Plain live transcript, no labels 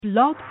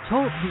Blog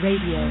Talk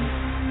Radio.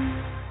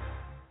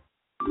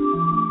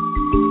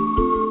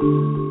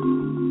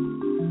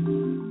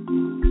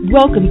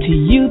 Welcome to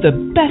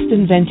You-The Best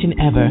Invention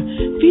Ever,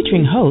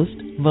 featuring host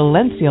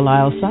Valencia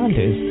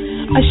Saunders,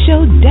 a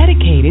show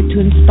dedicated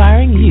to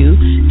inspiring you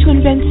to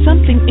invent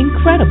something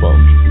incredible,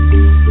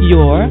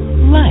 your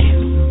life.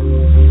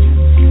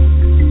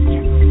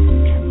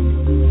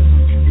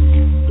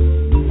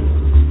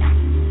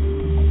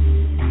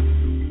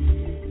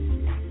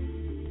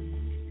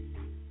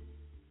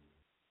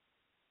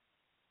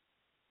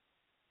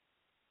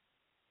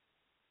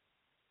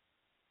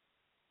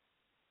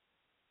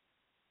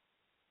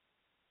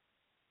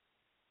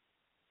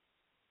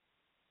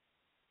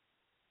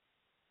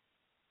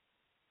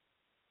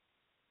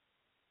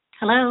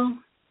 Hello.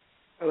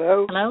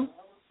 Hello. Hello.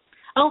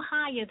 Oh,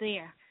 hi, you're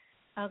there.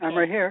 Okay. I'm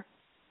right here.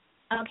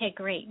 Okay,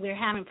 great. We're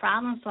having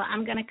problems, so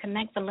I'm going to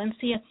connect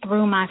Valencia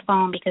through my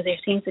phone because there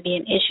seems to be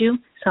an issue.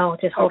 So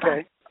just hold on.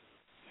 Okay.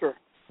 Sure.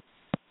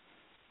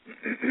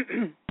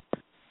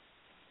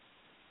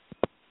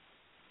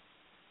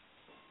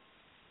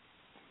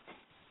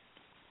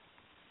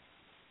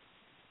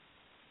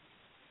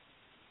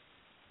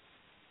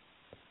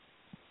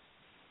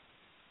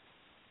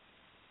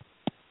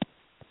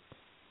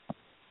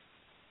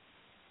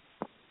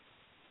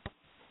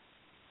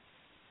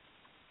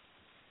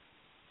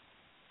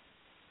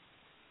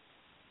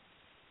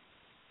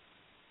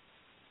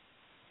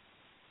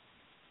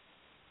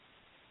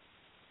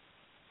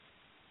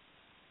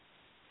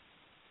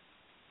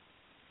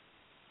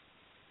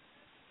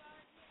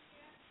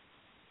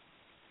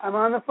 I'm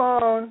on the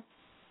phone.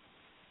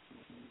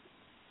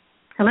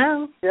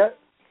 Hello. Yeah.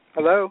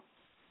 Hello.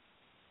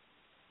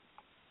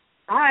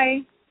 Hi.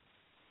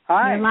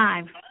 Hi. You're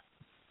live.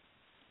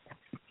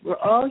 We're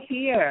all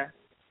here.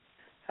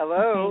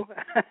 Hello.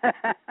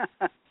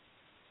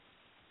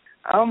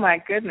 Oh, my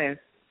goodness.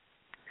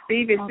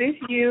 Steve, is this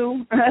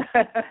you?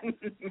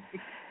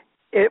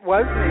 It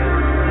was me.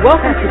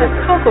 Welcome to the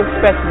Cocoa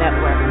Express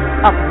Network.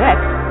 Up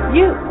next,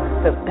 You,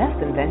 the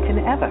Best Invention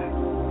Ever.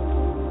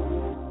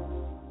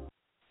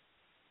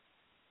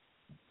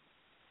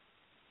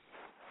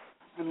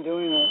 I'm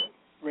doing a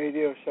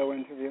radio show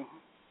interview.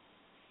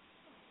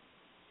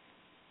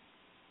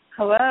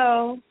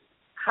 Hello.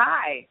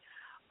 Hi.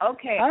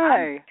 Okay.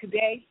 Hi.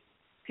 Today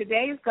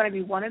is going to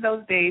be one of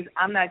those days.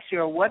 I'm not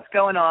sure what's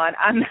going on.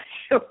 I'm not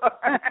sure.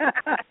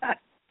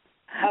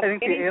 I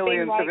think the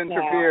aliens have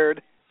interfered.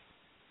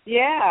 Now.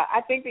 Yeah,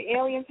 I think the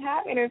aliens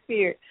have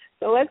interfered.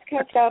 So let's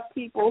catch up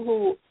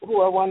people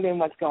who are wondering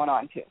what's going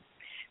on too.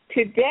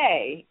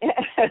 Today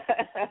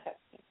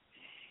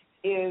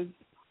is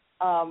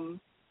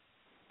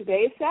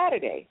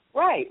Saturday.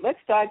 Right, let's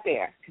start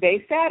there.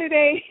 Today's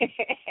Saturday,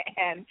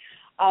 and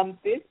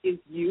this is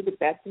You, the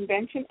Best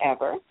Invention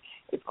Ever.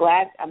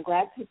 I'm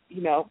glad to,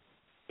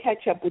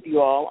 catch up with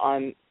you all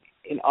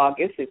in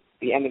August. It's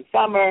the end of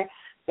summer.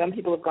 Some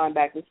people have gone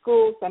back to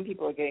school. Some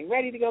people are getting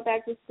ready to go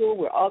back to school.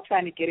 We're all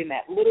trying to get in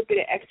that little bit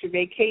of extra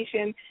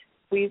vacation,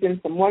 squeeze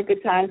in some more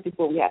good times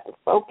before we have to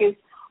focus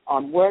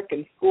on work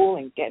and school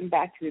and getting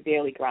back to the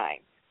daily grind.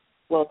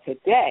 Well,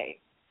 today,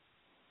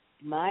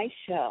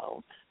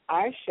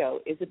 our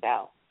show is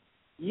about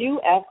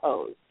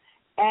UFOs,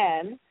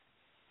 and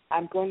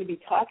I'm going to be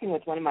talking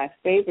with one of my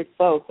favorite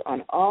folks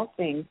on all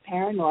things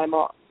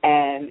paranormal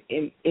and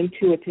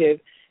intuitive,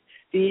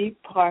 Steve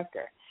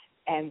Parker.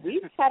 And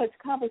we've had a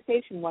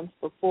conversation once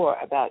before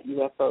about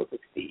UFOs with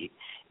Steve.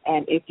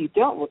 And if you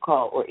don't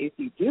recall, or if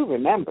you do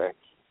remember,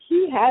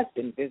 he has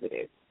been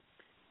visited.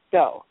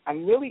 So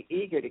I'm really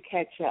eager to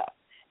catch up.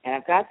 And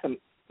I've got some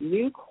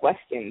new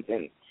questions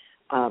and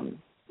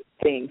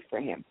things for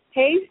him.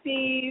 Hey,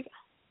 Steve.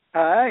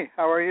 Hi,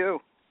 how are you?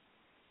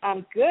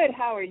 I'm good.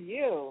 How are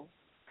you?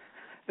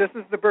 This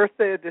is the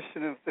birthday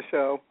edition of the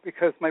show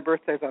because my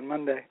birthday's on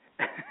Monday.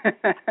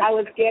 I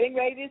was getting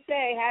ready to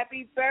say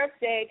happy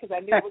birthday because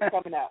I knew it was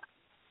coming up.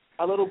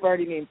 A little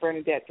birdie named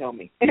Bernadette told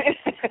me.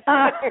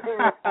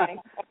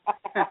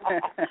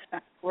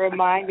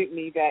 Reminded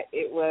me that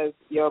it was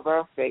your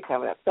birthday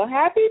coming up. So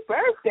happy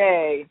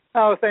birthday!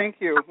 Oh, thank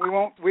you.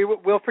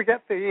 We'll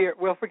forget the year.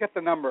 We'll forget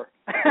the number.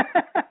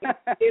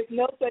 There's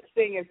no such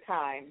thing as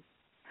time.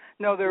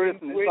 No, there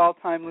isn't. It's all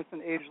timeless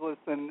and ageless,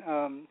 and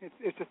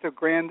it's just the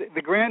grand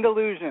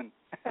illusion.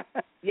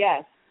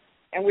 Yes,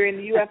 and we're in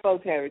the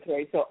UFO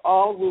territory, so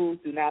all rules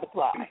do not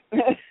apply.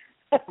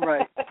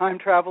 Right. Time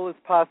travel is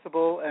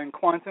possible, and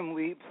quantum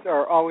leaps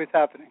are always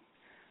happening.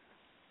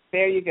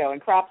 There you go.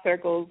 And crop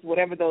circles,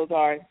 whatever those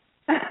are,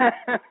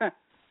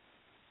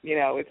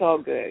 it's all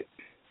good.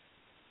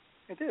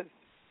 It is.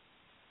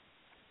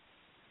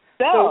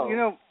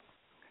 So,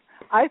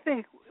 I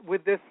think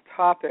with this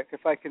topic,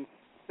 if I can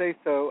say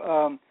so,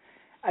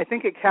 I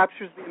think it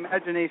captures the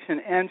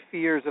imagination and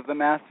fears of the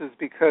masses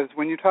because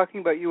when you're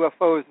talking about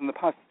UFOs and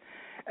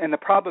the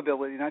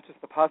probability, not just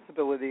the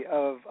possibility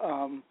of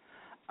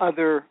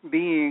other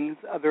beings,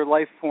 other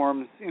life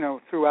forms,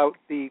 throughout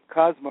the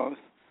cosmos,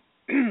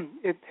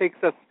 it takes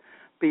us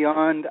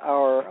beyond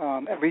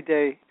our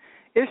everyday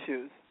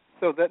issues.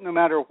 so that no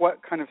matter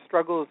what kind of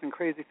struggles and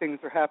crazy things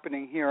are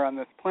happening here on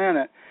this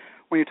planet,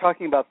 when you're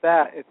talking about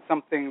that, it's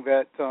something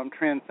that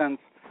transcends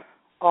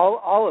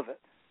all of it.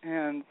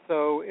 And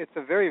so it's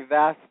a very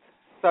vast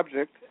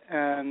subject,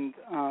 and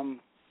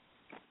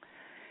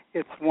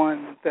it's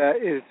one that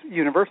is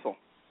universal.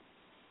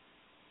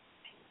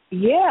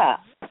 Yeah.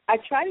 I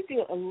try to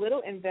do a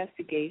little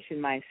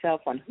investigation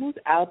myself on who's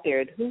out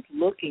there and who's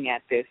looking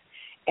at this.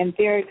 And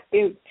there are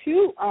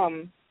two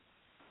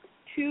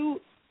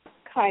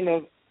kind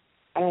of,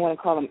 I don't want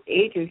to call them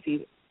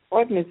agencies,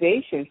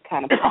 organizations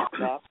kind of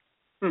popped up.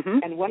 Mm-hmm.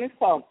 And one is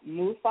called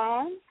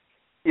MUFON.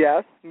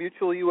 Yes,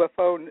 Mutual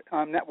UFO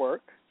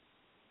Network.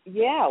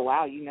 Yeah,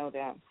 wow, you know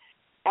them.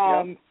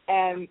 Yep.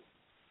 And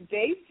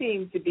they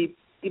seem to be,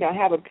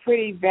 have a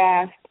pretty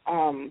vast,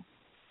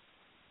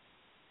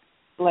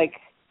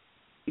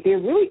 they're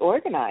really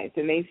organized,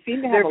 and they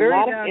seem to have a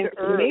lot of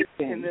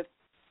information.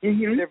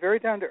 Mm-hmm. They're very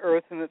down to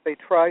earth in that they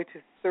try to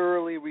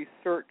thoroughly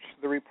research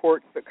the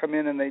reports that come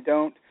in, and they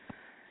don't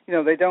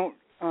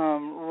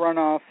run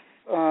off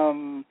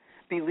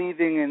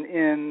believing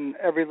in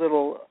every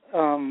little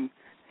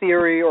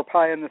theory or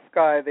pie in the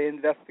sky. They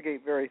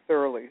investigate very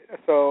thoroughly.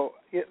 So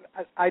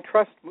I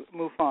trust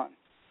MUFON.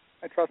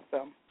 I trust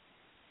them.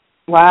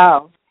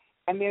 Wow.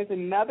 And there's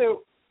another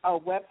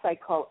website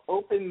called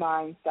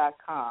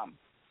openminds.com.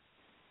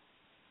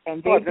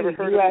 And they I've never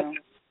heard of them.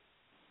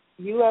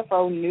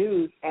 UFO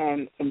news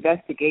and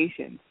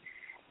investigations.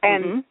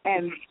 And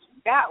and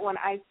that one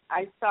I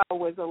saw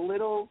was a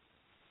little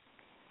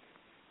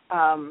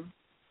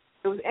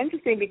it was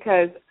interesting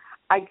because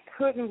I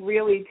couldn't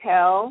really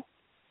tell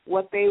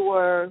what they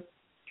were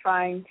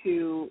trying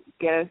to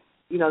get us.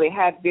 They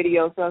had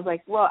videos, so I was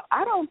like, well,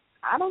 I don't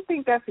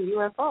think that's a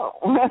UFO.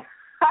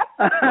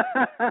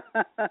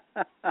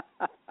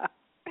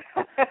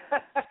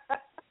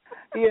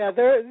 Yeah,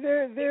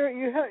 there.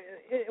 You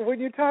have, when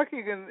you're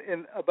talking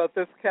in about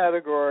this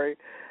category,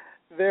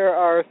 there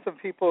are some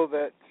people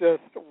that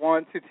just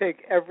want to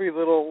take every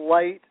little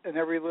light and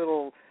every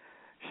little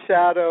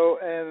shadow,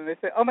 and they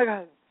say, "Oh my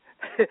God,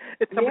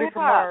 it's somebody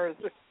from Mars."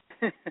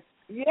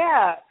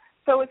 Yeah.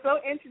 So it's so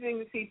interesting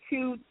to see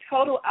two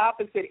total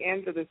opposite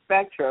ends of the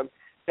spectrum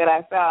that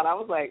I found. I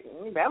was like,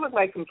 that looked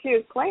like some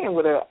kids playing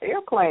with an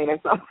airplane or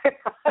something.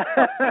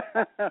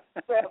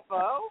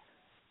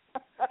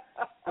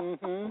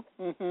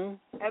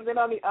 And then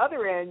on the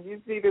other end,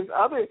 you see this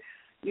other,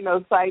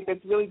 site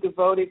that's really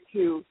devoted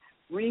to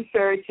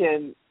research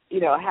and,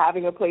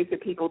 having a place for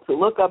people to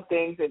look up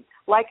things. And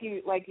like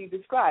you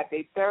described,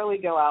 they thoroughly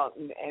go out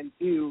and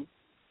do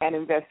an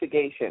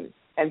investigation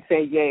and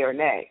say yay or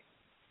nay.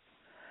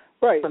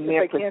 Right. From if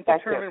their they can't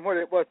determine what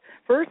it was.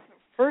 First,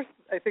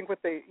 I think what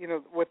they,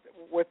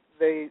 what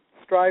they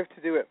strive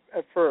to do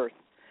at first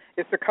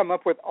is to come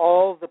up with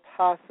all the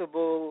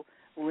possible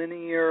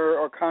linear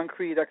or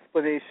concrete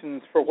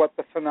explanations for what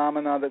the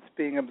phenomena that's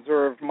being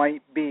observed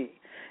might be.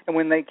 And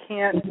when they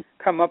can't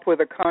come up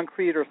with a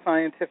concrete or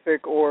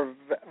scientific or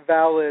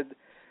valid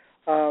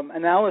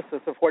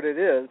analysis of what it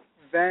is,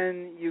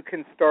 then you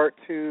can start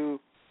to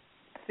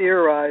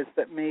theorize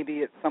that maybe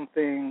it's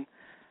something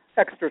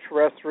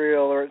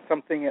extraterrestrial or it's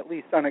something at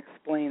least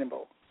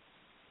unexplainable.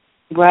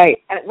 Right.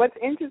 And what's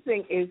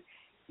interesting is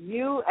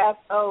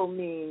UFO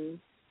means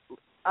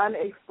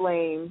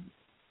unexplained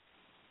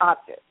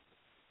object.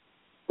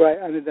 Right,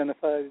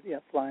 unidentified,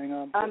 flying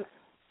object.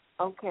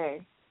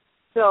 Okay.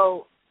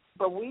 So,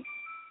 but we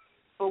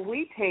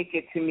take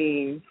it to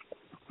mean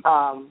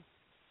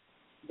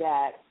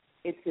that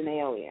it's an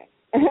alien.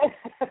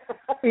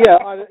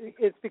 Yeah,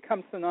 it's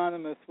become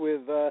synonymous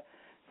with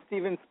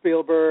Steven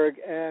Spielberg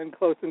and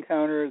Close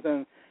Encounters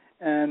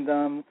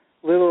and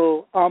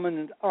little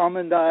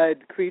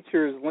almond-eyed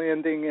creatures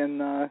landing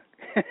and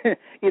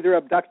either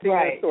abducting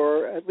us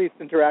or at least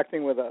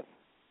interacting with us.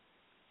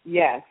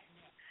 Yes.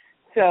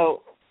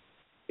 So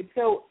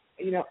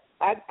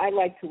I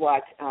like to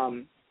watch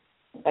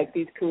like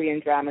these Korean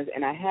dramas,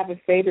 and I have a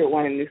favorite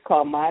one, and it's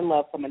called My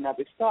Love from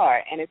Another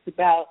Star, and it's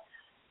about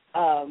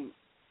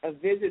a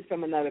visit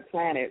from another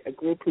planet, a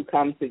group who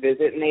comes to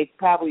visit, and they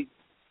probably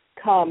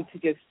come to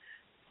just,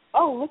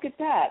 oh, look at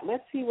that,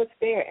 let's see what's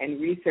there, and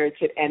research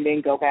it, and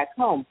then go back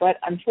home. But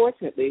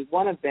unfortunately,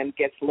 one of them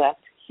gets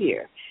left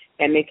here,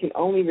 and they can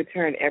only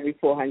return every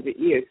 400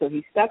 years, so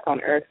he's stuck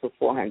on Earth for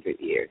 400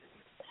 years.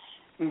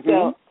 Mm-hmm.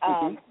 So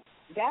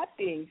that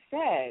being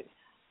said,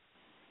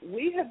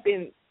 we have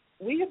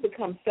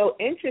become so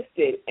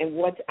interested in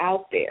what's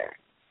out there.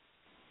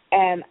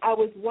 And I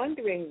was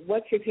wondering,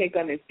 what's your take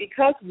on this?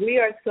 Because we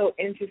are so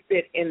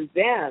interested in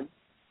them,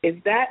 is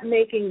that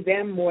making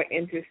them more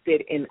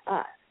interested in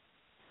us?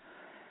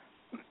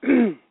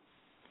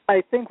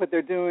 I think what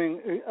they're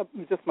doing,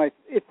 this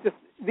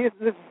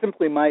is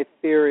simply my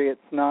theory.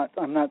 It's not.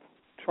 I'm not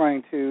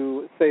trying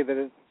to say that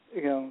it's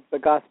the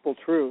gospel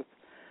truth,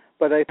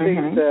 but I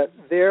think that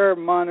they're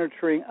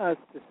monitoring us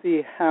to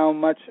see how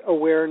much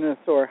awareness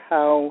or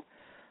how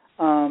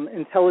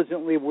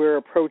intelligently we're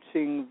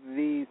approaching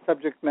the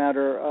subject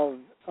matter of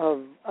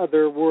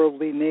other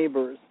worldly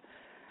neighbors.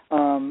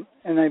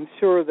 And I'm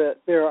sure that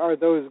there are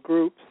those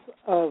groups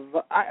of,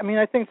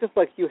 I think just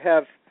like you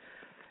have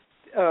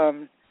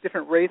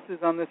different races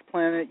on this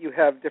planet, you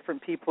have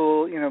different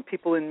people,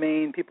 people in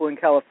Maine, people in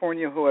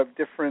California who have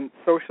different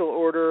social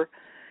order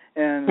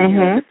and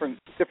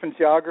different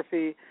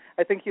geography.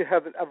 I think you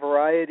have a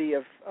variety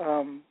of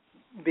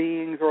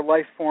beings or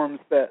life forms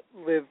that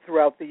live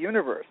throughout the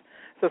universe.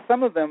 So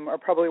some of them are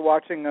probably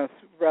watching us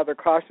rather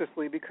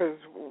cautiously because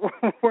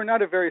we're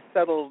not a very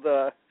settled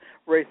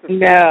race of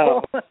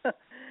people.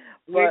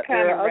 We're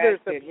kind of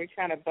rested. We're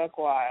kind of buck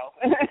wild.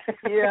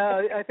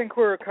 Yeah, I think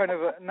we're kind of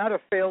not a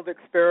failed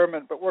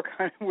experiment, but we're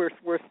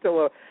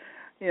still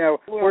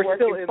we're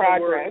still in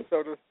progress. the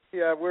works.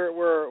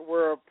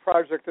 We're a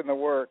project in the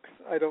works.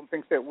 I don't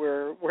think that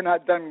we're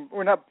not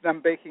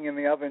done baking in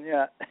the oven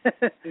yet.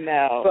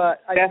 No,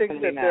 but I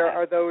think that not. there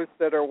are those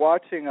that are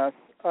watching us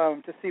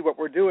to see what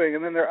we're doing,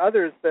 and then there are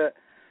others that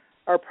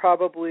are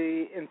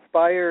probably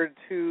inspired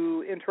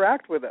to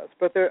interact with us.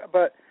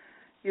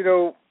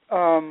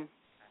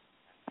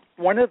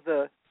 One of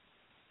the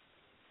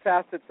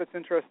facets that's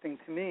interesting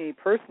to me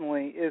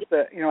personally is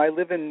that, I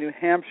live in New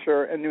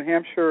Hampshire, and New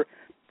Hampshire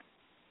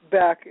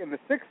back in the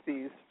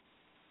 60s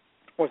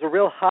was a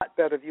real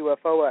hotbed of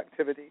UFO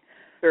activity.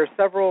 There are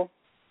several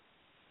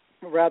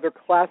rather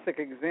classic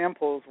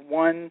examples.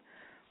 One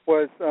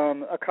was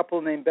a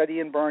couple named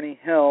Betty and Barney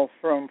Hill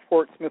from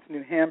Fort Smith,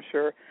 New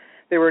Hampshire.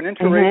 They were an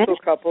interracial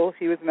couple.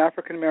 He was an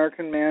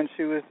African-American man.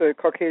 She was a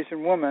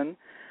Caucasian woman.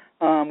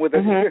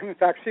 In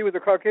fact, she was a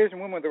Caucasian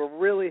woman with a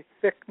really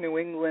thick New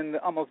England,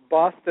 almost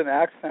Boston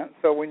accent.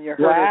 So when you heard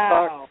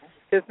her talk,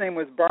 his name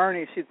was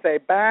Barney, she'd say,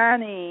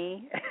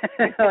 Barney,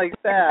 like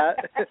that.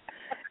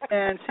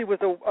 And she was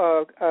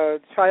a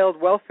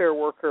child welfare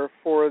worker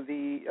for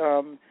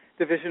the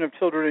Division of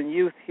Children and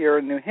Youth here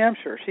in New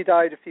Hampshire. She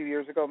died a few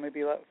years ago,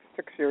 maybe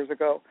 6 years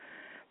ago.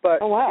 But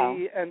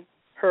she and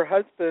her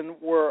husband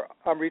were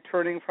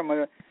returning from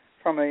a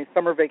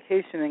summer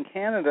vacation in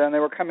Canada, and they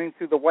were coming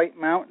through the White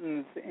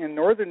Mountains in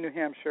northern New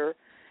Hampshire.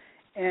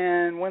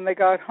 And when they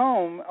got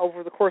home,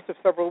 over the course of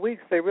several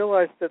weeks, they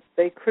realized that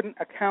they couldn't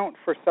account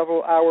for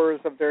several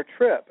hours of their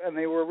trip, and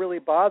they were really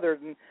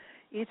bothered. And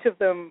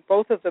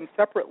both of them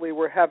separately,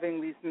 were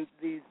having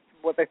these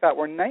what they thought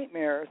were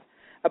nightmares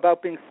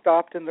about being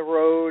stopped in the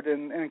road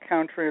and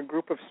encountering a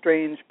group of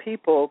strange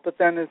people. But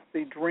then as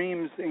the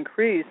dreams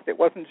increased, it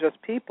wasn't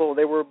just people,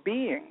 they were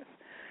beings.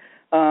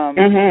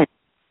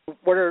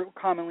 What are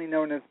commonly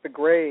known as the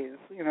Greys,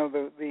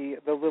 the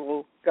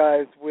little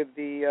guys with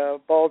the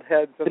bald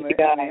heads and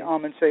the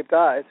almond-shaped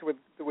eyes with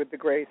the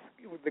gray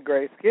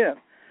skin.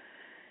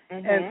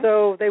 And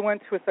so they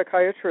went to a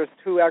psychiatrist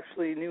who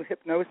actually knew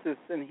hypnosis,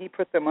 and he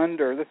put them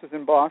under. This was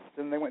in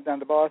Boston. They went down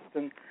to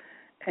Boston,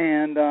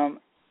 and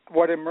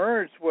what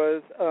emerged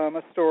was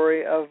a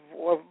story of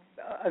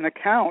an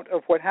account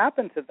of what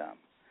happened to them.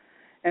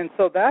 And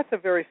so that's a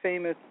very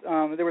famous,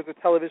 there was a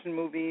television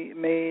movie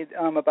made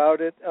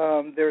about it.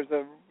 There's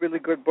a really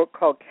good book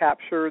called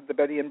Captured, the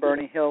Betty and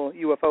Barney Hill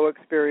UFO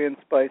Experience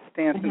by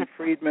Stanton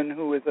Friedman,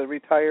 who is a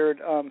retired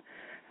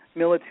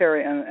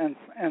military and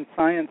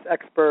science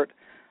expert.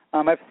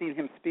 I've seen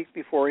him speak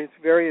before. He's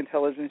very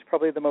intelligent. He's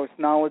probably the most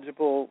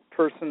knowledgeable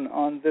person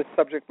on this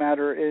subject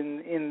matter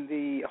in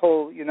the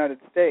whole United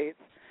States.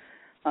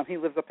 He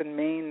lives up in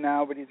Maine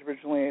now, but he's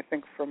originally, I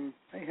think,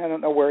 I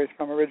don't know where he's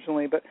from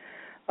originally, but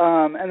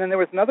and then there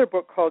was another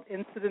book called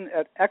Incident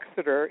at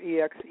Exeter,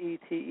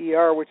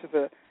 Exeter, which is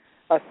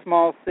a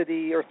small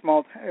city or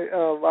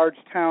large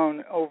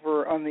town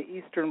over on the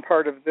eastern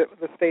part of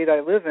the state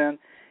I live in.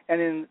 And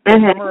in the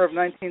summer of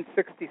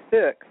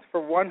 1966,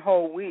 for one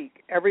whole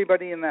week,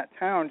 everybody in that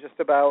town, just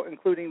about,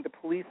 including the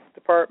police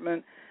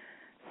department,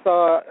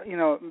 saw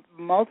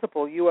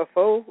multiple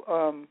UFO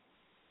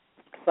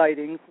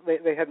sightings.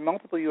 They had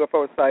multiple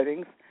UFO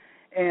sightings,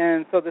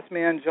 and so this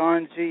man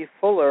John G.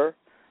 Fuller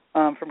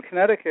from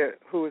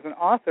Connecticut, who is an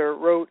author,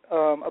 wrote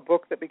a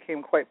book that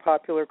became quite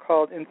popular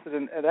called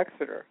Incident at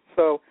Exeter.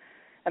 So,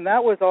 and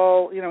that was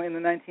all, in the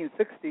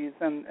 1960s.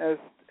 And as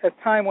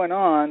time went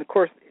on, of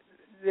course,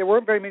 there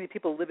weren't very many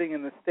people living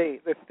in the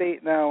state. The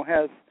state now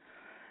has,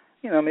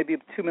 maybe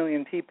 2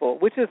 million people,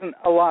 which isn't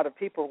a lot of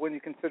people when you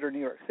consider New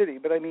York City.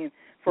 But I mean,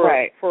 for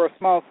a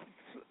small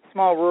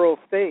rural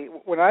state,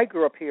 when I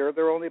grew up here,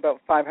 there were only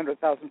about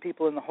 500,000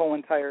 people in the whole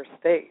entire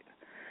state.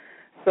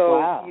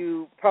 So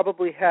you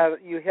probably had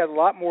a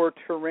lot more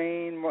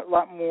terrain, a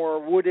lot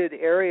more wooded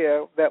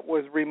area that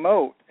was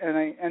remote,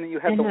 and you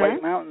had the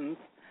White Mountains.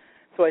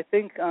 So I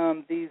think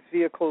these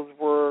vehicles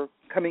were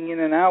coming in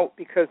and out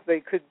because they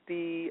could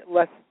be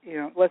less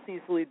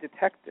easily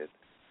detected.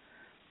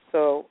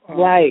 So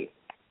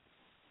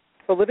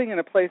So living in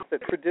a place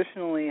that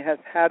traditionally has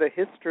had a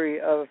history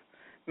of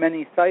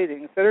many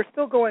sightings that are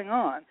still going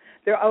on.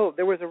 There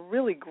was a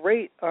really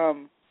great.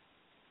 And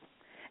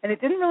it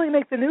didn't really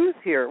make the news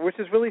here, which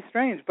is really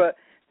strange, but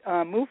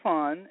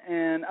MUFON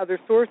and other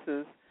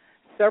sources,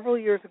 several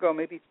years ago,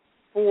 maybe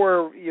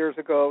 4 years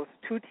ago,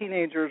 2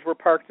 teenagers were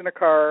parked in a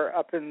car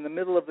up in the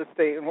middle of the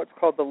state in what's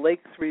called the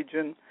Lakes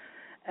region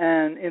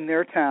and in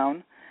their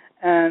town,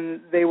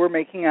 and they were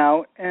making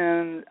out,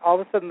 and all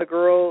of a sudden the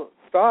girl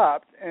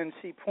stopped, and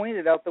she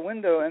pointed out the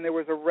window, and there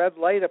was a red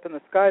light up in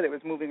the sky that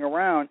was moving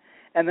around,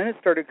 and then it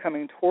started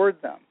coming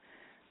toward them.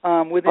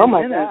 Within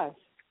minutes, gosh.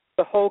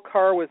 the whole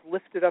car was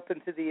lifted up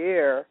into the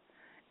air,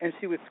 and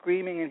she was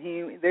screaming,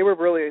 and they were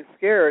really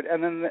scared,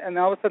 and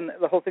all of a sudden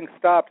the whole thing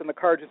stopped, and the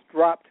car just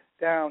dropped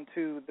down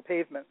to the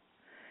pavement,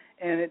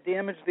 and it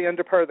damaged the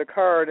under part of the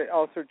car, and it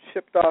also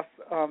chipped off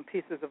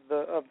pieces of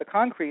the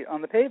concrete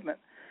on the pavement.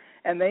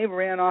 And they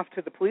ran off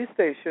to the police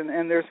station,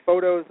 and there's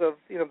photos of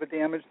the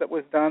damage that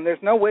was done. There's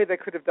no way they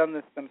could have done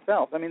this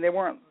themselves. I mean, they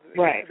weren't.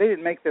 Right. They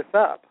didn't make this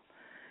up.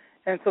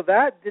 And so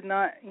that did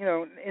not,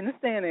 in this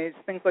day and age,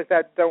 things like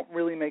that don't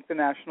really make the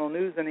national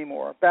news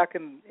anymore. Back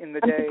in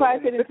the day, I'm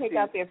surprised they didn't 60s, take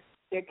out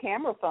their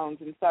camera phones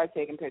and start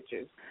taking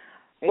pictures.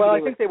 Well,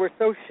 I think they were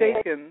so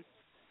shaken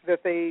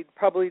that they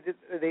probably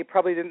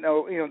didn't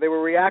know. They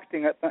were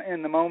reacting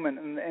in the moment,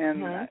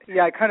 and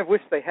I kind of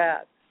wish they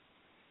had.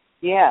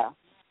 Yeah.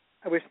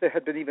 I wish there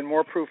had been even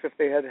more proof if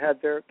they had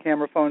their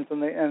camera phones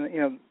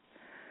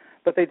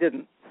but they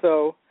didn't.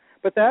 So,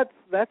 but that's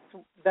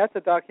a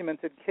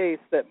documented case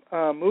that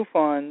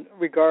MUFON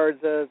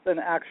regards as an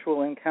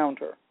actual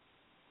encounter.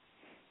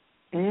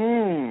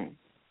 Mm.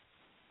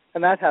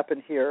 And that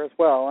happened here as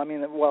well. I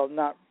mean,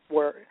 not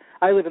where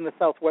I live in the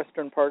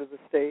southwestern part of the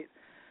state,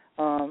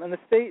 and the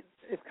state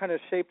is kind of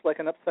shaped like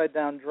an upside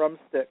down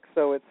drumstick.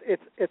 So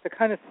it's a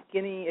kind of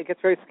skinny. It gets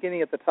very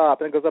skinny at the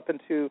top, and it goes up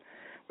into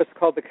what's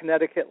called the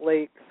Connecticut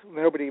Lakes.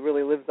 Nobody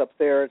really lives up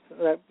there.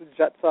 That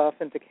juts off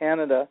into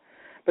Canada.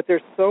 But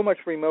there's so much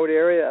remote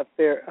area up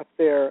there,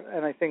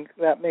 and I think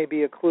that may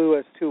be a clue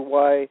as to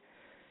why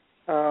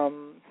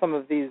some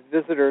of these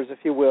visitors, if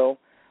you will,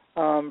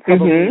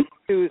 probably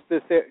choose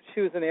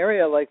an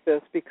area like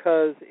this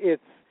because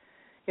it's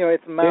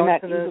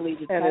mountainous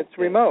and it's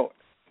remote.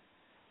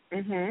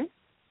 Mhm.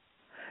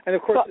 And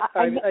of course, so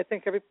I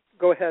think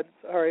Go ahead.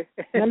 Sorry.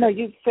 No,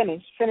 you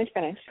finish.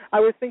 I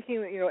was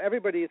thinking that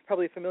everybody is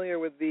probably familiar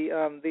with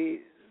the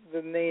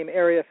name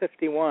Area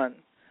 51,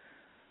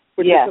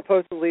 which is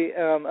supposedly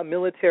a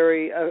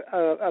military,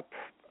 a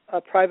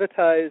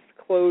privatized,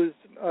 closed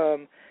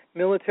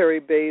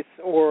military base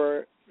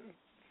or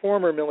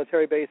former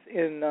military base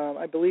in,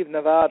 I believe,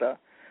 Nevada,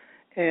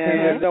 and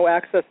there's no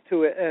access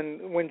to it.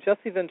 And when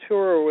Jesse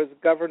Ventura was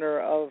governor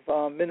of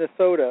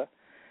Minnesota,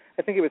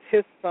 I think it was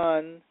his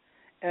son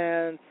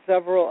and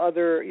several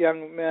other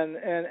young men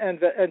and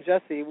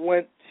Jesse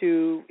went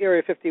to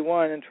Area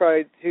 51 and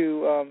tried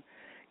to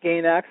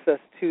gain access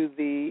to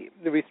the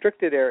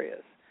restricted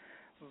areas,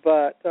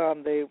 but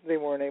they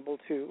weren't able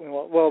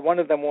to. Well, one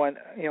of them went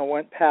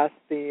past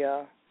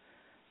the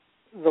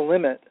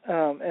limit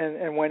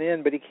and went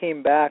in, but he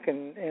came back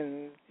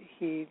and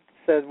he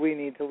said we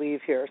need to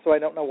leave here. So I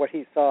don't know what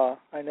he saw.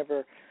 I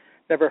never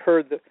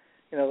heard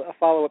a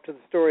follow up to the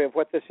story of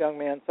what this young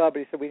man saw, but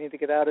he said we need to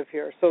get out of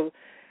here. So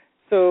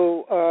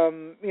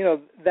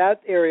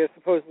that area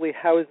supposedly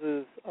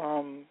houses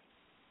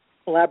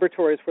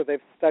laboratories where they've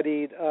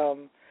studied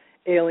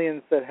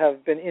aliens that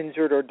have been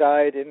injured or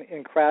died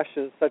in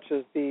crashes, such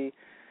as the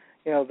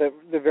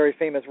very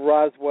famous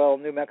Roswell,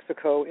 New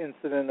Mexico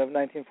incident of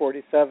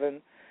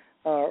 1947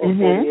 or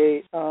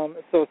 48.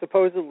 So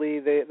supposedly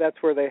that's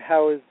where they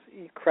house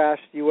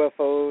crashed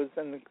UFOs,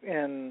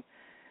 and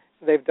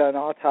they've done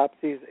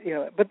autopsies.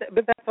 But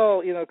that's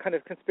all kind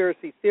of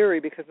conspiracy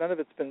theory because none of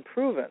it's been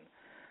proven.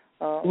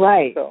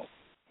 Right. So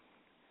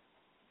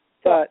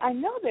I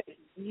know that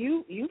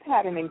you've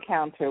had an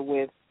encounter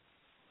with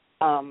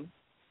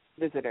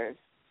visitors.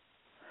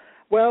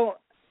 Well,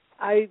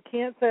 I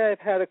can't say I've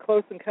had a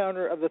close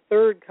encounter of the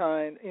third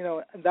kind.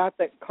 Not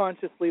that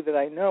consciously that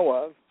I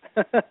know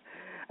of.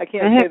 I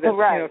can't say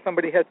that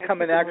somebody has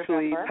come and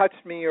actually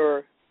touched me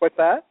or what's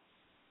that?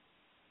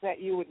 That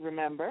you would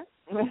remember.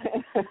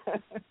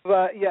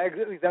 But yeah,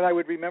 exactly, that I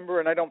would remember,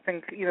 and I don't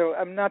think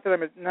I'm not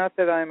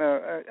that I'm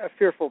a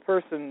fearful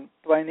person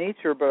by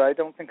nature, but I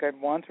don't think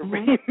I'd want to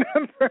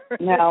remember.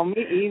 No,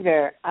 me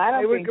either.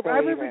 I would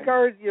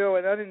regard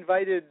an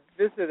uninvited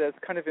visit as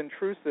kind of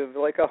intrusive,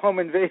 like a home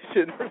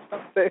invasion or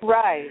something.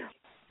 Right.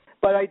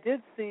 But I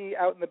did see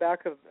out in the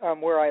back of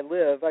where I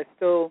live.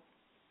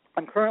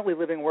 I'm currently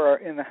living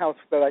in the house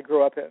that I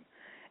grew up in,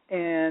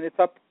 and it's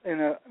up in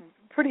a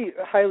pretty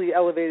highly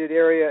elevated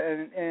area,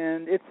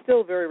 and it's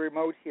still very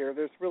remote here.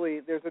 There's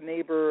a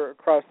neighbor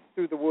across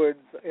through the woods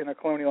in a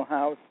colonial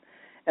house,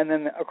 and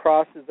then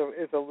across is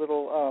a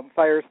little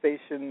fire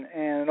station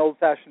and an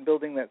old-fashioned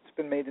building that's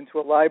been made into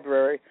a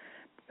library.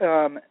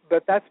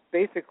 But that's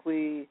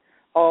basically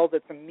all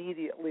that's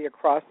immediately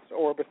across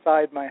or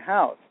beside my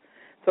house.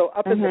 So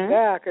up in the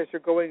back, as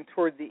you're going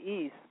toward the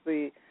east,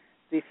 the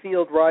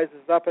field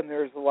rises up, and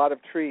there's a lot of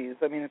trees.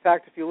 I mean, in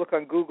fact, if you look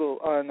on Google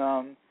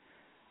on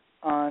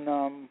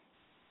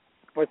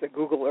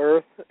Google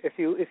Earth, if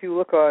you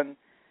look on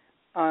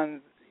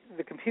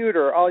the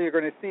computer, all you're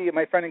going to see.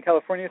 My friend in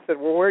California said,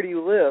 "Well, where do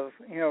you live?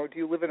 Do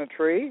you live in a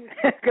tree?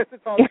 Because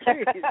it's all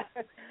trees."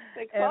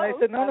 And I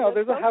said, "No,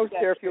 there's a house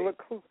there. If you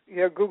look,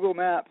 Google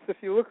Maps. If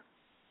you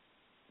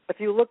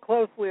look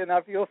closely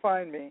enough, you'll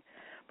find me."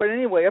 But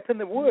anyway, up in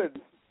the woods,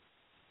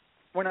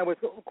 when I was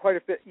quite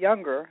a bit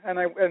younger, and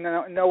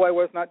no, I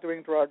was not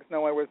doing drugs.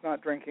 No, I was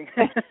not drinking.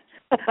 It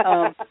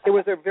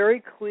was a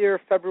very clear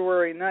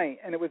February night,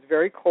 and it was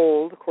very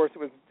cold. Of course, it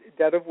was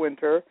dead of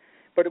winter,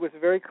 but it was a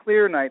very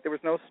clear night. There was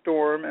no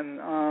storm,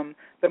 and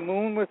the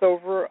moon was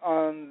over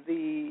on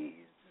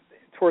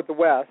toward the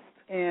west,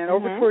 and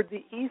over toward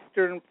the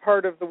eastern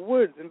part of the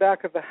woods in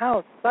back of the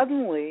house.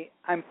 Suddenly,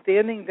 I'm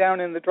standing down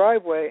in the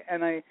driveway,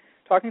 and I'm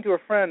talking to a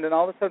friend, and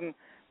all of a sudden,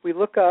 we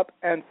look up,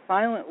 and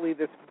silently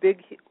this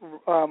big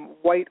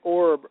white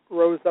orb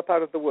rose up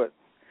out of the woods.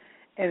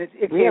 And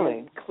it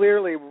came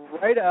clearly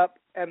right up,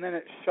 and then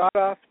it shot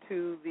off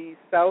to the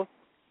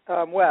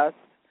southwest,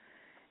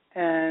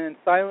 and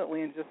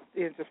silently, and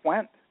it just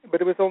went.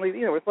 But it was only,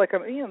 it's like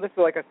this is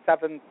like a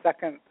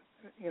 7-second,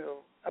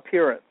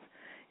 appearance.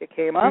 It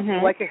came up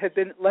like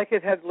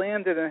it had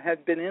landed and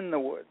had been in the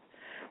woods.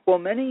 Well,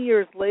 many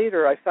years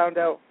later, I found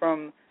out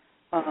from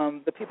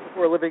the people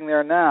who are living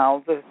there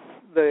now, the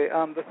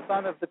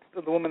son of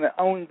the woman that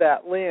owned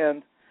that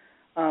land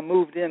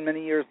moved in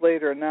many years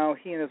later, and now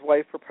he and his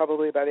wife are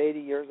probably about 80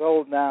 years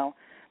old now.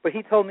 But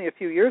he told me a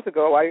few years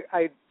ago,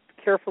 I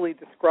carefully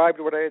described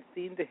what I had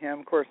seen to him.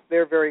 Of course,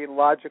 they're very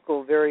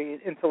logical, very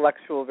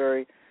intellectual,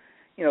 very,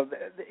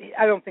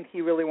 I don't think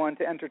he really wanted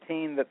to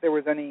entertain that there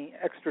was any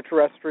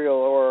extraterrestrial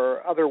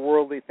or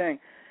otherworldly thing.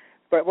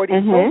 But what he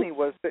told me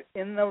was that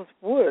in those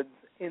woods,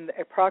 in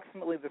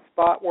approximately the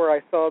spot where I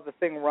saw the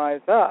thing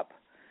rise up,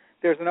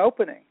 there's an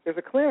opening, there's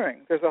a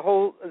clearing, there's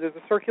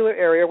a circular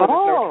area where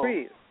there's no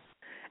trees.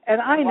 And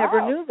I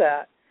never knew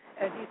that.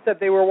 And he said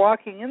they were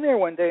walking in there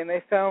one day and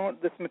they found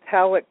this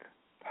metallic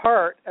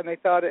part and they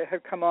thought it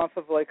had come off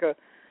of like a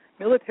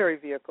military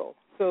vehicle.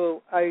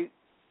 So I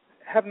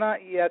have not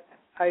yet,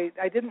 I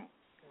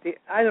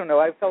don't know,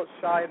 I felt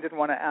shy and didn't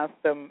want to ask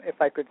them if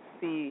I could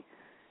see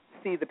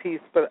the piece,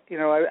 but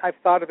I've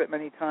thought of it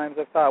many times.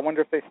 I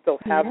wonder if they still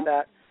have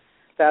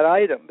that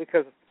item,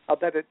 because I'll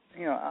bet it.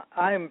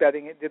 I'm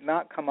betting it did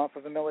not come off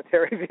of a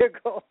military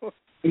vehicle.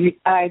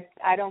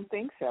 I don't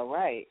think so.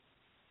 Right.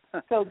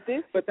 So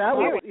this. But that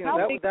was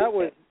that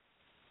was.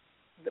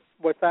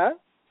 What's that?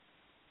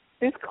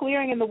 This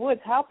clearing in the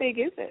woods. How big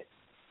is it?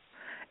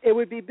 It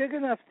would be big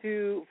enough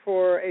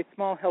for a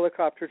small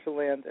helicopter to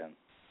land in,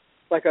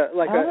 like a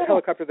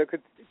helicopter that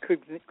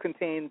could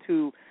contain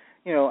two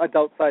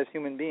adult-sized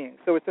human beings.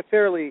 So it's a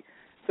fairly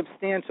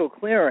substantial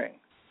clearing.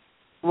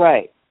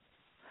 Right.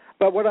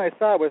 But what I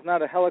saw was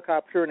not a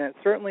helicopter, and it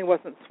certainly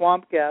wasn't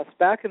swamp gas.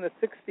 Back in the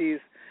 60s,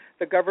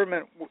 the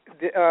government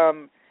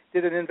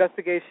did an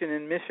investigation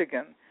in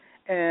Michigan,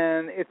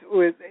 and it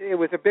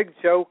was a big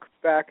joke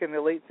back in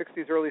the late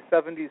 60s, early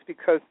 70s,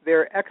 because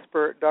their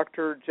expert,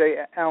 Dr.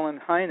 J. Allen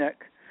Hynek,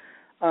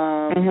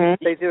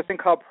 they did a thing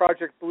called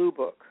Project Blue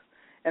Book,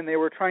 and they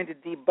were trying to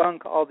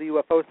debunk all the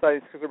UFO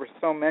sightings because there were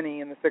so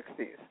many in the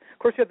 60s. Of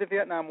course, you had the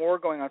Vietnam War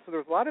going on, so there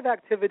was a lot of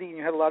activity, and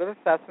you had a lot of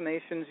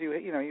assassinations.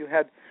 You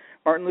had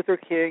Martin Luther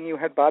King, you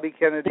had Bobby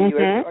Kennedy, you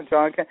had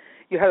John Kennedy,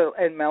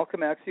 and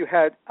Malcolm X. You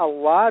had a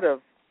lot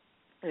of,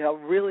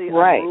 really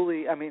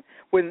unruly. I mean,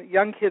 when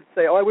young kids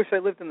say, "Oh, I wish I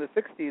lived in the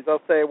 60s,"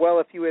 I'll say, "Well,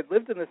 if you had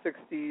lived in the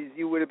 60s,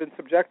 you would have been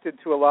subjected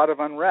to a lot of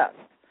unrest."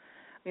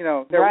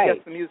 Yes,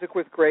 the music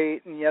was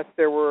great, and yes,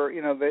 there were,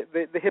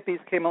 the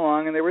hippies came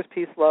along, and there was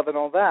peace, love, and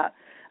all that.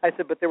 I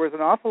said, but there was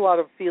an awful lot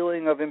of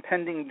feeling of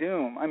impending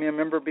doom. I mean, I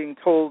remember being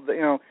told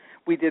that,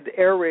 we did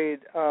air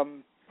raid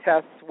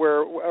tests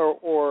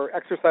or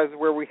exercises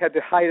where we had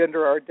to hide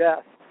under our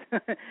desks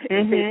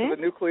in case of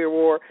a nuclear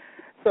war.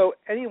 So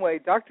anyway,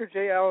 Dr.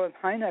 J. Allen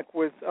Hynek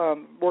was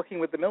working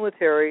with the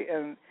military,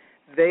 and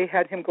they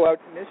had him go out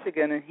to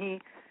Michigan, and he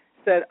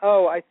said,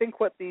 I think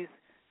what these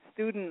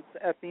students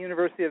at the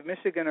University of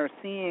Michigan are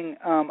seeing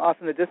off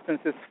in the distance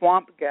is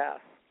swamp gas.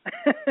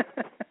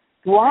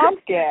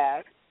 Swamp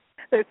gas?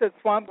 They said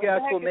swamp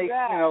gas will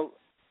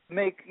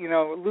make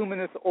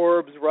luminous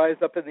orbs rise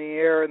up in the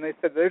air, and they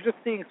said they're just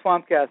seeing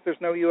swamp gas. There's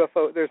no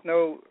UFO. There's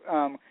no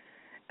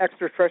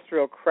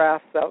extraterrestrial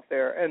crafts out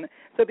there. And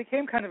so it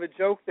became kind of a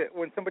joke that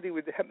when somebody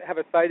would have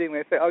a sighting,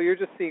 they say, you're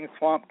just seeing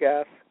swamp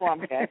gas.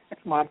 Swamp gas.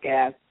 Swamp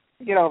gas.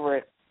 Get over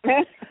it.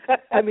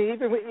 I mean,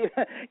 even when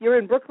you're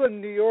in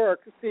Brooklyn, New York,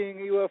 seeing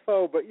a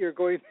UFO, but you're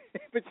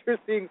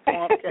seeing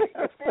swamp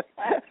gas.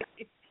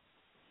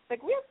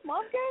 Like, we have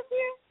swamp gas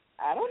here?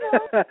 I don't know.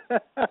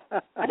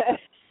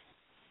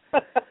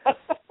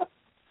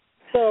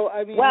 So,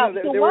 I mean, wow.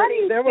 So why do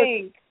you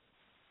think?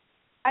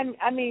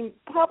 I mean,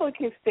 public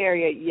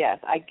hysteria. Yes,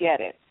 I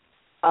get it.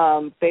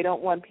 They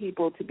don't want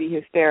people to be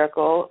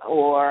hysterical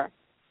or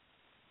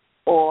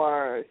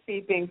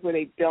see things where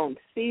they don't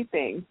see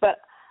things.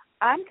 But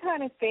I'm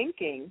kind of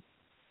thinking,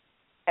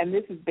 and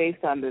this is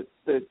based on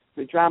the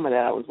drama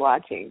that I was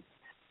watching,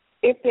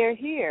 if they're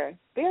here,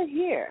 they're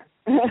here.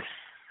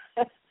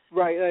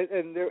 Right,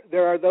 and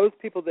there are those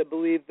people that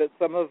believe that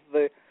some of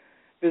the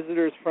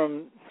visitors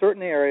from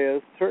certain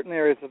areas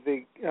of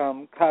the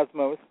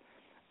cosmos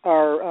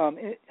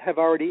have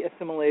already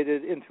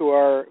assimilated into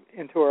our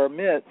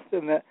midst,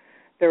 and that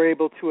they're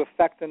able to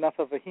affect enough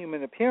of a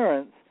human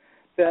appearance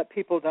that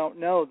people don't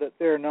know that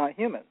they're not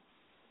human.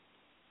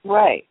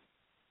 Right.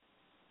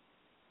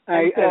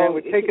 And I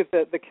would take it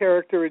that the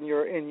character in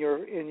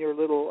your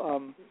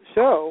little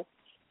show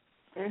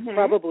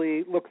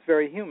probably looks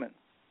very human.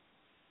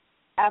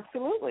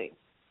 Absolutely.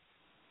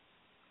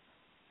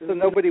 So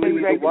nobody would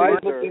be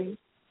wiser.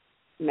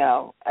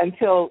 No,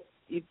 until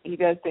he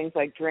does things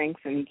like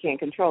drinks and he can't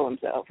control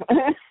himself.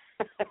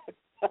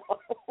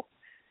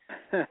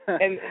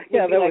 And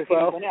yeah, that like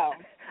was well.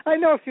 I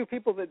know a few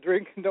people that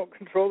drink and don't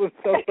control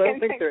themselves, but I don't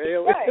think they're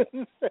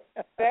aliens.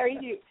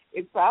 Right.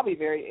 It's probably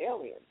very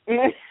alien.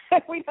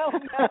 We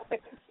don't know.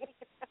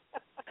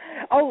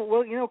 Oh,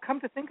 well, come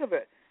to think of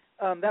it,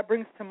 that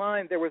brings to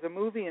mind there was a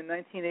movie in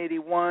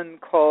 1981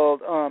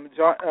 called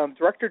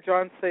director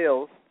John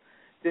Sayles.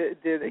 He's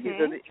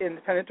an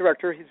independent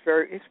director. He's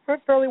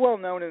fairly well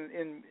known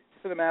in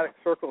cinematic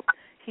circles.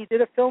 He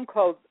did a film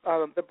called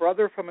The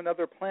Brother from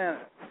Another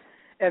Planet,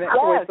 and it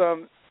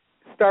was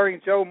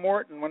starring Joe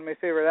Morton, one of my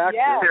favorite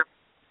actors,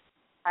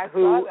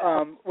 who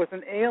was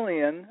an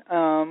alien.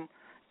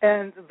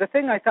 And the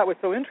thing I thought was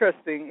so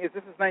interesting is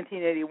this is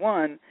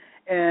 1981,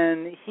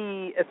 and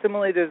he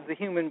assimilated as a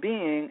human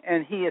being,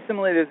 and he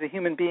assimilated as a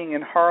human being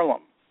in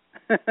Harlem.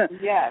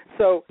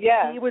 So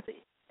he was.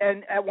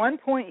 And at one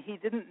point, he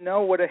didn't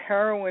know what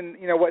heroin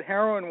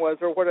was,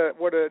 or what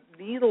a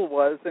needle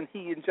was, and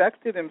he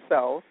injected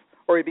himself,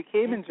 or he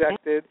became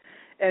injected,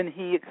 and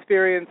he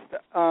experienced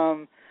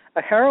a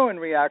heroin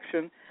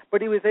reaction.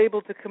 But he was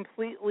able to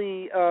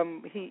completely.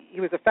 He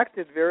was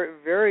affected very,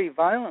 very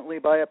violently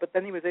by it, but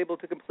then he was able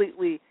to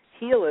completely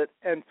heal it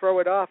and throw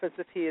it off as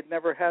if he had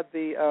never had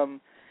the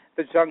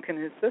junk in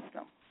his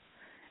system.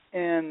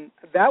 And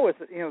that was,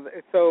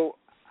 So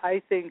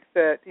I think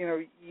that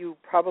you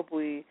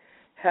probably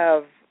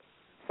have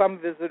some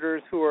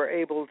visitors who are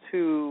able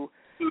to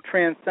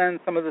transcend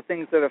some of the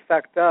things that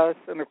affect us.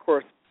 And, of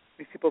course,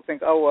 people think,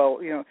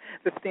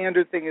 the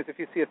standard thing is if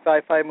you see a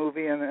sci-fi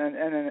movie and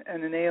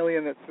an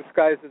alien that's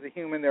disguised as a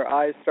human, their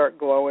eyes start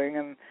glowing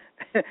and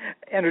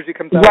energy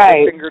comes out of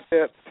their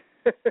fingertips.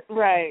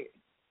 Right.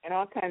 And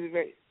all kinds of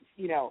very,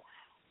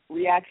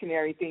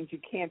 reactionary things you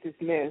can't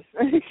dismiss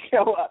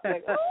show up.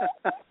 Like, oh,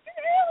 it's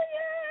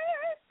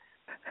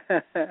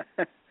an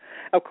alien!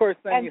 Of course,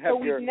 then and you have so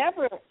we've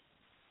never...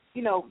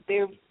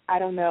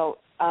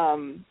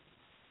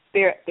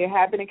 there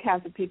have been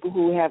accounts of people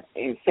who have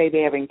say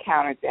they have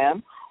encountered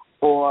them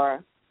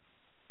or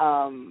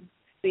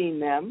seen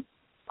them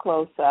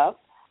close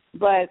up,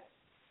 but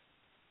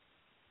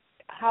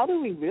how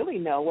do we really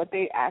know what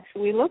they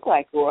actually look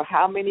like, or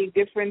how many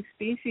different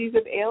species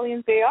of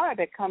aliens they are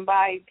that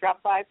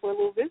drop by for a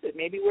little visit?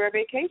 Maybe we're a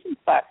vacation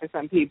spot for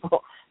some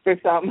people, for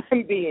some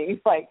beings.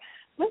 Like,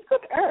 let's go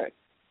to Earth.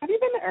 Have you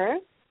been to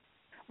Earth?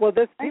 Well,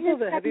 there's people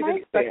that have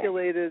even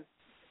speculated.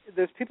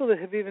 There's people that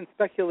have even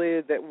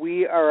speculated that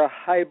we are a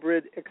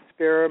hybrid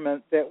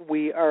experiment, that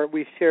we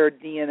share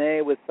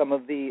DNA with some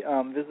of the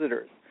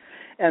visitors,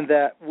 and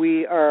that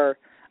we are,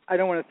 I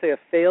don't want to say a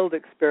failed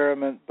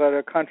experiment, but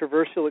a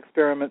controversial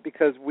experiment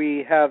because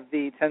we have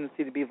the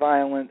tendency to be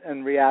violent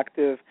and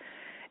reactive.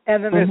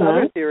 And then there's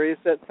other theories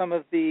that some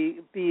of the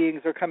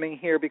beings are coming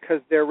here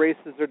because their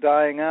races are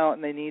dying out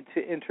and they need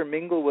to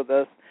intermingle with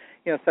us,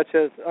 such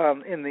as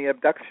in the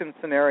abduction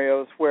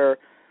scenarios where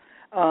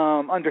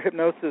under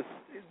hypnosis,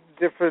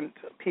 different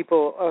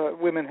people,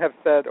 women have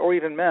said, or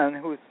even men,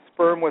 whose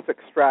sperm was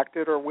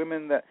extracted, or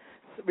women that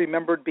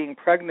remembered being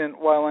pregnant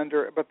while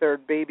but their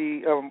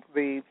baby,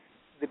 the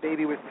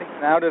baby was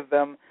taken out of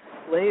them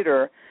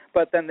later,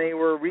 but then they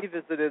were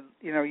revisited,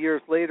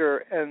 years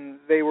later, and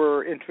they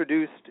were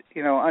introduced,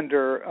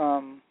 under,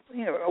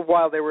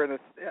 while they were in an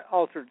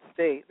altered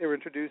state, they were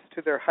introduced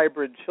to their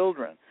hybrid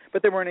children,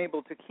 but they weren't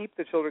able to keep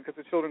the children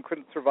because the children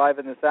couldn't survive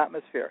in this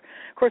atmosphere.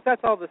 Of course,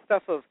 that's all the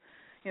stuff of,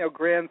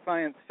 grand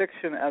science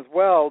fiction as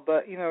well,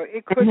 but,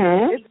 it could,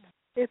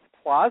 it's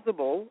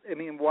plausible. I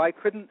mean, why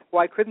couldn't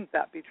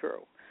that be true?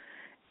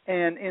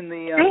 And in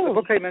the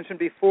book I mentioned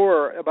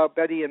before about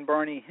Betty and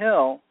Barney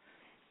Hill,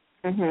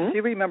 she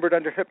remembered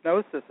under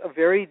hypnosis a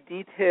very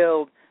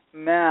detailed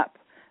map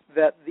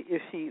that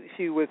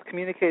she was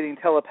communicating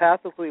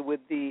telepathically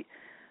with the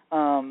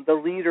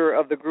leader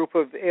of the group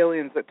of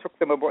aliens that took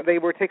them aboard. They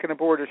were taken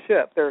aboard a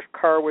ship. Their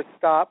car was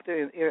stopped,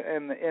 and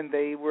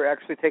they were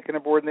actually taken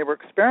aboard, and they were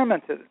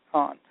experimented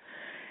on.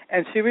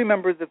 And she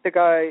remembered that the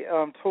guy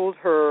told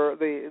her,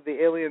 the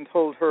alien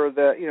told her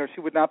that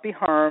she would not be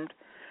harmed.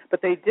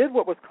 But they did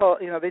what was called,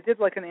 they did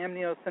like an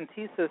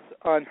amniocentesis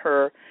on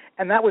her,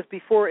 and that was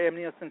before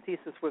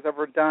amniocentesis was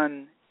ever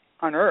done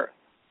on Earth.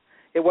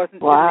 It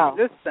didn't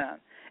exist then.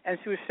 And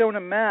she was shown a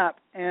map,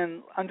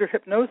 and under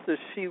hypnosis,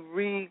 she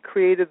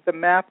recreated the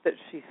map that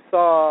she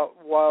saw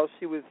while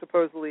she was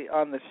supposedly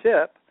on the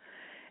ship.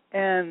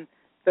 And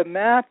the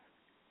map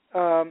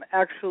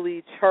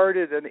actually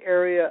charted an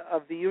area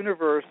of the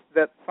universe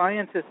that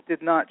scientists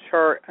did not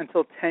chart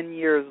until 10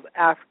 years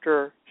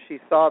after she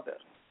saw this.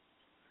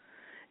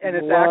 And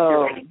it's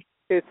accurate.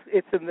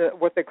 It's in the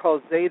what they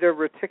call Zeta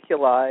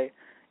Reticuli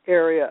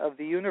area of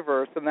the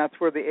universe, and that's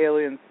where the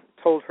aliens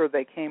told her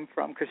they came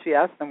from, because she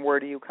asked them, where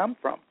do you come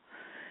from?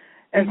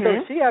 And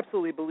so she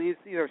absolutely believes,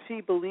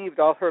 she believed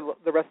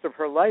the rest of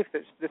her life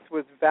that this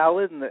was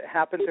valid and that it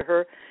happened to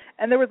her.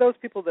 And there were those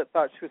people that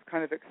thought she was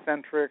kind of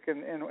eccentric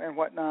and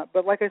whatnot.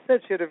 But like I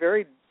said, she had a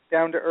very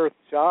down-to-earth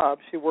job.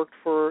 She worked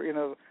for,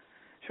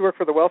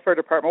 the welfare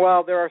department.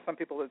 Well, there are some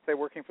people that say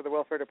working for the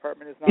welfare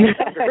department is not a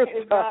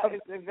down-to-earth job.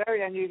 It's a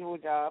very unusual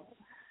job.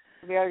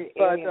 Very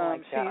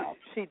alien-like job.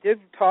 She did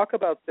talk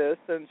about this,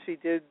 and she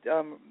did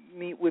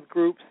meet with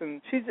groups,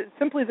 and she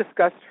simply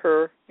discussed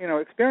her,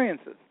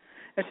 experiences.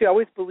 And she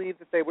always believed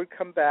that they would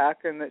come back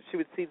and that she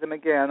would see them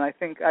again.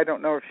 I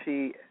don't know if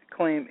she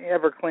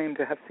ever claimed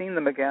to have seen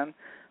them again,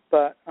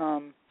 but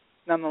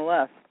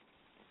nonetheless,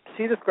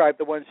 she described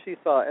the ones she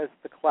saw as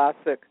the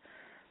classic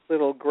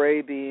little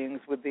gray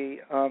beings with the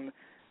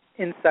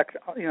insect,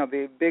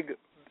 the big,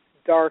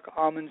 dark,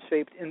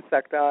 almond-shaped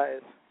insect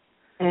eyes.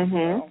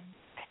 Mm-hmm.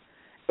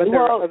 But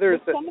there are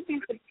others that...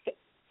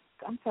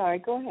 I'm sorry,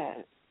 go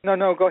ahead.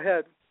 No, go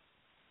ahead.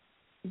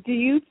 Do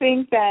you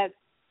think that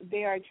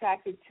they are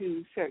attracted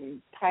to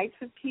certain types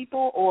of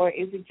people, or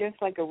is it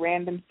just like a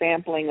random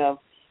sampling of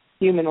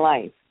human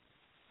life?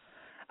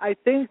 I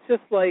think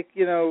just like,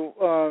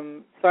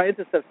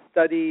 scientists have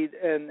studied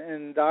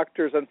and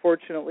doctors,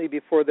 unfortunately,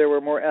 before there were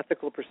more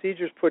ethical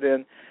procedures put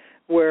in,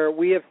 where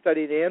we have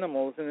studied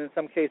animals, and in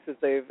some cases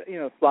they've,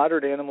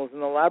 slaughtered animals in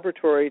the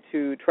laboratory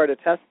to try to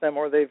test them,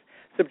 or they've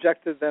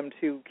subjected them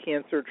to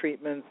cancer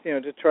treatments,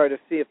 to try to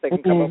see if they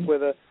can come up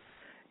with a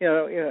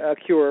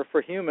cure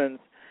for humans.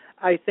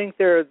 I think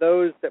there are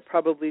those that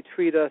probably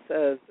treat us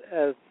as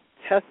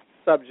test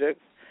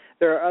subjects.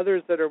 There are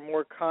others that are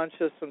more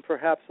conscious and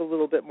perhaps a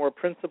little bit more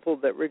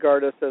principled that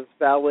regard us as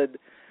valid,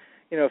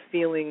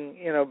 feeling,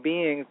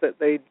 beings that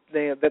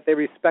they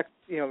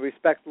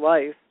respect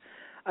life.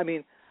 I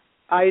mean,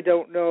 I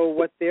don't know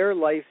what their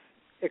life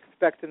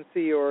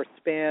expectancy or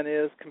span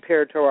is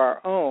compared to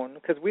our own,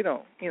 because we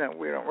don't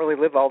really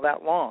live all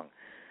that long.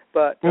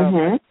 But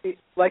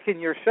like in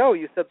your show,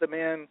 you said the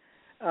man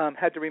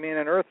had to remain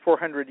on Earth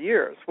 400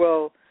 years.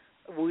 Well,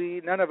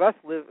 none of us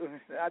live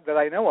that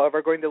I know of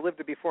are going to live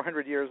to be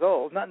 400 years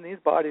old. Not in these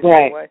bodies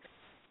anyway.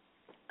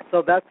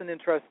 So that's an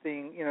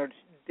interesting,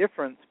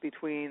 difference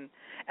between.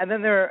 And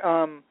then there,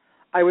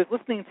 I was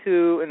listening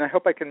to, and I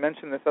hope I can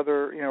mention this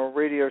other,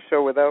 radio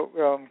show without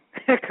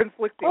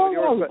conflicting with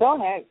yours. No, go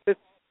ahead.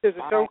 There's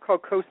a show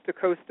called Coast to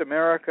Coast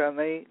America, and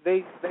they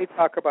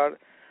talk about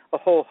a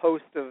whole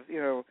host of,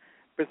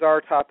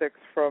 bizarre topics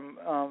from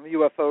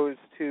UFOs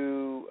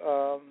to,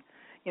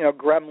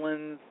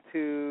 gremlins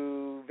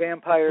to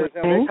vampires.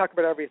 They talk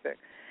about everything.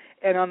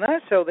 And on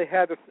that show, they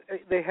had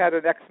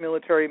an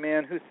ex-military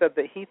man who said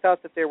that he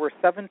thought that there were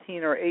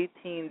 17 or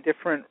 18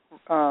 different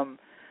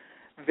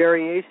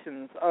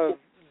variations of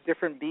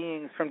different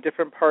beings from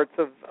different parts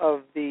of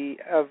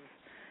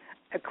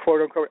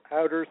quote unquote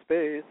outer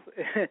space.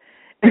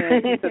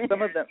 And he said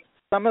some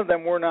of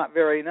them were not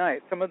very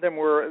nice. Some of them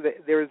were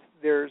there's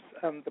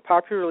the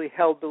popularly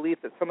held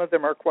belief that some of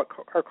them are what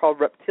are called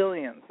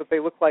reptilians, that they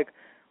look like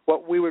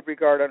what we would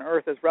regard on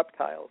Earth as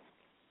reptiles.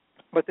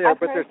 But they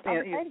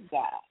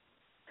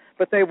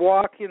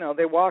walk,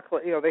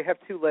 they have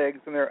two legs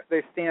and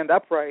they stand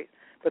upright,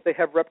 but they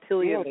have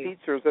reptilian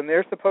features, and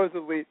they're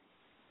supposedly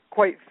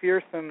quite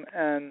fearsome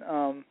and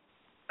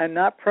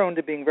not prone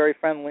to being very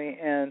friendly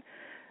and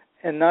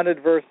not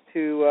adverse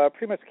to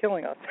pretty much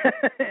killing us.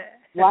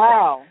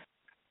 Wow.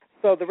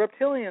 So the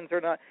reptilians are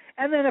not,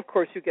 and then of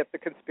course you get the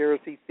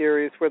conspiracy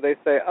theories where they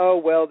say, oh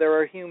well, there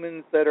are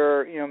humans that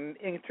are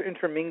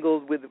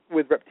intermingled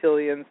with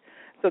reptilians.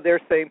 So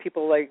they're saying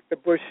people like the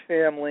Bush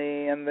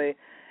family and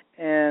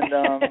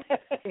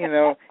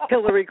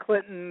Hillary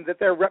Clinton, that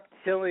they're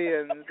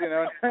reptilians.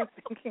 I'm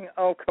thinking,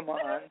 oh come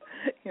on,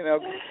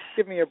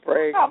 give me a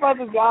break. How about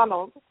the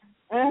Donald?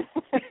 I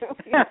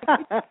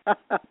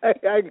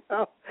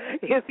know.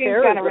 He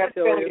seems kind of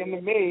reptilian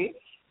to me.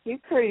 He's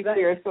pretty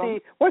fearsome.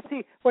 What's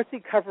he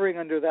covering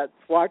under that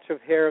swatch of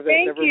hair that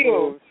never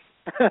moves?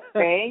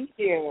 Thank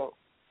you.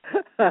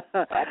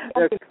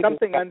 There's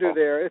something under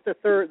there.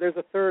 There's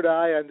a third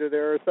eye under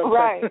there or something.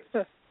 Right.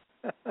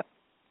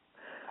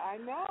 I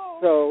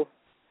know.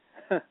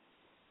 So,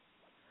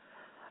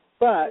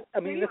 but I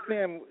mean, this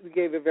man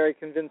gave a very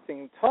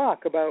convincing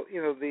talk about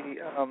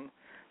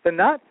the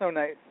not so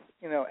nice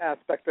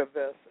aspect of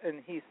this,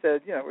 and he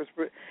said, it was,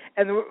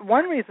 and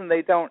one reason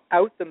they don't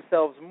out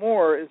themselves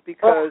more is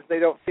because they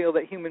don't feel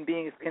that human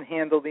beings can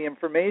handle the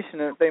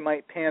information, and they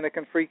might panic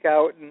and freak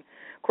out. And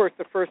of course,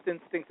 the first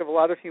instinct of a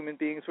lot of human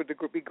beings would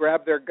be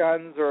grab their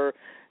guns or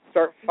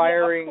start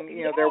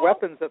firing, their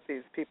weapons at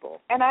these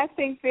people. And I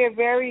think they're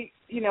very,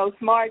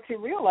 smart to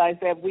realize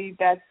that we're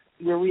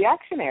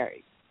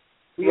reactionary.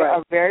 We are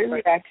a very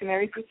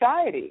reactionary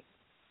society.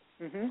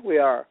 Mm-hmm, we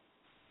are.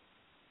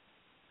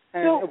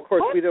 And so, of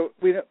course,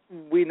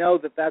 we know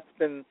that that's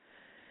been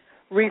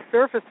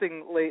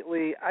resurfacing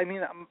lately. I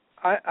mean,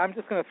 I'm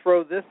just going to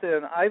throw this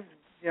in. I've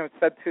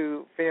said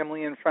to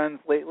family and friends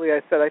lately,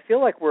 I said I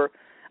feel like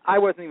I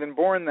wasn't even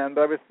born then,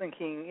 but I was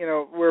thinking,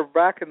 we're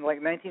back in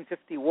like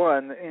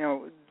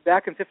 1951.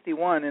 Back in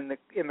 51 in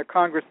the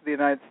Congress of the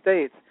United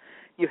States,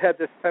 you had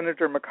this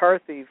Senator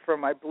McCarthy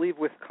from, I believe,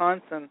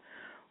 Wisconsin,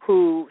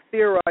 who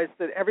theorized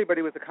that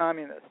everybody was a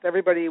communist.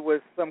 Everybody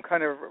was some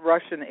kind of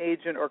Russian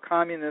agent or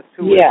communist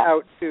who was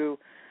out to,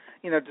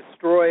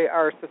 destroy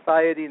our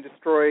society and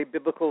destroy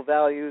biblical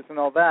values and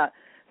all that.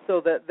 So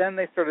that then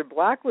they started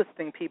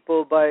blacklisting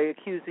people by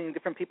accusing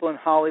different people in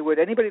Hollywood.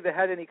 Anybody that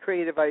had any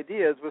creative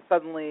ideas was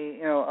suddenly,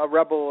 a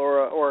rebel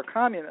or a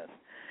communist.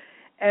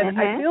 And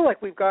I feel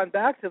like we've gone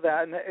back to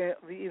that. And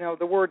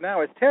the word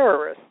now is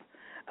terrorist.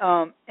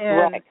 And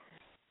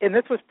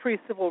this was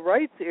pre-civil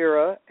rights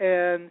era,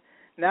 and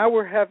now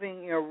we're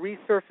having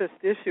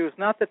resurfaced issues.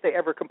 Not that they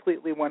ever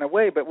completely went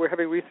away, but we're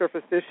having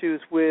resurfaced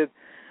issues with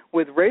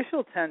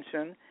racial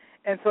tension.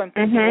 And so I'm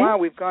thinking, wow,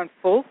 we've gone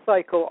full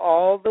cycle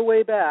all the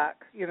way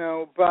back,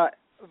 but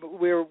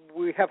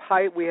we have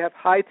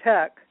high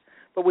tech,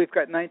 but we've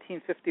got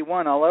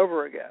 1951 all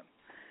over again.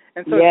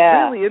 And so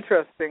it's really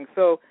interesting.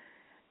 So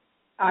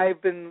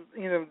I've been,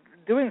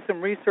 doing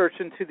some research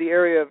into the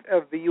area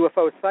of the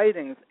UFO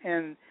sightings,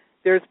 and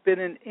there's been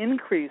an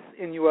increase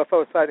in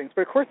UFO sightings.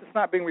 But, of course, it's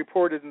not being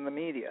reported in the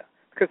media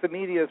because the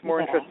media is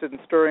more interested in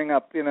stirring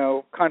up,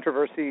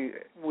 controversy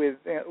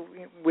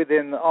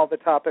within all the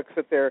topics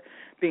that they're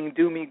being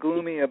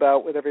doomy-gloomy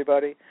about with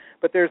everybody.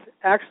 But there's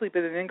actually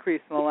been an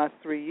increase in the last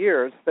 3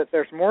 years that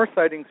there's more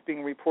sightings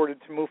being reported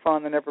to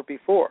MUFON than ever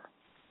before.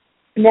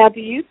 Now, do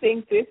you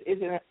think this is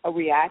a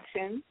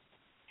reaction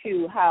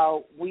to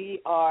how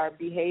we are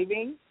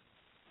behaving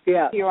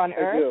here on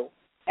Earth? I do.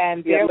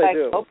 And they're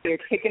they're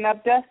kicking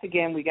up dust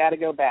again. We got to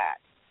go back.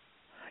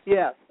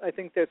 Yes, I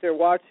think that they're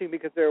watching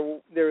because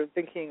they're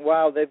thinking,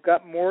 wow, they've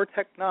got more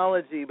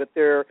technology, but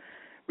they're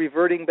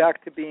reverting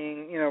back to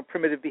being,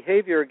 primitive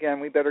behavior again.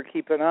 We better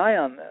keep an eye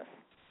on this.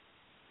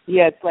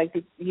 Yeah, it's like,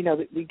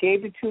 we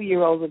gave the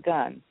 2-year-olds a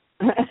gun.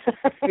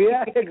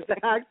 Yeah,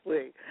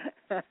 exactly.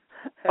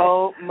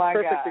 Oh, my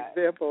God. Perfect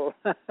example.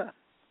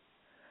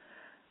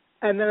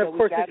 And then, of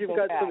course,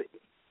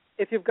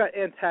 if you've got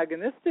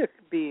antagonistic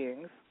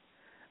beings,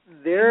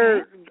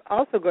 they're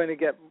also going to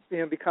get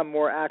become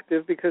more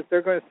active because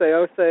they're going to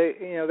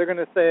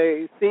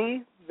say,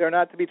 see, they're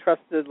not to be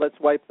trusted. Let's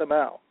wipe them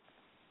out.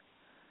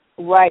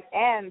 Right,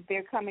 and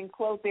they're coming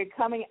close. They're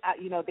coming out.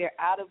 They're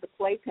out of the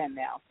playpen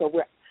now. So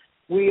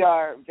we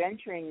are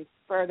venturing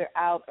further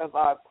out of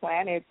our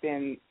planet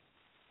and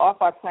off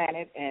our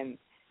planet, and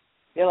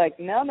they're like,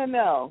 no.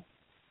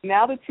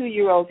 Now the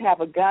 2-year-olds have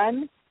a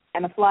gun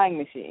and a flying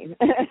machine.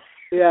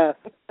 Yes,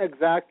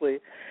 exactly.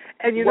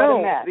 And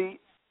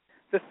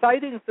the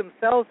sightings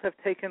themselves have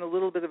taken a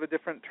little bit of a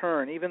different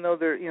turn, even though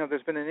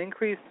there's been an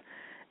increase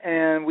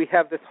and we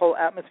have this whole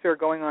atmosphere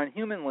going on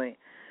humanly.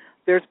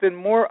 There's been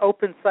more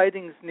open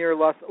sightings near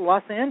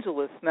Los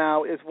Angeles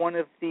now is one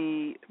of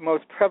the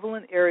most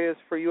prevalent areas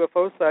for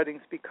UFO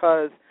sightings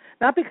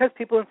not because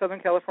people in Southern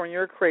California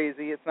are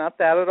crazy. It's not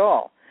that at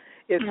all.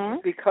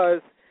 It's because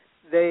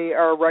they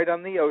are right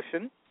on the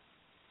ocean,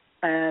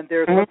 and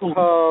there's what's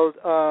called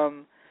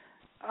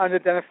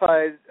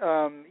unidentified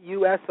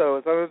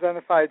USOs,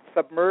 unidentified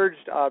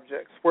submerged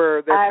objects,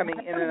 where they're coming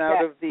in and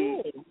out of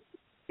the...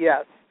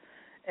 Yes.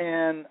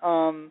 And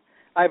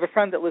I have a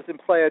friend that lives in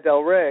Playa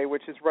del Rey,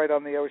 which is right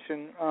on the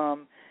ocean,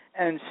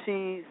 and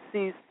she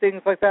sees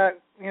things like that,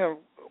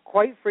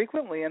 quite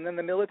frequently. And then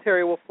the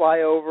military will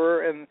fly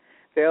over, and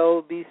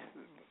they'll be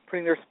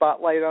putting their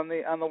spotlight on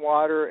the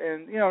water.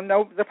 And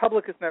the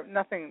public is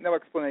no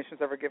explanation is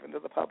ever given to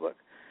the public.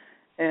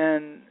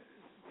 And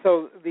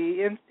so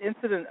the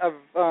incident of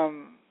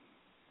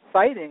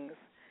sightings,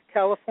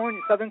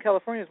 Southern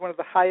California is one of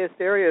the highest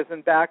areas,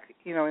 and back,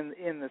 in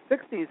the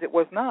 60s, it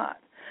was not.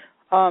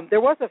 There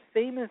was a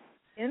famous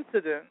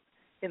incident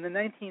in the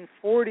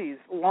 1940s,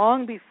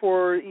 long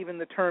before even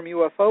the term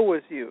UFO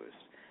was used.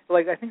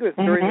 I think it was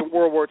during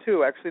World War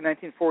II, actually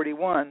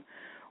 1941,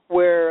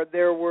 where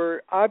there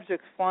were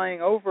objects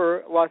flying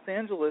over Los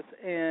Angeles,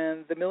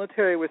 and the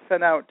military was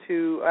sent out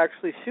to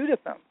actually shoot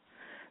at them.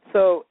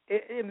 So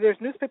there's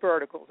newspaper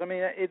articles. I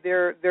mean,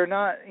 they're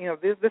not,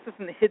 this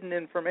isn't hidden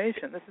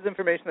information. This is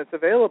information that's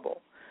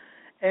available.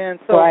 And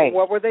so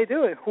what were they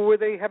doing? Who were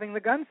they having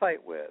the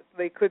gunfight with?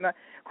 They could not.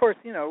 Of course,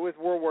 it was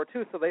World War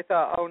II, so they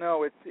thought, oh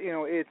no,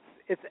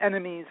 it's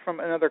enemies from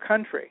another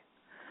country.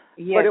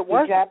 Yes, but it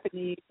wasn't.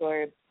 Japanese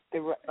or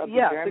the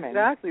Germans.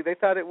 Exactly. They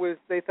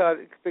thought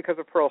because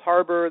of Pearl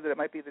Harbor that it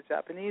might be the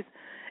Japanese,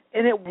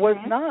 and it was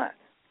not.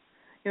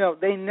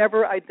 They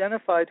never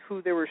identified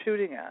who they were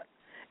shooting at.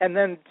 And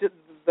then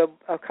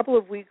a couple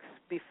of weeks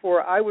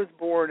before I was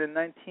born in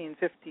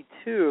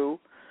 1952,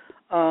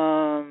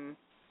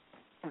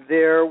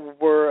 there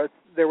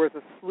was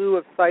a slew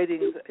of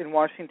sightings in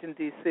Washington,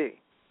 D.C.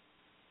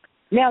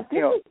 Now,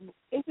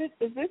 is this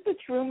the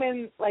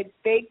Truman,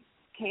 they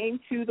came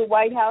to the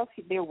White House?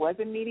 There was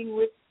a meeting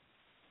with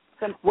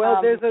some... Well,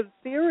 there's a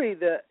theory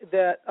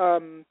that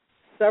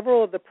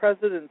several of the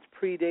presidents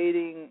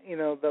predating,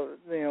 the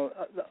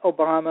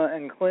Obama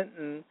and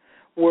Clinton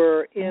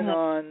were in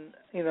on,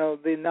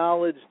 the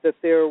knowledge that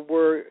there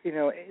were,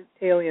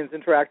 aliens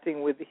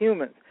interacting with the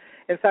humans.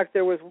 In fact,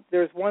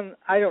 there's one.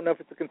 I don't know if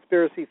it's a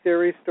conspiracy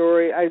theory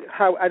story.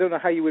 I don't know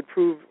how you would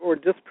prove or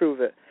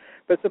disprove it,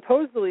 but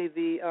supposedly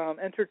the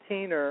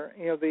entertainer,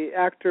 the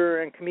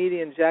actor and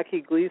comedian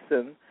Jackie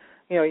Gleason,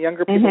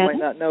 younger people might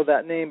not know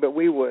that name, but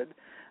we would.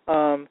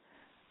 The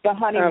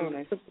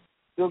Honeymooners.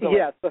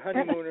 Yes, the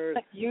Honeymooners.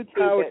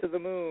 Power to the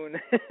Moon.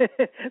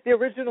 The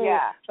original,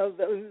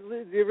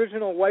 the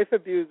original wife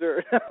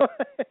abuser.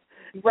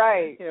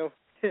 Right.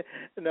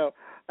 No,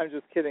 I'm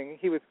just kidding.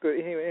 He was good.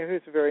 He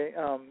was a very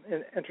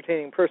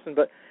entertaining person,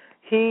 but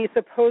he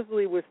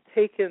supposedly was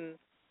taken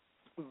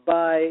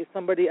by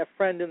somebody, a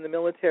friend in the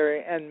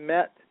military, and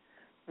met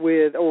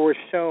with or was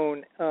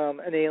shown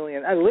an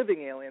alien, a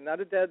living alien, not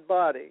a dead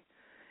body.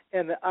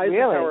 And the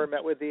Eisenhower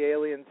met with the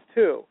aliens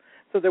too.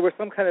 So there was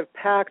some kind of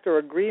pact or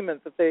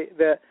agreement that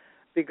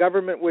the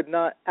government would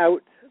not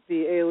out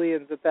the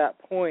aliens at that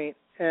point,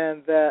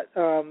 and that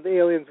the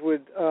aliens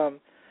would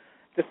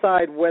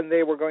decide when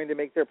they were going to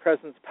make their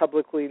presence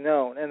publicly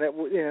known, and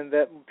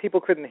that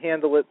people couldn't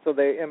handle it,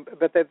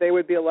 but that they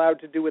would be allowed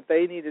to do what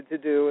they needed to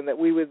do, and that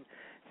we would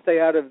stay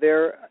out of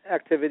their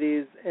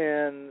activities,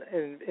 and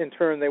in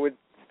turn they would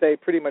stay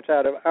pretty much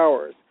out of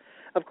ours.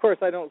 Of course,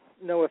 I don't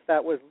know if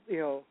that was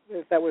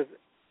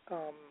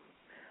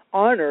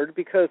honored,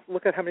 because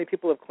look at how many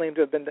people have claimed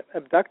to have been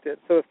abducted.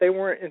 So if they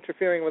weren't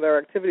interfering with our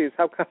activities,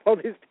 how come all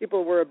these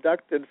people were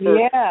abducted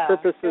for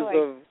purposes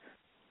of,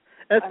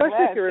 and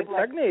especially if you're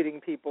impregnating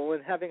people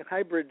and having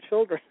hybrid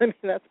children. I mean,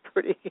 that's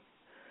pretty.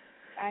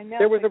 I know.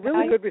 There was a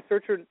really good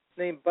researcher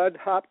named Bud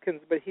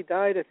Hopkins, but he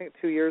died, I think,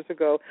 2 years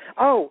ago.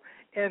 Oh,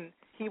 and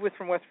he was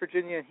from West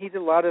Virginia, and he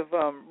did a lot of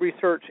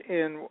research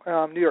in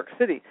New York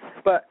City.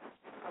 But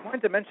I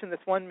wanted to mention this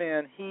one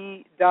man.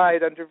 He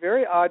died under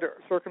very odd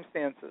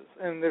circumstances,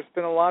 and there's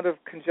been a lot of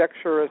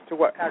conjecture as to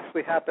what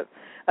actually happened.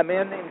 A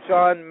man named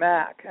John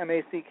Mack,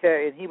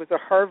 M-A-C-K, and he was a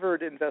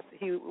Harvard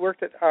he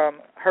worked at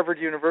Harvard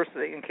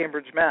University in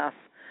Cambridge, Mass.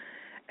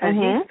 And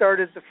he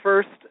started the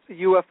first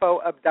UFO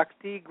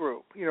abductee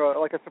group,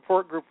 like a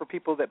support group for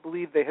people that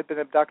believed they had been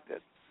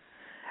abducted.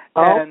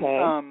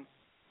 And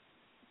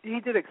he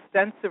did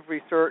extensive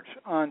research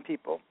on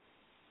people,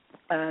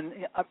 and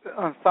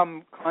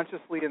some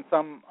consciously and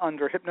some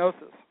under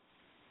hypnosis.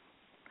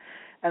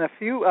 And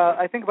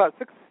I think about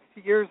 6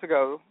 years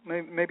ago,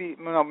 maybe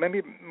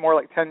more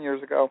like 10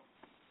 years ago,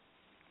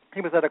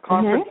 he was at a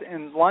conference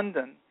in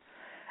London,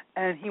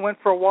 and he went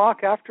for a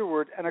walk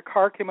afterward, and a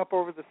car came up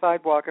over the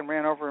sidewalk and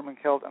ran over him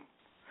and killed him.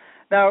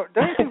 Now,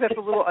 don't you think that's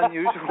a little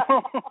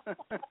unusual?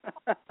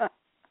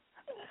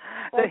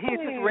 That he's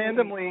just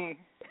randomly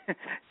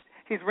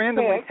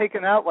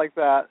taken out like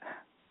that.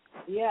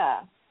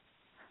 Yeah.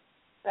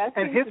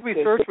 And his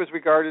research was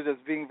regarded as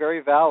being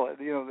very valid.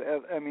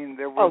 I mean,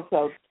 there was.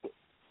 Oh, so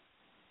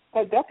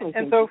that definitely.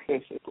 And so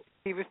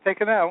he was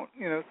taken out.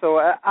 So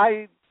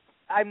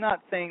I'm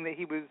not saying that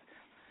he was,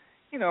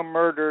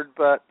 murdered,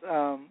 but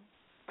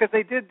because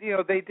they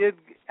did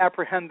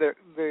apprehend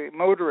the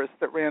motorist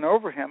that ran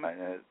over him.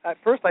 At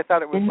first, I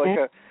thought it was like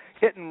a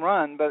hit and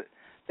run, but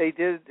they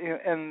did,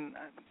 and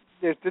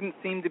there didn't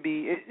seem to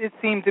be. It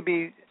seemed to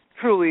be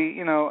truly,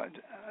 a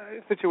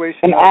situation.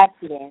 An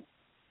accident.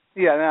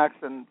 Yeah, an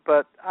accident,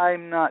 but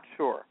I'm not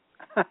sure.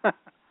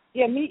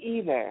 Yeah, me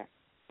either.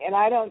 And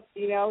I don't,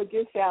 it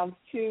just sounds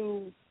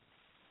too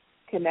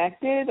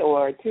connected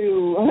or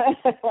too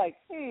like,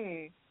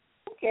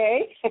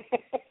 okay.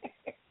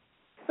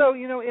 So,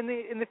 in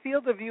the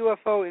field of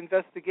UFO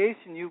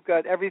investigation, you've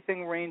got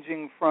everything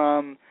ranging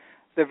from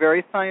the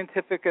very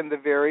scientific and the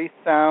very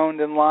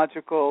sound and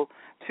logical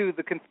to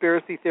the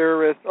conspiracy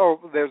theorists. Oh,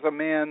 there's a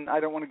man, I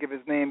don't want to give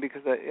his name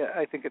because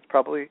I think it's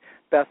probably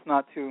best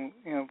not to,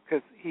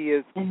 because he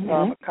is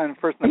the kind of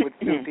person that would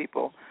sue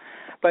people.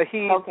 But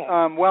he's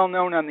well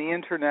known on the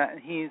Internet,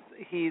 and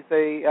he's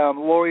a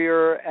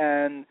lawyer,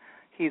 and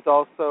he's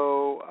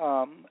also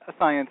a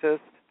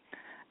scientist.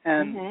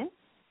 And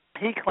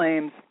he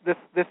claims,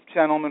 this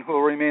gentleman who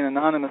will remain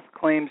anonymous,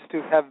 claims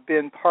to have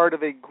been part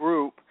of a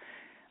group.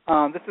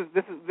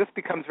 This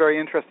becomes very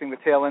interesting, the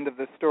tail end of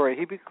this story.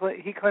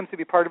 He claims to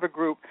be part of a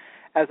group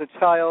as a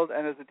child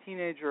and as a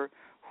teenager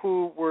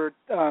who were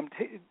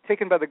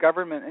taken by the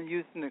government and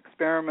used in an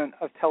experiment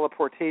of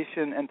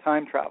teleportation and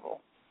time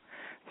travel.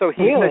 So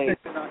he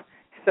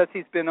says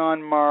he's been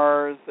on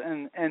Mars,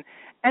 and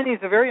he's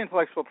a very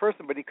intellectual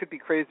person, but he could be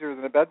crazier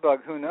than a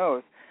bedbug, who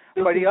knows.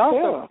 But he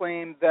also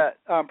claimed that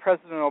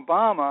President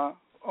Obama,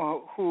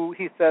 who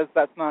he says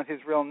that's not his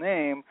real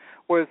name,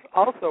 was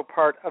also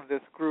part of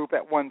this group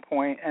at one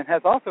point and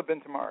has also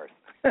been to Mars.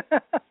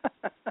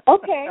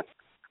 Okay.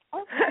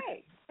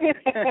 He's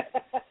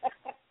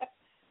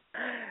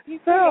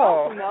pretty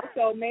awesome, though,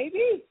 so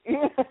maybe.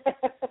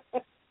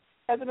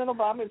 President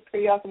Obama is a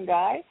pretty awesome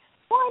guy.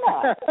 Why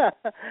not?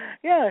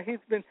 Yeah, he's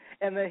been,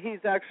 and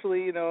he's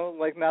actually,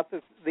 like not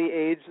the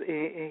age.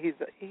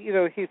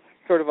 He's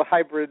sort of a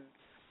hybrid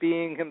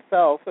being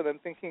himself, and I'm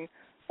thinking,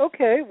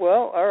 okay,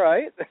 well, all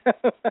right.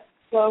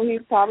 So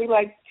he's probably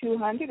like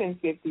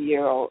 250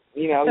 years old.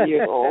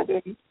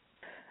 And,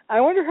 I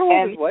wonder how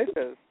old his wife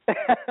is.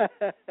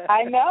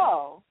 I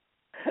know.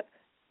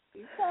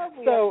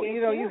 So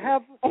you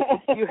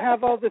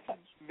have all this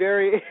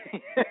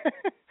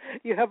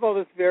you have all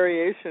this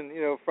variation,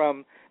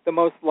 from the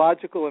most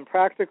logical and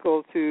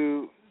practical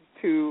to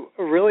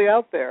really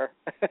out there.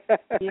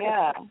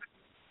 Yeah,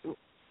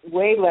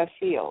 way left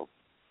field.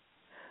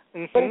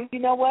 Mm-hmm. But you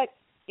know what?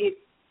 It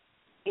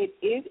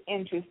is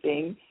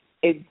interesting.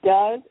 It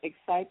does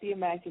excite the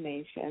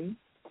imagination.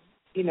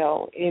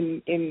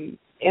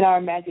 In our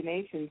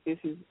imaginations, this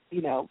is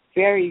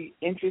very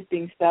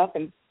interesting stuff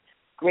and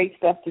great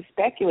stuff to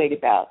speculate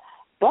about.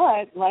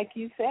 But like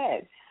you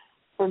said,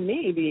 for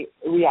me,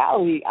 the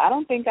reality, I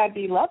don't think I'd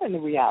be loving the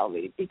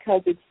reality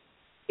because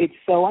it's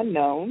so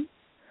unknown.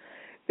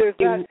 There's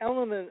that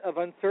element of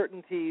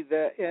uncertainty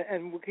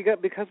and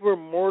because we're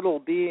mortal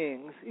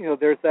beings,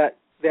 there's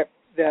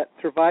that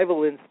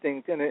survival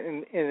instinct, and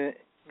it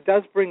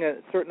does bring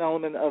a certain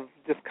element of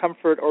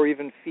discomfort or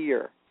even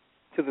fear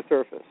to the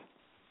surface.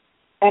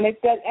 And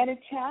it does,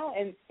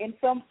 and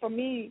for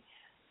me,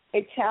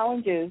 it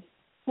challenges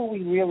who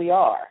we really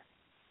are.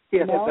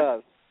 Yes, it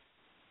does.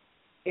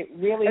 It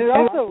really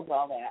challenges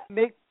all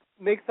that.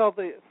 Makes all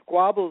the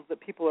squabbles that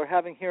people are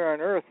having here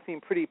on Earth seem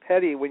pretty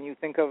petty when you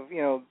think of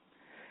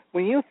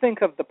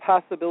the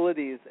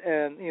possibilities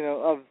and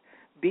of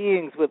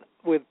beings with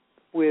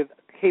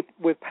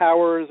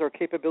powers or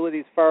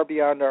capabilities far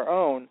beyond our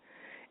own.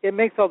 It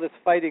makes all this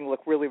fighting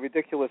look really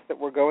ridiculous that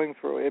we're going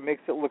through. It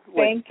makes it look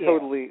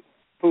totally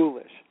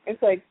foolish.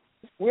 It's like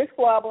we're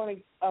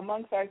squabbling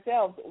amongst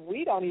ourselves.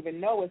 We don't even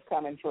know what's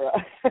coming for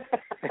us.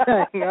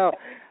 I know.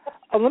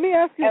 Let me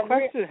ask you a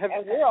question.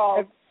 We're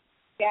all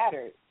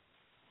scattered.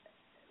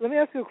 Let me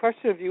ask you a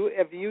question.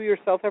 Have you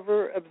yourself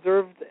ever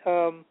observed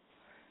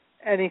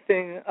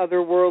anything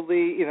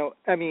otherworldly?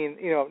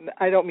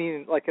 I don't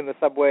mean like in the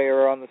subway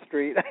or on the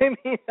street. I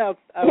mean out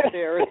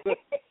there.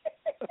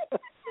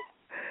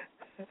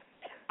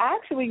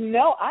 Actually,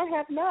 no, I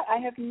have not. I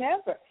have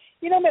never.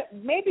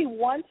 Maybe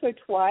once or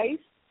twice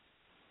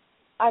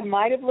I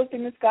might have looked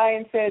in the sky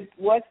and said,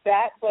 "What's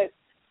that?" But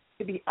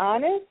to be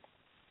honest,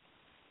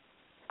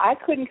 I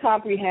couldn't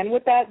comprehend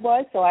what that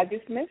was, so I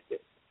dismissed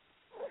it.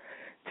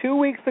 2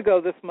 weeks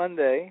ago this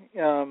Monday,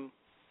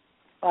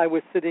 I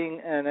was sitting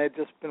and I'd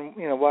just been,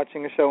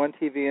 watching a show on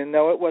TV, and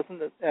no, it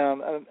wasn't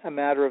a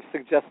matter of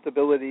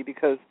suggestibility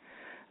because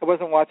I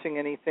wasn't watching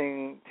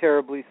anything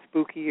terribly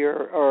spooky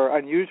or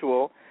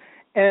unusual.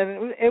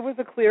 And it was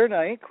a clear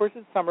night. Of course,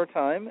 it's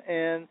summertime,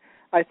 and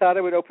I thought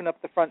I would open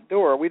up the front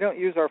door. We don't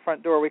use our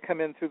front door. We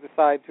come in through the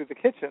side, through the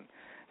kitchen.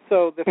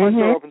 So the front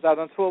door opens out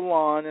onto a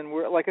lawn, and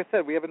we're, like I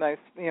said, we have a nice,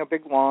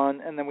 big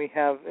lawn, and then we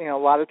have, a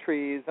lot of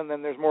trees, and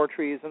then there's more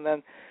trees, and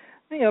then,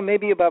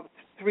 maybe about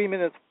 3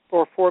 minutes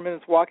or 4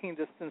 minutes walking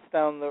distance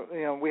down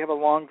the, we have a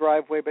long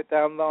driveway, but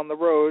down on the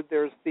road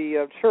there's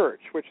the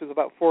church, which is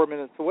about 4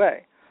 minutes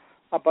away.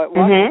 But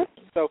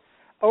so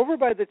over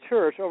by the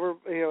church,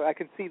 I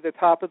can see the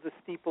top of the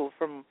steeple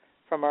from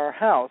our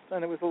house,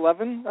 and it was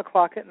 11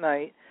 o'clock at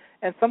night,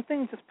 and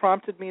something just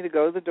prompted me to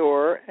go to the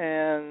door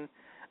and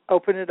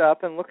open it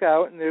up and look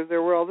out, and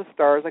there were all the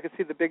stars. I could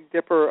see the Big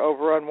Dipper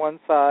over on one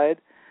side,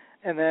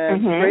 and then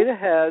straight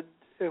ahead,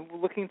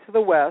 looking to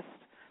the west,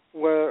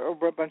 were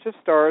a bunch of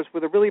stars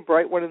with a really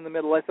bright one in the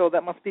middle. I thought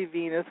that must be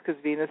Venus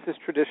because Venus is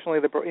traditionally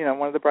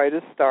one of the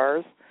brightest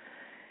stars.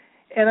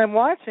 And I'm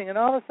watching, and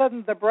all of a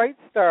sudden the bright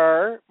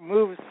star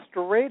moves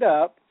straight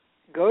up,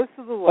 goes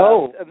to the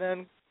left, and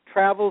then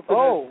travels in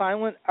a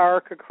silent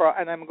arc across.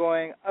 And I'm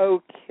going,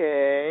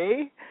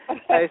 okay.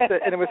 I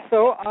said, and it was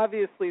so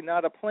obviously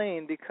not a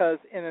plane because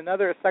in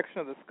another section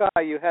of the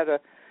sky you had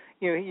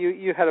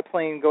you had a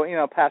plane going,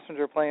 a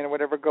passenger plane or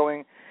whatever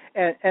going.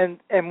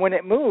 And when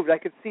it moved, I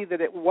could see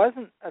that it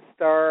wasn't a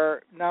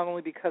star, not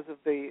only because of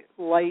the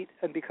light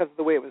and because of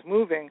the way it was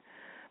moving,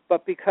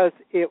 but because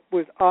it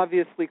was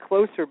obviously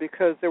closer,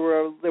 because there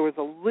was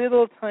a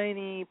little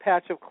tiny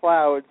patch of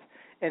clouds,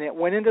 and it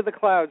went into the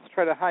clouds to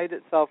try to hide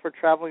itself or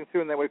traveling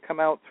through, and they would come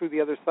out through the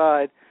other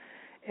side.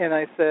 And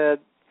I said,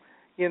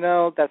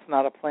 that's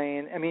not a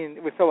plane. I mean,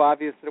 it was so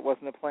obvious that it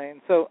wasn't a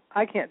plane. So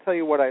I can't tell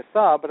you what I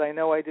saw, but I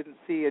know I didn't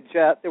see a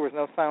jet. There was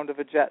no sound of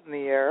a jet in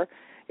the air.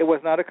 It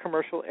was not a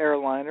commercial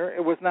airliner.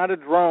 It was not a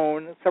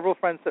drone. Several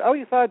friends said, "Oh,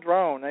 you saw a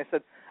drone." I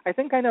said, "I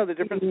think I know the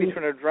difference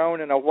between a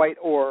drone and a white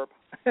orb."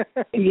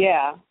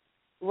 Yeah,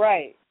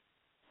 right.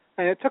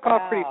 And it took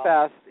off pretty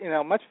fast,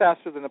 much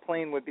faster than a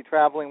plane would be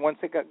traveling. Once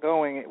it got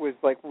going, it was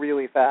like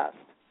really fast.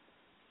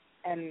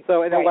 And it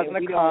wasn't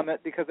a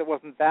comet because it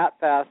wasn't that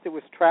fast. It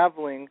was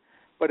traveling,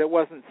 but it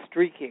wasn't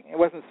streaking. It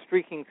wasn't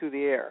streaking through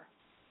the air.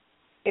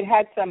 It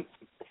had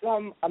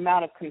some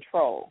amount of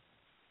control.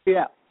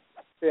 Yeah.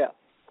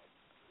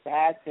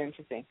 That's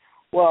interesting.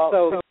 Well,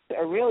 so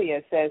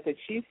Aurelia says that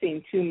she's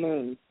seen 2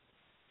 moons.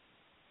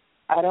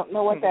 I don't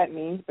know what that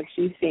means, but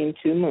she's seen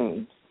 2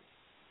 moons.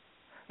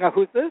 Now,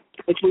 who's this?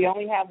 But we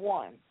only have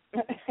one.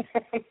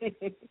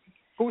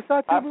 Who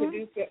saw 2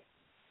 moons? Producer.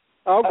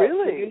 Oh,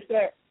 really?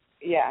 Producer,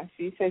 yeah,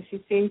 she says she's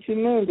seen 2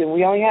 moons, and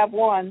we only have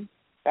one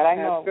that I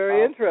know. That's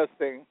very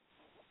interesting.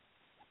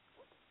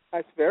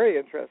 That's very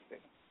interesting.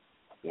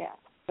 Yeah.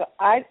 So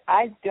I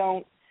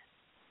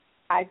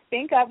I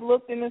think I've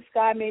looked in the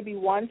sky maybe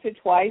once or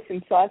twice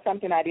and saw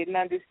something I didn't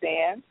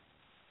understand.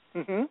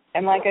 Mm-hmm.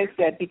 And like I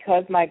said,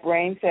 because my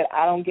brain said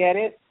I don't get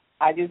it,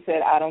 I just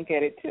said I don't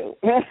get it too.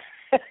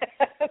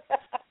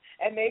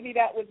 And maybe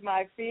that was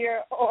my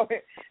fear or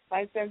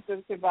my sense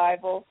of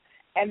survival.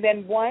 And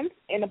then once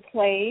in a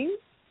plane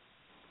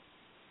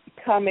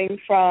coming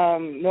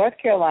from North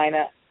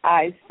Carolina,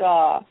 I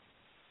saw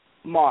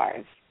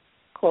Mars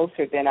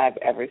closer than I've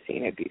ever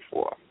seen it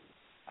before.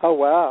 Oh,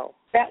 wow.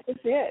 That was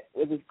it.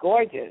 It was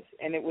gorgeous,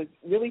 and it was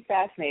really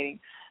fascinating.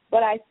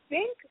 But I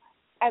think,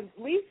 at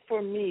least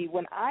for me,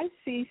 when I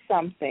see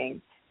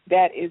something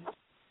that is,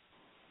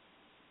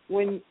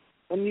 when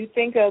you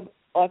think of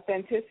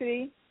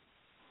authenticity,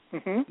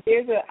 mm-hmm.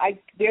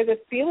 there's a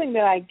feeling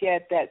that I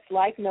get that's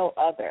like no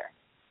other.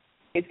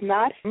 It's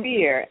not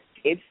fear.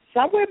 It's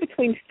somewhere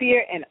between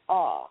fear and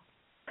awe.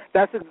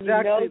 That's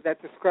exactly,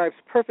 that describes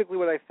perfectly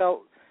what I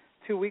felt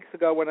 2 weeks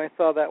ago when I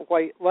saw that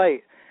white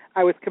light.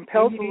 I was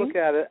compelled to look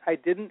at it. I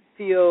didn't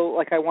feel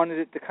like I wanted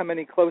it to come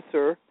any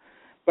closer,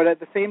 but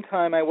at the same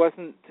time I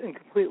wasn't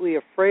completely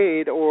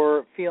afraid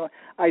or feeling.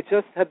 I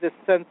just had this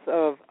sense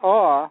of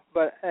awe,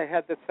 but I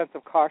had this sense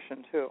of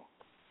caution too.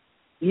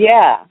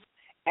 Yeah,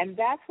 and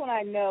that's when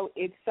I know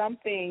it's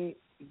something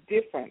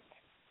different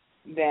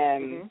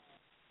than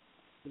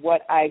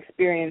what I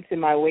experience in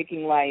my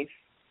waking life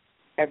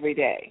every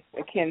day,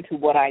 akin to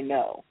what I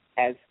know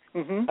as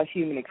a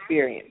human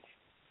experience.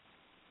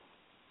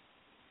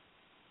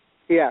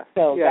 Yeah.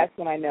 So that's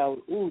when I know,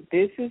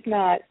 this is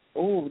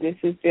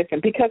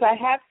different. Because I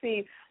have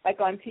seen, like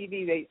on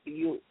TV,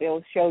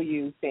 they'll show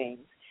you things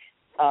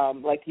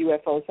like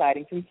UFO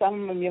sightings, and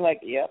some of them you're like,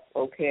 yep,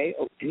 okay.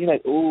 And you're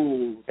like,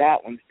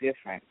 that one's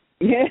different.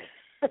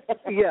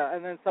 Yeah,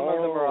 and then some of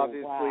them are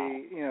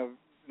obviously,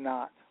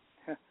 not.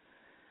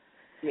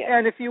 Yeah.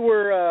 And if you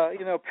were,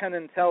 Penn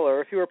and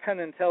Teller,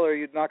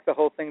 you'd knock the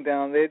whole thing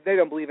down. They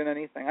don't believe in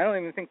anything. I don't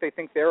even think they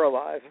think they're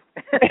alive.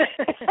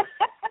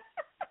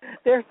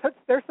 They're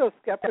so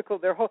skeptical.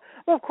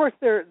 Of course,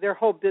 their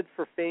whole bid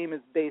for fame is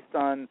based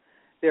on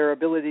their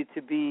ability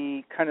to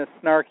be kind of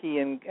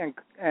snarky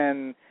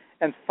and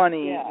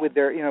funny with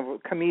their,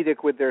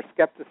 comedic with their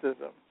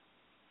skepticism.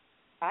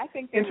 I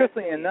think.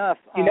 Interestingly enough,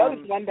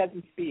 notice one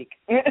doesn't speak.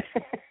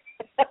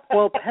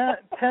 Well,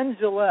 Penn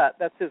Jillette,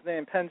 that's his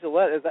name. Penn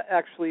Jillette is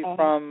actually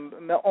from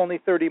only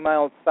 30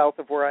 miles south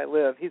of where I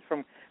live. He's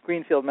from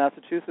Greenfield,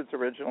 Massachusetts,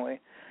 originally.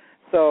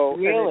 So,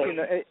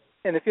 really.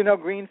 And if you know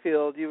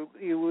Greenfield, you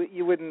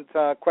wouldn't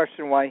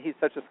question why he's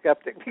such a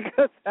skeptic,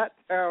 because that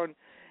town.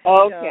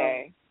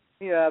 Okay.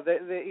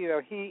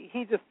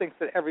 He just thinks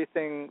that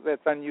everything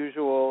that's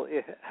unusual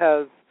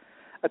has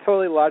a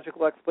totally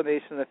logical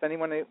explanation. If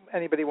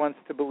anybody wants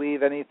to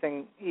believe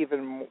anything,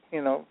 even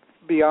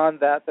beyond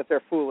that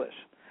they're foolish.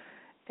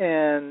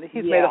 And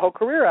he's made a whole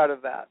career out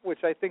of that,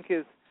 which I think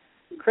is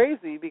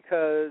crazy,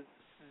 because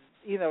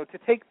to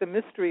take the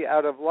mystery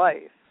out of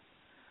life.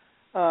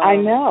 I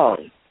know.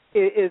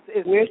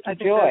 Where's the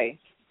joy?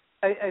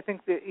 I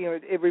think that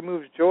it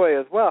removes joy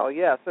as well.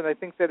 Yes, and I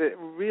think that it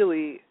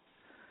really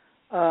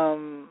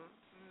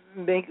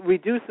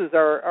reduces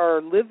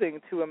our living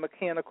to a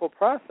mechanical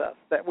process,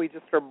 that we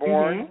just are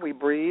born, we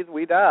breathe,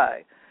 we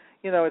die.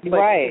 It's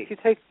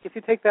like if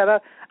you take that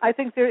out, I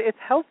think it's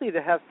healthy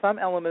to have some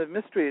element of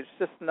mystery. It's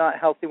just not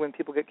healthy when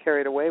people get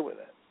carried away with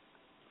it.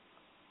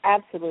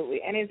 Absolutely,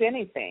 and as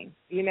anything,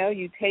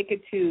 you take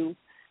it to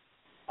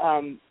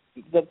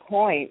the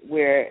point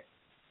where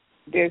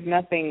there's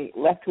nothing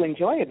left to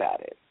enjoy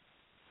about it.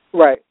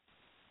 Right.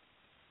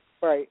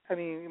 I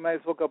mean, you might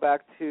as well go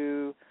back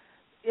to,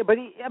 but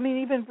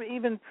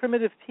even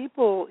primitive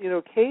people,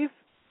 cave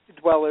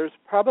dwellers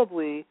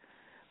probably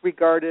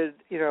regarded,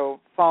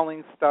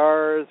 falling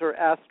stars or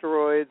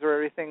asteroids or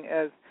everything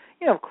as,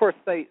 of course,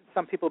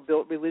 some people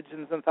built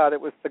religions and thought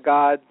it was the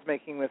gods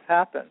making this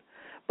happen.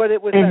 But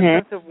it was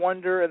that sense of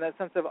wonder and that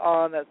sense of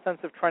awe and that sense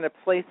of trying to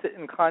place it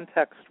in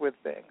context with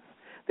things.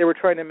 They were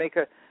trying to make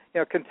a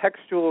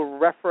contextual,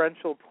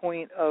 referential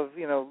point of,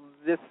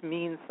 this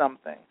means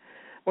something.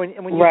 When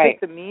you take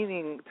the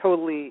meaning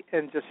totally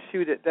and just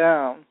shoot it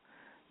down,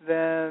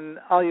 then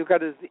all you've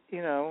got is,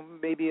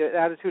 maybe an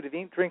attitude of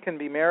eat, drink, and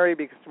be merry,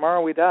 because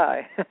tomorrow we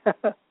die.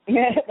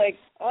 Like,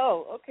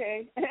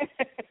 okay.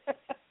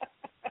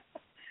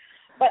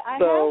 But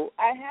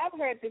I have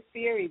heard the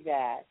theory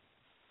that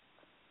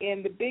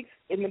in the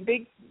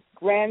big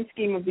grand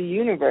scheme of the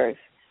universe,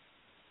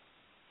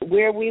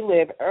 where we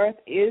live, Earth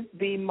is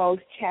the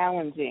most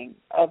challenging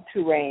of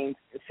terrains,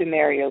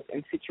 scenarios,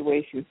 and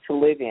situations to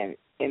live in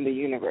the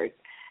universe,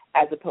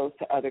 as opposed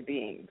to other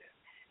beings.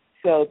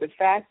 So the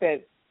fact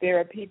that there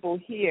are people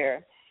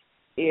here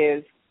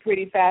is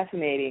pretty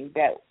fascinating,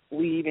 that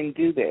we even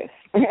do this.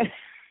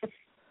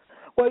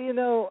 Well,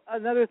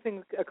 another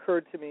thing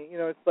occurred to me.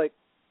 It's like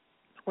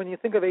when you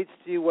think of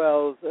H.G.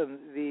 Wells and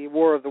the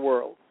War of the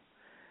Worlds,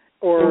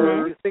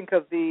 or you think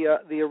of the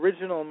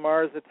original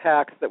Mars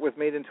Attacks that was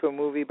made into a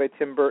movie by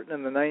Tim Burton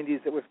in the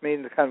 90s. It was made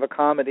into kind of a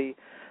comedy.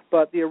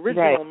 But the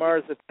original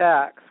Mars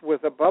Attacks was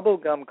a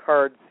bubblegum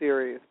card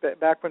series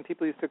back when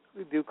people used to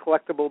do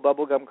collectible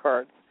bubblegum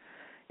cards.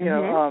 You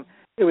know,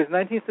 it was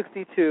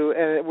 1962,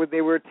 and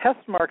they were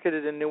test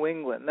marketed in New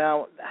England.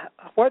 Now,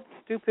 what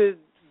stupid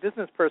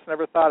business person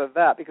ever thought of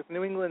that? Because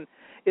New England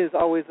is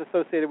always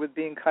associated with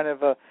being kind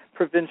of a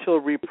provincial,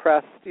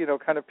 repressed, you know,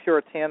 kind of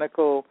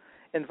puritanical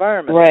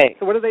environment. Right.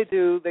 So what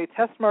do? They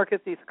test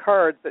market these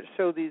cards that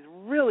show these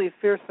really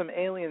fearsome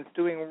aliens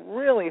doing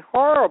really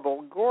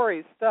horrible,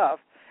 gory stuff,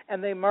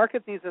 and they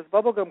market these as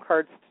bubblegum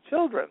cards to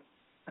children.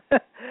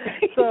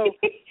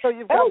 so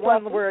you've got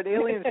one where an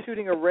alien is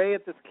shooting a ray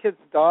at this kid's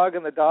dog,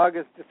 and the dog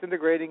is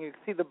disintegrating. You can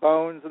see the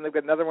bones, and they've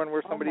got another one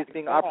where somebody's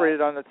being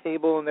operated on the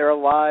table and they're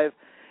alive.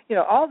 You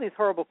know, all these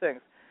horrible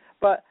things.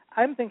 But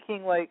I'm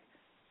thinking, like,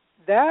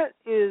 that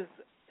is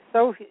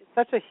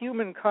such a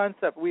human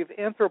concept. We've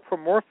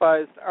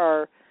anthropomorphized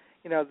our,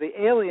 you know, the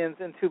aliens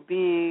into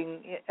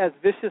being as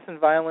vicious and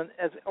violent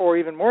as, or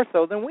even more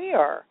so than we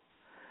are.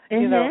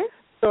 You know.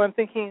 So I'm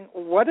thinking,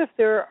 what if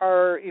there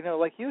are, you know,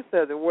 like you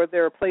said, where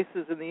there are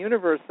places in the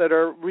universe that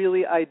are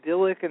really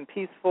idyllic and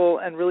peaceful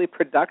and really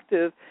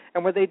productive,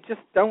 and where they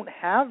just don't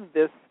have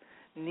this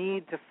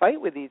need to fight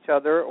with each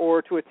other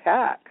or to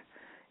attack.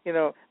 You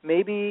know,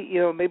 maybe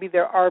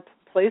there are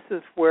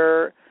places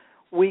where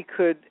we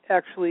could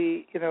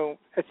actually, you know,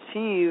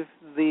 achieve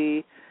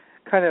the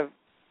kind of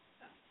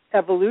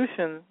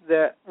evolution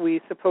that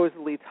we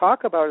supposedly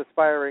talk about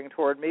aspiring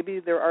toward. Maybe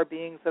there are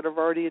beings that have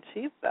already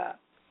achieved that.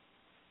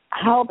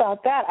 How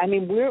about that? I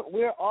mean,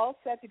 we're all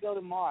set to go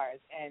to Mars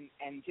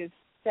and just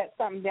set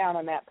something down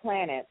on that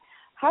planet.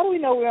 How do we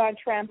know we're on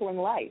trampling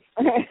life?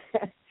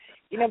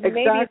 You know, but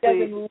maybe it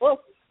doesn't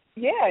look.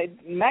 Yeah,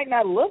 it might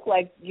not look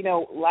like, you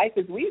know, life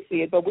as we see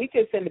it, but we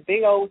just send a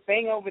big old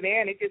thing over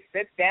there and it just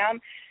sits down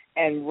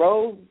and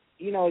rolls,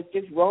 you know, it's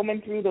just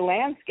roaming through the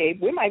landscape.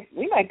 We might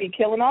be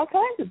killing all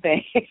kinds of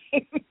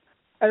things.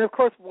 And of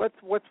course, what's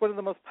one of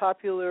the most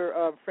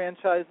popular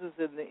franchises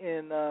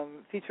in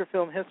feature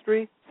film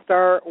history?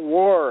 Star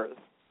Wars.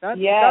 Not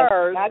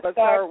Stars, but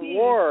Star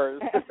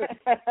Wars.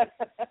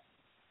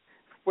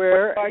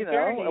 Where, you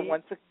know,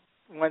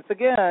 once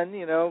again,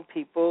 you know,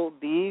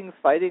 beings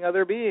fighting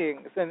other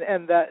beings,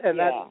 and that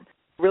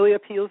really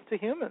appeals to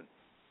humans.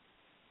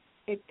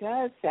 It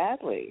does,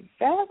 sadly.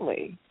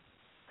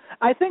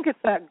 I think it's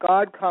that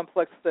God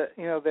complex that,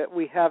 you know, that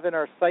we have in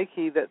our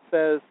psyche that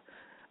says,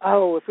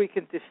 oh, if we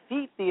can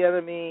defeat the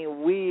enemy,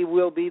 we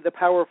will be the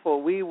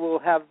powerful. We'll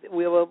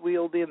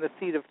be in the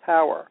seat of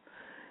power.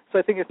 So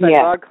I think it's that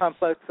God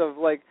complex of,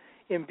 like,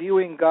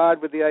 imbuing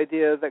God with the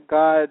idea that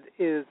God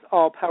is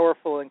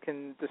all-powerful and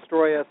can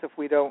destroy us if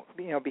we don't,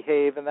 you know,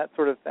 behave and that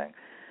sort of thing.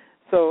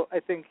 So I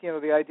think, you know,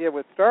 the idea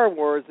with Star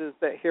Wars is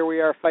that here we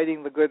are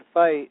fighting the good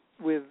fight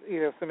with, you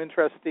know, some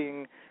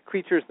interesting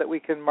creatures that we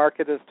can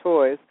market as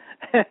toys.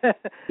 There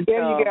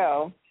you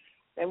go.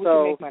 That we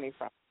can make money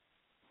from.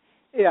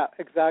 Yeah,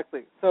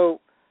 exactly.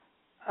 So,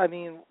 I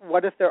mean,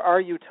 what if there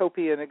are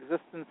utopian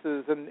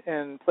existences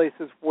and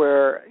places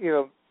where, you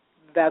know,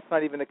 that's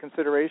not even a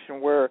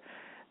consideration, where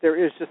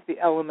there is just the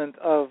element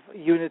of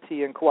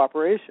unity and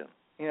cooperation.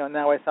 You know,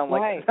 now I sound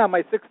like now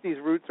my 60s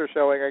roots are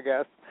showing, I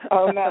guess.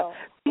 Oh, no.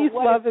 Peace,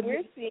 love, and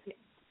we're seen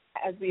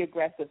as the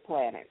aggressive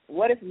planet.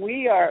 What if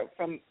we are,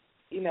 from,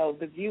 you know,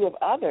 the view of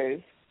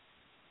others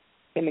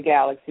in the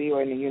galaxy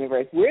or in the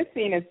universe, we're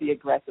seen as the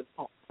aggressive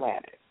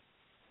planet.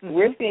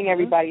 We're seeing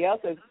everybody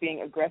else as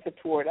being aggressive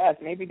toward us.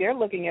 Maybe they're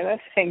looking at us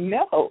saying,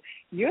 no,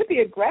 you're the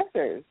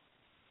aggressors.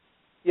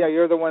 Yeah,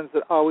 you're the ones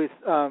that always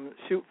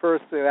shoot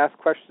first and ask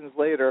questions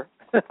later.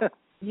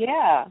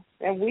 Yeah,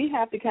 and we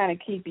have to kind of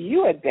keep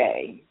you at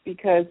bay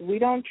because we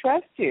don't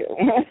trust you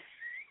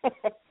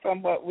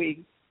from what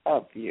we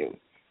of you.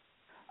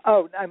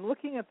 Oh, I'm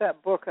looking at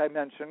that book I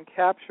mentioned,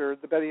 Captured,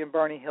 the Betty and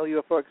Barney Hill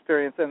UFO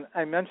Experience, and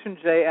I mentioned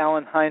J.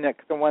 Allen Hynek,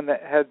 the one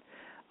that had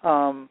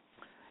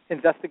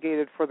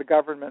investigated for the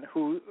government,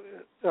 who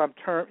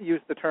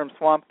used the term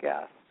swamp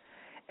gas.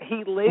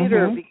 He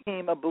later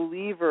became a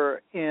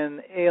believer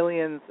in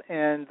aliens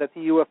and that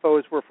the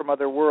UFOs were from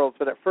other worlds,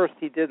 but at first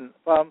he didn't.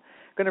 I'm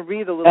going to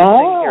read a little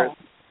thing here.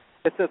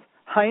 It says,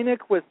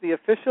 Hynek was the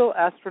official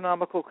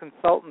astronomical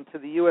consultant to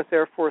the U.S.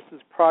 Air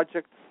Force's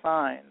Project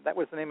Sign. That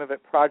was the name of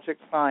it,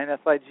 Project Sign,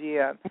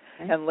 S-I-G-N,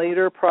 and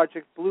later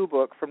Project Blue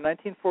Book from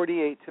 1948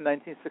 to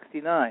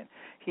 1969.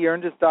 He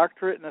earned his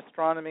doctorate in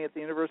astronomy at the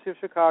University of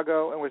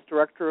Chicago and was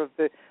director of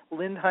the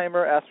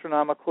Lindheimer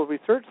Astronomical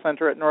Research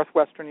Center at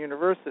Northwestern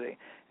University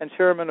and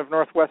chairman of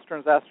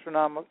Northwestern's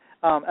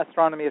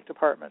Astronomy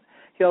Department.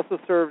 He also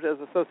served as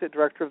associate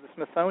director of the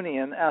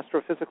Smithsonian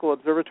Astrophysical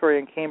Observatory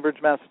in Cambridge,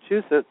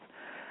 Massachusetts,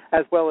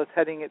 as well as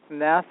heading its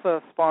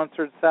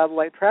NASA-sponsored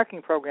satellite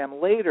tracking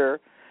program. Later,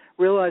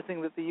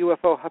 realizing that the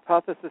UFO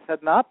hypothesis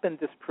had not been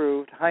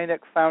disproved, Hynek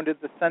founded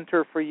the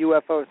Center for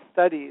UFO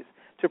Studies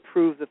to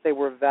prove that they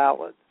were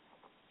valid.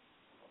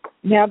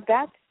 Now,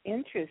 that's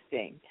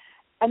interesting.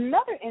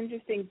 Another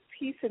interesting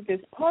piece of this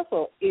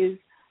puzzle is,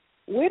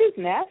 where does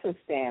NASA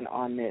stand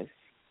on this?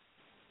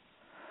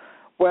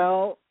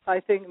 Well, I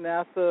think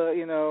NASA,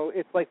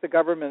 it's like the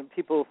government.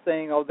 People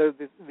saying, "Oh, they're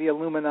the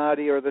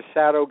Illuminati or the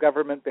shadow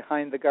government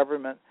behind the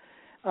government."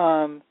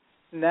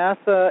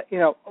 NASA,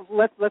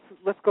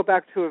 let's go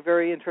back to a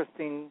very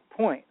interesting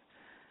point.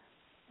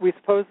 We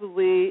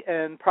supposedly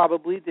and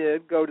probably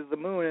did go to the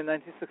moon in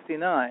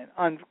 1969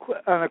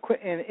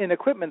 in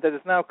equipment that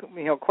is now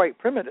quite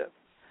primitive.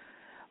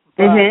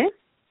 But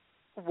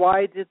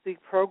why did the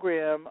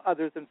program,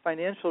 other than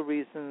financial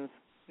reasons,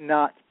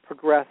 not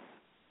progress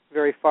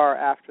very far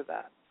after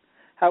that?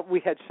 We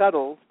had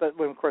shuttles, but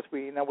of course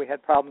we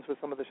had problems with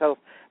some of the shuttles.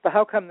 But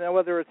how come no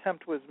other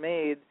attempt was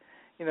made?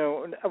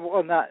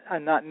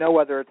 Not no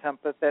other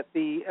attempt, but that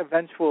the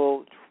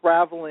eventual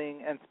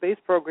traveling and space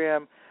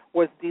program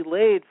was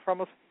delayed for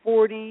almost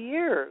 40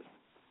 years.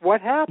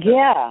 What happened?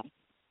 Yeah.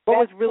 What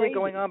was really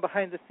going on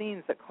behind the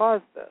scenes that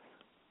caused this?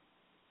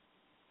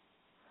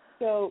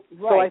 So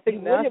I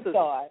think you would have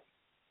thought.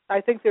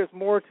 I think there's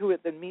more to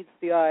it than meets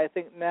the eye. I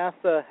think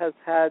NASA has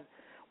had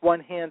one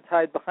hand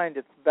tied behind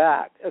its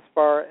back as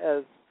far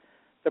as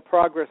the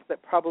progress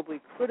that probably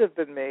could have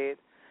been made.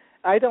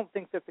 I don't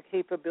think that the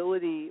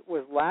capability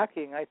was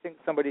lacking. I think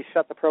somebody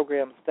shut the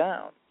programs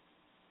down.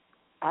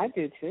 I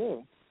do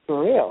too,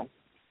 for real.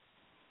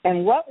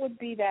 And what would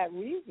be that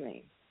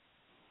reasoning?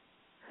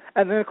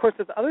 And then, of course,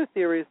 there's other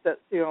theories that,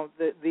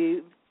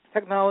 the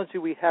technology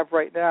we have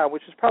right now,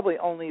 which is probably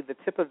only the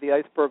tip of the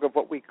iceberg of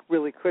what we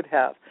really could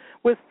have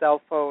with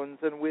cell phones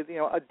and with,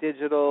 a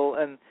digital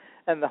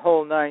and the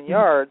whole 9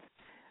 yards,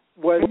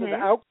 was an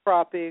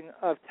outcropping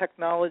of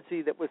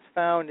technology that was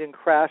found in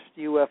crashed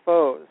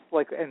UFOs,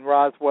 like in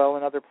Roswell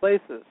and other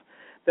places,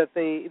 that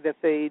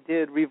they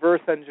did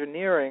reverse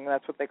engineering,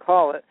 that's what they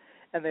call it,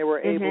 and they were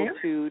able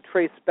to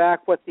trace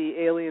back what the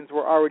aliens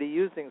were already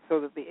using,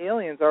 so that the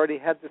aliens already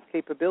had this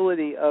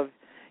capability of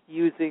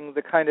using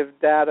the kind of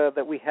data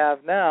that we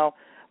have now.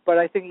 But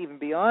I think even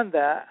beyond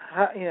that,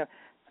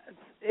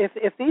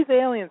 if these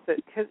aliens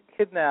that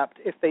kidnapped,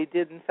 if they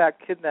did in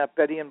fact kidnap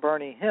Betty and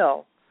Barney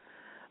Hill,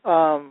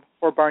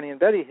 or Barney and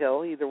Betty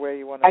Hill, either way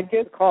you want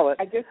to call it.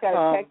 I just got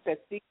a text that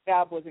Steve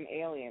Jobs was an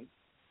alien.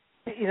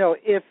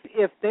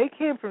 If they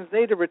came from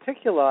Zeta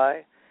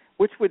Reticuli,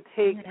 which would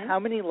take how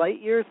many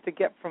light years to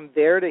get from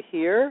there to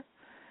here,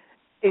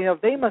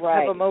 they must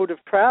have a mode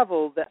of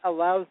travel that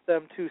allows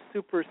them to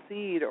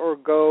supersede or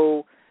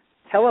go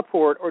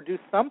teleport or do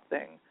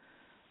something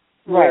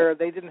where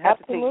they didn't have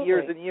to take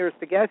years and years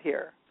to get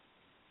here.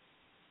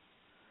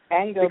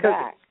 And go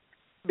back.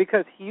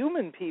 Because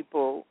human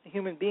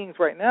beings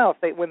right now,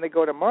 when they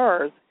go to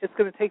Mars, it's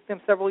going to take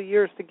them several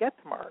years to get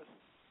to Mars.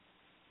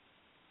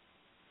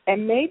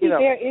 And maybe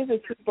there is a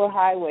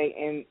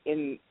superhighway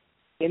in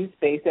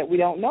space that we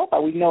don't know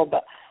about.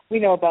 We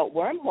know about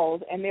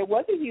wormholes, and there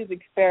was a huge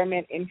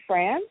experiment in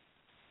France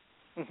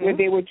where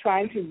they were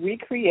trying to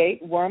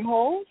recreate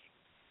wormholes.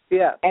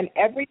 Yeah. And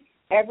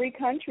every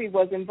country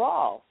was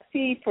involved.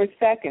 See, for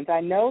seconds, I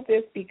know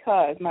this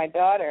because my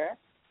daughter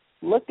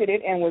looked at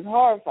it and was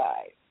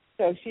horrified.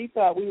 So she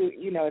thought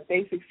if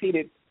they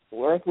succeeded,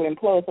 Earth would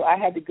implode. So I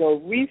had to go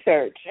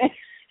research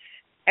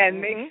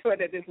and make sure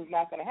that this was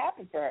not going to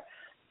happen for her.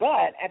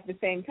 But at the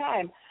same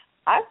time,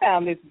 I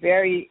found this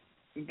very,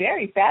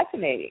 very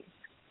fascinating.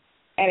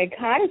 And it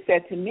kind of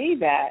said to me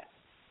that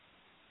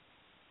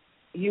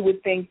you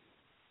would think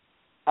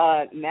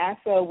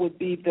NASA would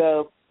be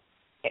the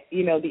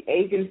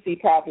agency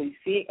probably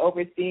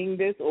overseeing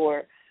this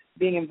or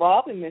being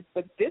involved in this,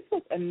 but this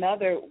was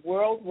another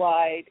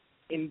worldwide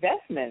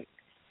investment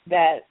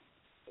that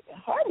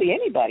hardly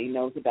anybody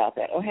knows about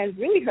that or has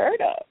really heard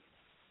of.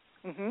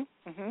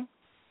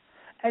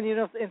 And,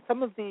 in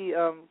some of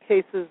the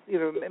cases,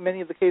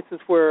 many of the cases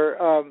where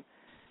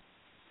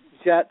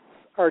jets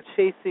are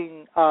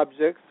chasing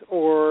objects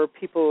or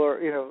people are,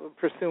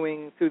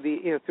 pursuing through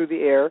the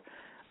air,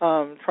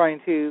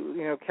 trying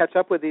to, catch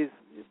up with these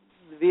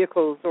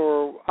vehicles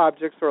or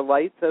objects or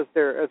lights as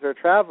they're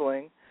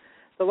traveling,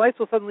 the lights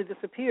will suddenly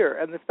disappear.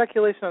 And the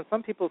speculation on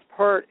some people's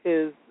parts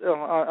is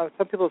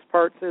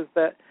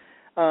that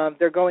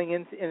they're going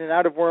in and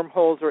out of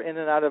wormholes or in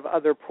and out of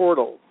other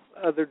portals,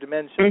 other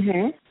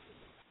dimensions.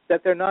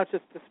 That they're not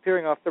just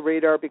disappearing off the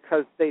radar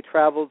because they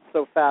traveled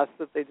so fast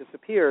that they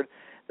disappeared,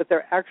 that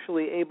they're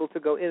actually able to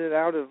go in and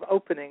out of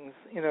openings,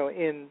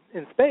 in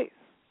space.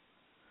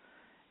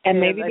 And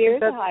maybe there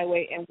is a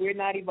highway, and we're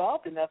not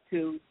evolved enough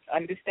to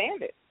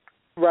understand it.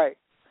 Right.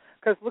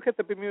 Because look at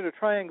the Bermuda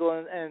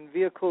Triangle and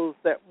vehicles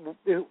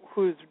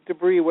whose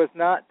debris was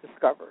not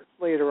discovered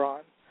later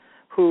on,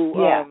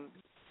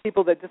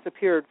 people that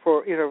disappeared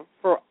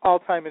for all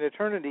time and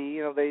eternity.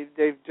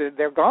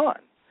 They're gone,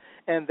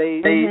 and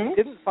they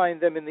didn't find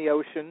them in the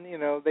ocean.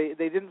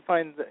 They didn't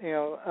find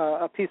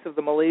a piece of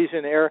the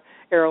Malaysian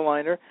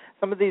airliner.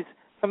 Some of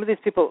these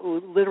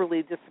people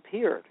literally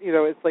disappeared.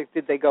 It's like,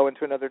 did they go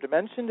into another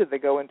dimension? Did they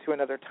go into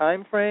another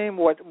time frame?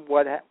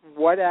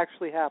 What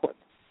actually happened?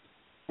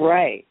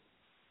 Right.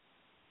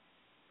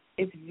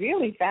 It's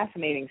really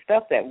fascinating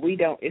stuff that we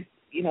don't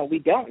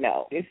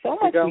know. There's so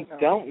much we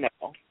don't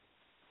know.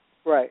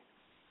 Right.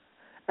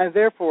 And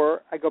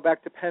therefore, I go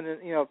back to Penn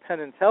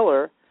and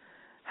Teller.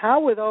 how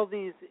with all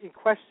these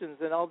questions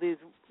and all these,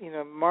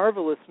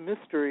 marvelous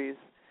mysteries,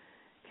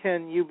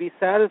 can you be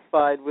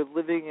satisfied with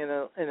living in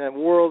a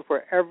world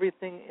where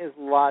everything is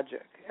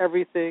logic,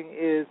 everything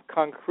is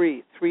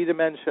concrete,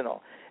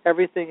 three-dimensional,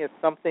 everything is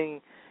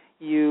something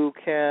you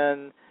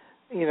can,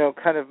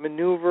 kind of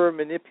maneuver,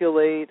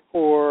 manipulate,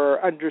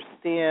 or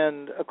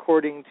understand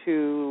according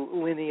to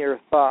linear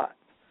thought?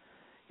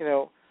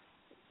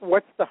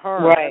 What's the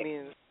harm? Right. I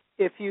mean,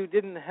 if you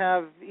didn't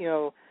have,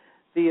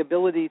 the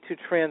ability to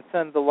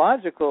transcend the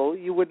logical,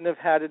 you wouldn't have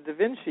had a Da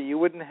Vinci. You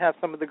wouldn't have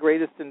some of the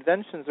greatest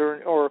inventions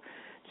or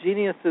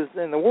geniuses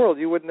in the world.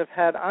 You wouldn't have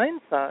had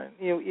Einstein.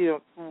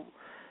 Don't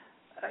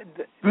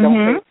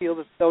they feel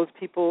that those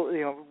people,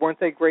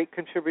 weren't they great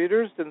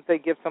contributors? Didn't they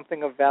give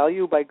something of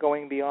value by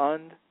going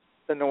beyond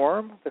the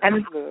norm?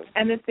 And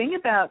the thing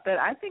about that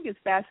I think is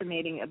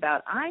fascinating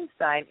about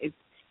Einstein is,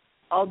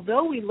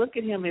 although we look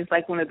at him as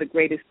like one of the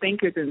greatest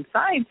thinkers and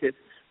scientists,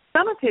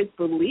 some of his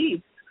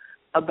beliefs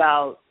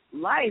about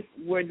life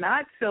were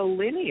not so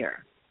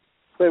linear.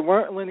 They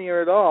weren't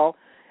linear at all.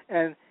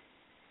 And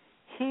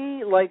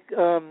he, like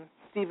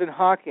Stephen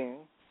Hawking,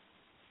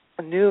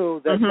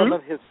 knew that some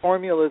of his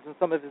formulas and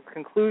some of his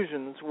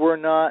conclusions were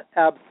not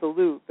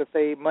absolute, that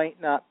they might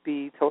not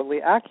be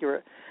totally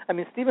accurate. I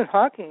mean, Stephen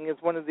Hawking is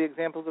one of the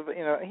examples of,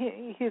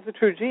 he's a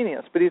true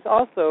genius, but he's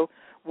also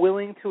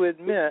willing to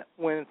admit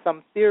when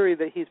some theory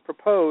that he's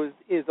proposed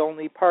is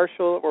only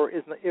partial or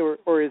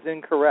is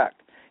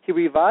incorrect. He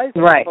revised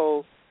his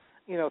whole,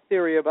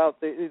 theory about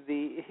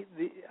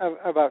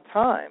about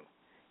time.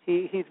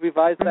 He's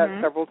revised that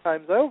several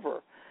times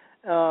over.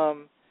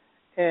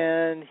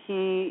 And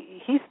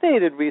he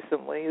stated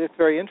recently, it's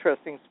very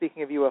interesting,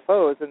 speaking of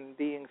UFOs and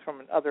beings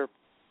from other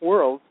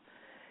worlds,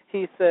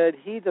 he said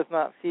he does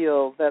not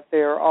feel that they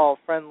are all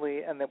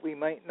friendly and that we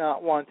might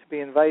not want to be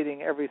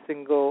inviting every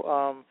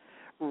single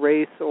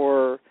race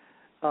or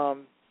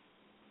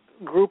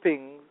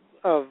grouping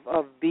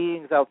of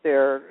beings out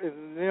there.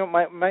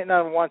 Might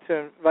not want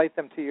to invite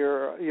them to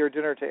your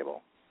dinner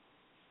table.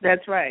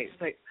 That's right.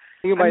 Like,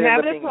 you might I'm end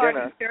up having being a party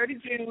dinner. 3rd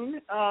of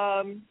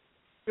June.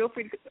 Feel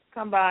free to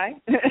come by.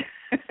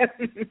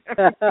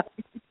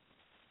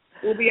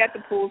 We'll be at the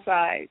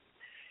poolside.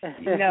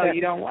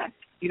 You don't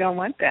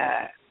want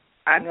that.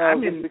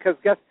 Because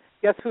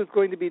guess who's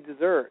going to be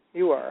dessert?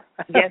 You are.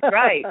 That's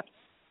right.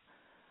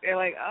 They're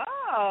like,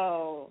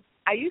 oh.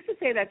 I used to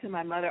say that to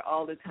my mother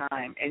all the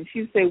time, and she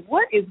would say,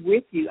 "What is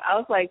with you?" I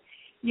was like,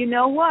 you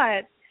know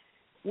what?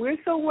 We're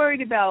so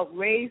worried about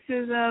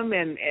racism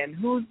and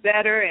who's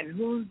better and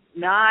who's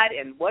not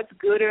and what's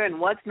gooder and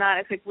what's not.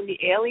 It's like when the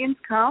aliens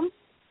come,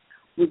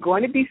 we're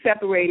going to be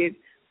separated.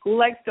 Who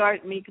likes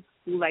dark meat?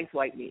 Who likes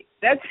white meat?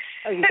 That's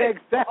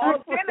exactly.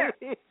 all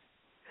dinner.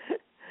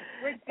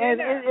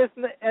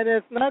 And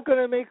it's not going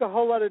to make a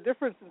whole lot of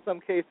difference in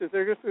some cases.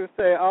 They're just going to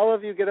say, all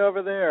of you get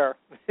over there.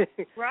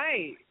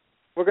 Right.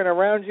 We're going to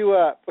round you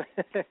up.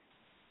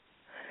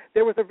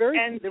 There was a very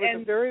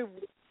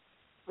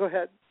go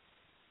ahead.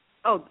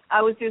 Oh,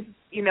 I was just,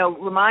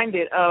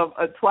 reminded of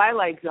a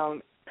Twilight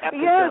Zone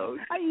episode. Yes,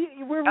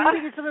 we're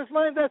reading each other's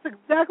minds. That's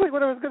exactly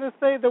what I was going to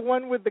say, the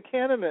one with the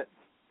Canaanites.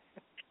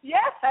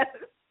 Yes.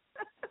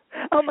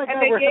 Oh, my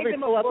God, we're having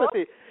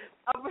telepathy.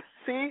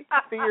 See,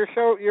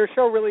 your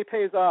show really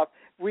pays off.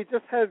 We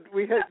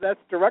had that's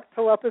direct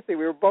telepathy.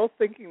 We were both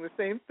thinking the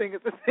same thing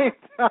at the same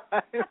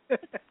time.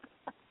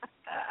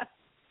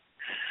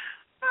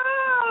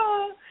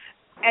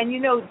 And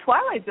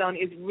Twilight Zone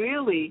has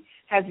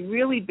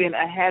really been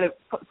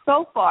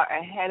so far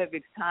ahead of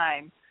its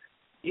time,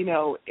 in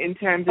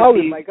terms of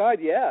these, my God,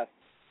 yes.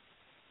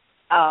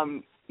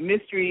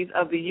 Mysteries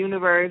of the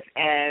universe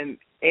and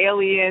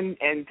alien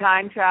and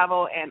time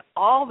travel and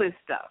all this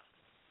stuff,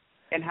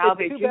 and how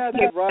they just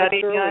keep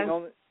studying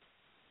us.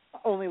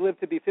 Only lived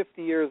to be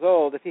 50 years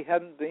old. If he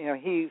hadn't,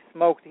 he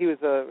smoked. He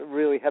was a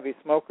really heavy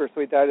smoker,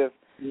 so he died of,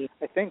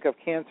 I think, of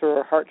cancer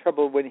or heart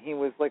trouble when he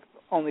was like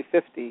only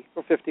 50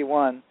 or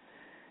 51.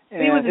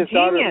 And he was a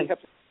genius.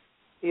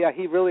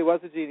 He really was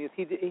a genius.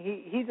 He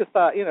just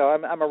thought,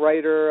 I'm a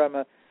writer, I'm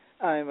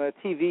a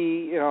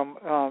TV,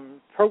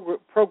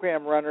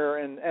 program runner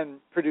and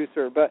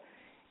producer, but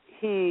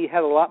he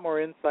had a lot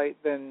more insight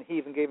than he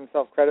even gave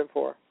himself credit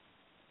for.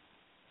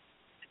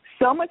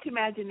 So much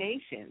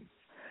imagination.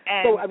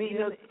 And, so, I mean,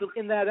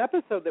 in that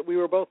episode that we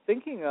were both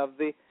thinking of,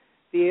 the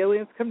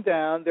aliens come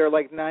down. They're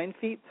like 9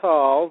 feet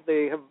tall.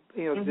 They have,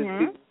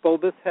 these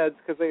bulbous heads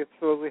because they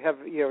supposedly have,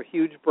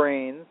 huge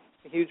brains,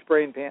 huge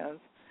brain pans.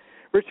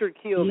 Richard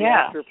Kiel, the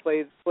actor,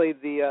 played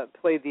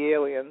the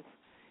aliens.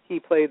 He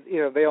played,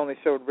 they only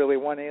showed really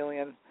one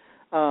alien,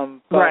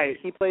 but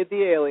he played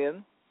the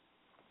alien.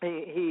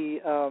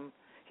 He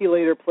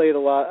later played a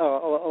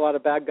lot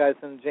of bad guys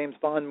in James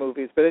Bond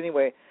movies. But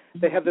anyway,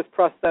 they have this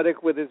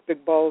prosthetic with his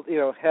big bald,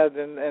 head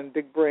and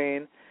big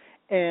brain,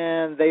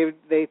 and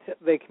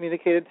they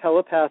communicated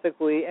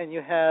telepathically. And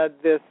you had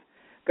this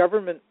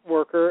government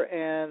worker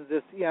and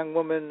this young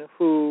woman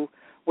who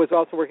was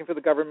also working for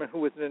the government, who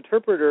was an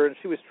interpreter, and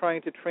she was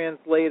trying to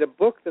translate a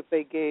book that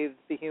they gave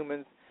the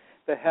humans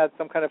that had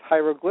some kind of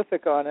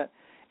hieroglyphic on it.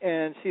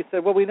 And she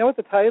said, well, we know what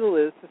the title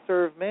is, To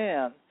Serve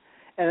Man.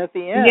 And at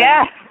the end,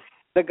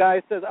 the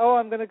guy says, oh,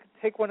 I'm going to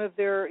take one of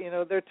their,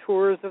 their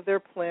tours of their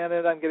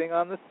planet. I'm getting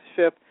on this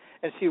ship.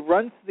 And she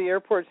runs to the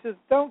airport. She says,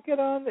 don't get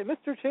on,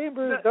 Mr.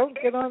 Chambers, don't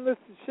get on this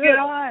ship. Get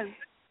on.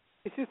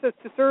 She says,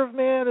 To Serve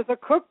Man is a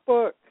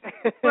cookbook.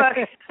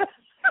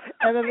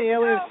 And then the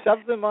alien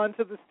shoves him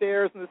onto the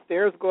stairs, and the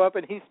stairs go up,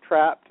 and he's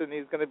trapped, and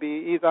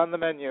he's on the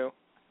menu.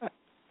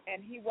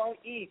 And he won't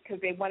eat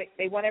because they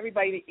want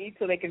everybody to eat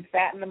so they can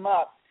fatten them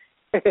up.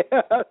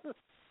 Yes.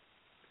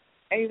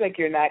 And he's like,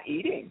 you're not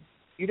eating.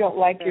 You don't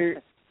like your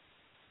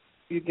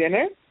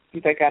dinner?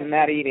 He's like, I'm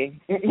not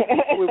eating.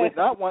 We would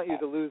not want you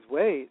to lose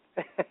weight.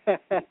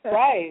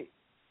 Right.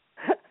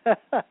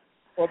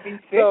 Or be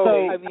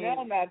sickly.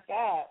 No, not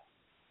that.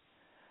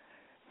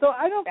 So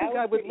I don't think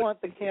I would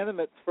want the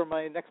Canaanites for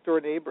my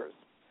next-door neighbors.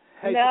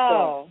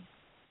 No.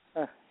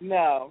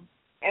 No.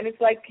 And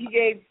it's like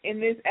in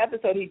this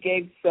episode, he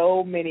gave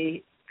so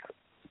many,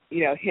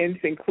 hints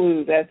and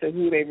clues as to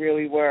who they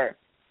really were.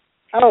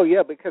 Oh,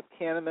 yeah, because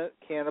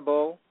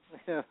cannibal.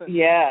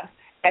 Yeah.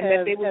 And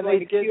that they were going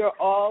to cure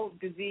all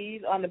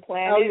disease on the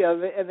planet. Oh,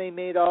 yeah, and they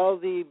made all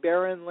the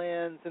barren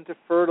lands into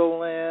fertile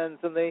lands,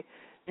 and they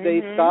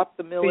stopped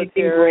the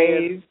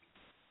military.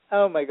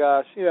 Oh, my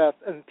gosh, yes.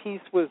 And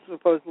peace was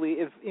supposedly,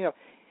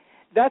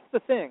 that's the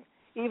thing.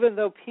 Even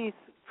though peace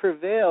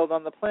prevailed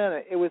on the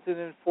planet, it was an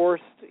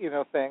enforced,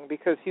 thing,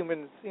 because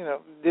humans,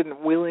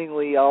 didn't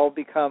willingly all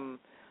become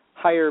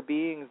higher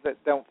beings that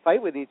don't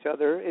fight with each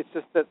other. It's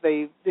just that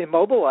they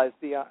immobilized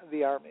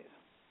the armies.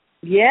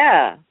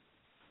 Yeah.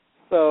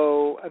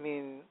 So, I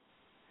mean,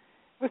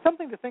 it was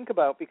something to think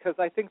about, because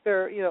I think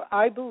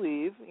I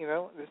believe,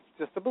 it's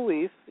just a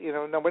belief,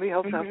 nobody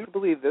else has to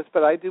believe this,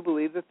 but I do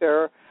believe that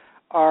there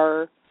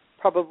are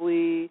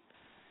probably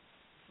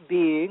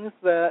beings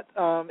that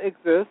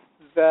exist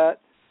that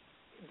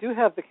do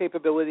have the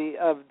capability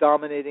of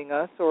dominating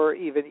us or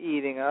even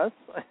eating us.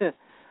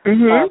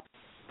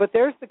 But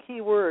there's the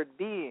key word,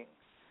 being.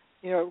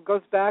 It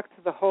goes back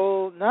to the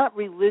whole, not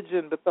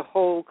religion, but the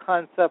whole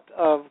concept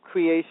of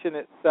creation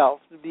itself,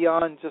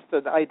 beyond just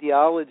an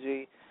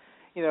ideology.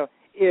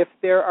 If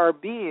there are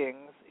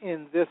beings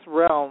in this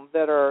realm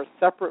that are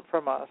separate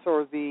from us,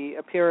 or the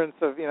appearance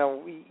of,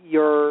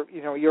 you're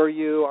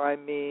you,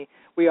 I'm me,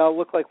 we all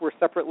look like we're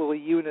separate little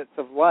units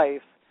of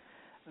life,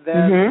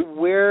 then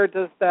where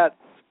does that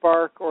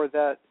spark, or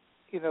that,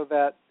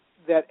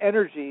 that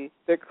energy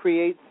that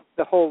creates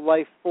the whole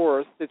life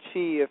force, the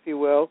chi, if you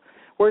will,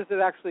 where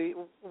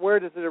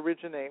does it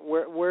originate?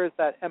 Where is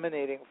that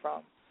emanating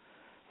from?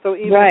 So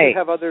even if you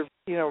have other,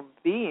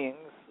 beings,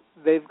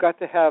 they've got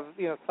to have,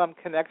 some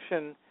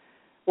connection.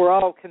 We're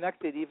all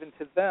connected, even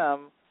to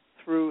them,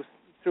 through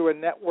a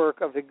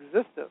network of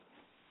existence,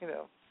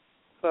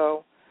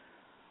 So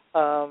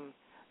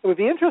it would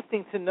be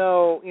interesting to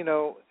know,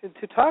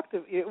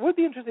 it would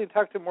be interesting to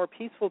talk to more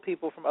peaceful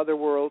people from other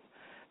worlds,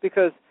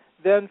 because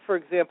then, for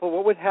example,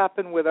 what would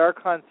happen with our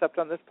concept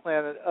on this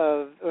planet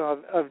of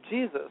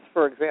Jesus,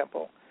 for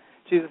example,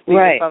 Jesus being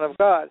the Son of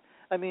God?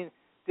 I mean,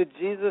 did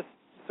Jesus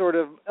sort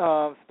of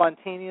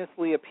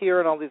spontaneously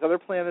appear on all these other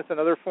planets in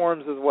other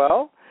forms as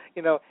well?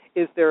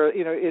 Is there,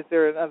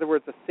 in other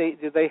words,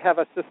 do they have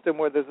a system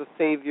where there's a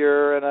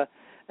savior and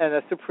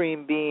a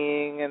supreme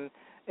being, and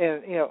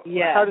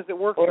how does it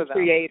work for them? Or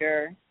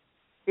creator.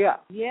 Yeah.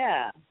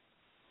 Yeah.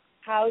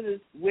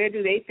 Where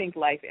do they think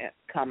life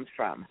comes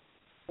from?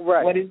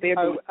 Right. What is their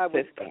belief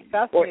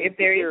system? Or if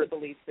there is a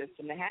belief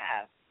system to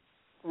have.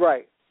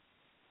 Right.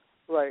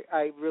 Right.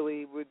 I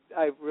really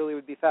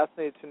would be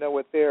fascinated to know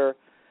what their,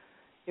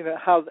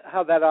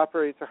 how that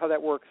operates, or how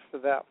that works for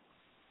them.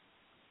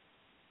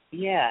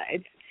 Yeah,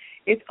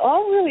 it's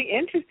all really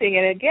interesting,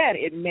 and again,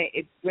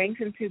 it brings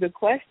into the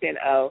question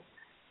of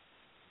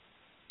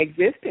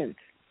existence.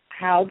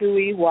 How do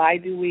we? Why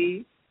do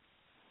we?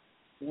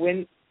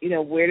 When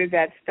where did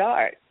that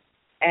start?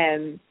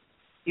 And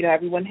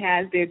everyone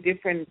has their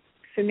different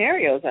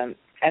scenarios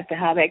as to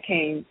how that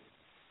came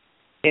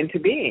into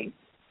being.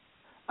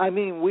 I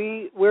mean,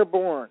 we're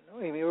born. I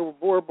mean,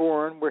 we're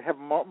born. We have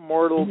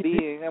mortal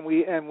being, and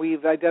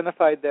we've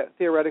identified that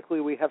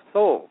theoretically we have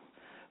souls,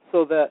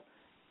 so that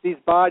these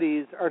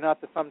bodies are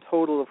not the sum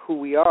total of who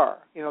we are.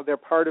 They're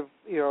part of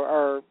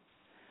our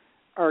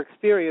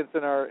experience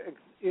and our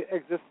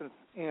existence.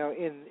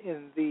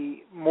 In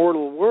the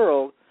mortal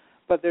world.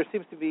 But there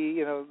seems to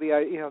be,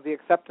 the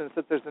acceptance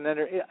that there's an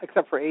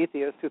except for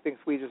atheists who thinks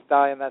we just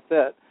die and that's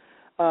it.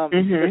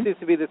 There seems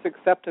to be this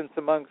acceptance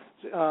amongst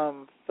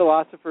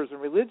philosophers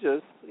and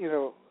religious,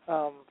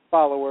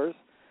 followers,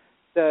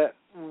 that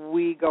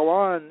we go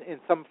on in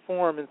some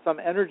form, in some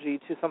energy,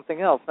 to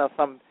something else. Now,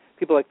 some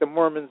people like the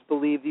Mormons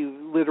believe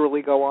you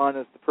literally go on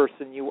as the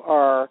person you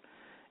are,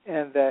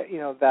 and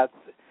that that's.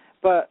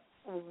 But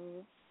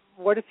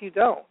what if you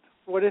don't?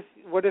 What if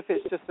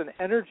it's just an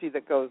energy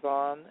that goes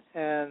on,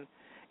 and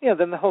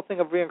then the whole thing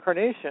of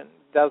reincarnation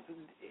does,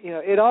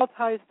 it all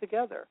ties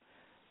together.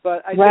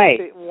 But I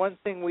think that one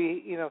thing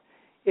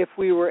if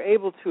we were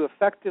able to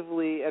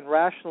effectively and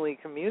rationally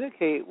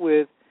communicate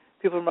with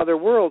people from other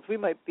worlds, we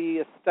might be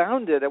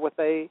astounded at what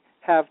they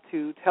have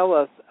to tell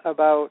us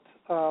about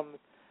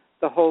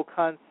the whole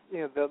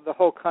the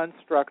whole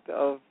construct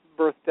of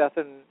birth, death,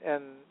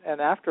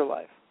 and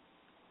afterlife.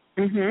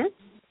 Mhm.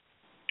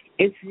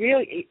 It's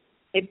really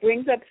it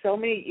brings up so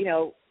many,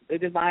 the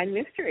divine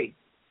mystery.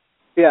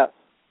 Yes.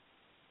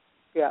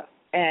 Yes.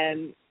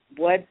 And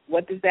what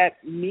does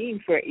that mean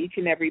for each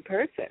and every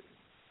person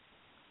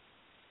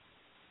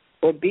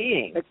or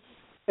being?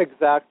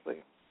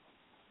 Exactly.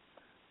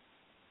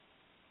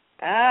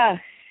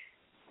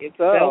 It's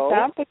so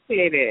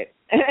complicated.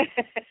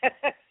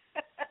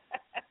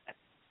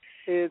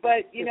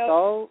 But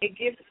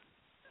it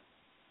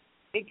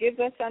gives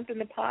us something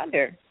to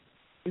ponder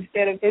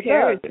instead of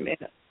terrorism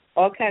and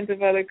all kinds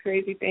of other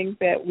crazy things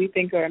that we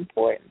think are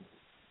important.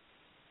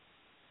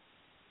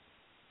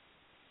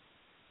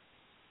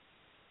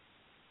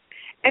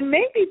 And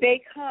maybe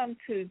they come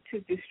to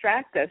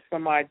distract us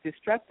from our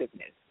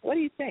destructiveness. What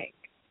do you think?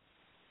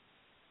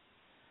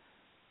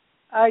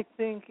 I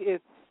think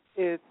it's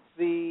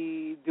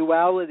the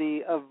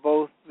duality of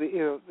both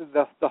the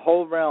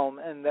whole realm,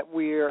 and that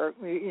we're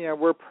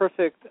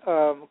perfect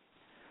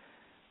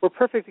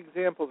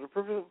examples,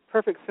 we're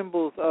perfect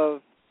symbols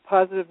of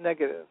positive,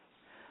 negative,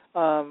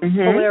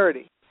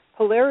 polarity.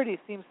 Polarity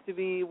seems to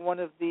be one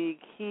of the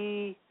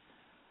key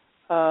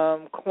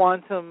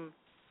quantum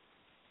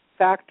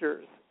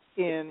factors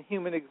in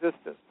human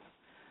existence,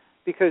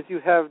 because you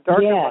have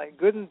dark and light,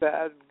 good and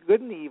bad,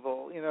 good and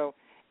evil,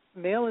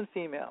 male and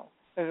female,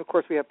 and of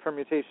course we have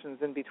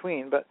permutations in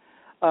between, but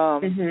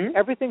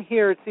everything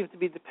here, it seems to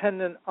be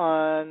dependent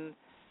on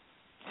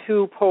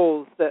two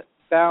poles that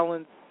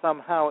balance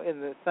somehow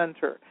in the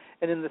center,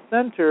 and in the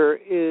center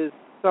is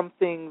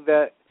something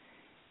that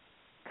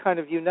kind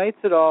of unites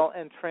it all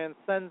and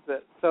transcends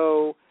it.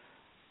 So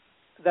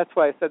that's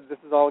why I said this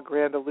is all a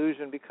grand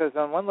illusion, because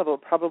on one level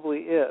it probably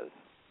is.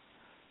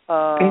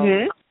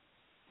 And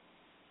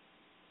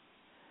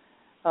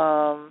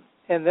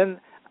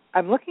then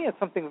I'm looking at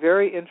something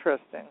very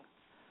interesting.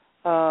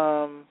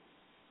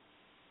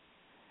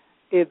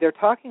 They're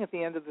talking at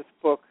the end of this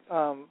book,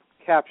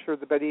 Capture,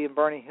 the Betty and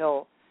Barney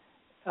Hill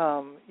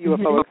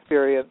UFO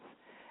experience,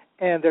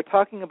 and they're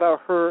talking about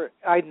her.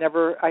 I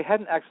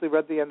hadn't actually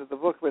read the end of the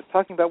book. It was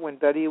talking about when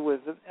Betty was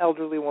an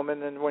elderly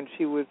woman and when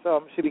she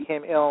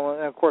became ill,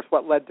 and of course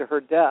what led to her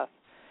death.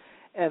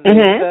 And they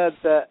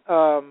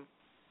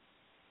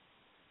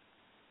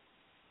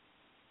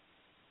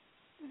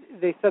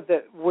said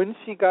that when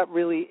she got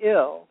really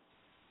ill,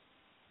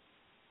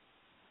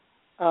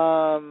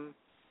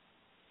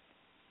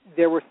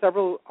 there were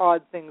several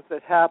odd things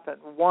that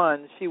happened.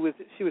 One, she was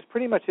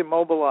pretty much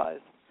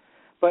immobilized,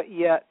 but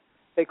yet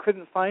they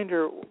couldn't find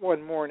her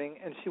one morning,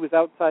 and she was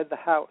outside the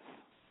house,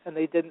 and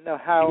they didn't know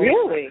how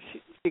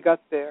she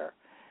got there.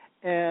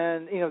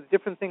 And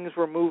different things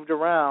were moved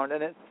around,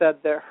 and it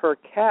said that her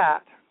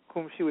cat,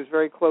 whom she was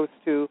very close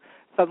to,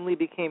 suddenly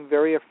became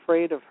very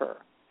afraid of her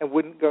and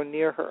wouldn't go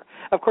near her.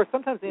 Of course,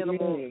 sometimes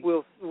animals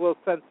will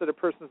sense that a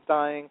person's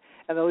dying,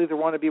 and they'll either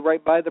want to be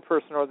right by the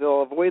person or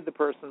they'll avoid the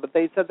person. But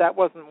they said that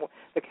wasn't.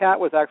 The cat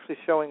was actually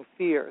showing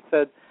fear. It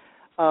said,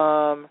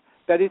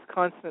 Betty's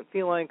constant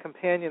feline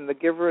companion, the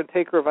giver and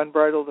taker of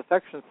unbridled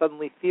affection,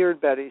 suddenly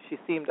feared Betty. She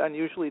seemed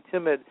unusually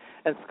timid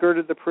and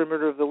skirted the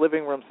perimeter of the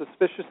living room,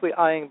 suspiciously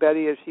eyeing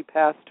Betty as she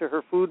passed to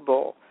her food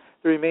bowl.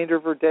 The remainder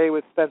of her day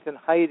was spent in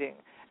hiding,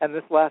 and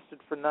this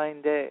lasted for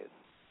 9 days.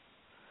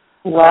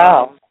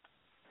 Wow.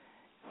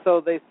 So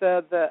they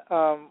said that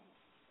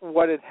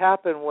what had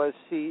happened was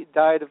she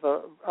died of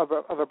a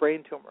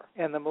brain tumor,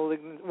 and a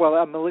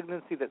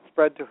malignancy that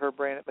spread to her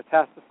brain. It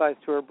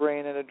metastasized to her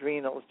brain and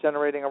adrenals,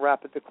 generating a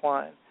rapid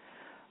decline.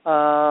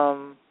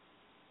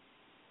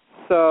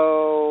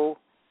 So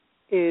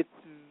it's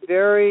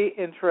very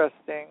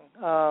interesting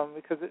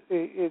because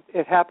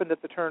it happened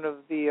at the turn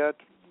of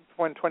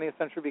when 20th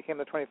century became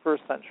the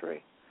 21st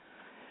century.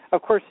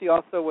 Of course, she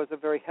also was a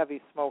very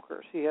heavy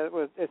smoker.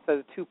 It's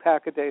a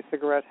 2-pack-a-day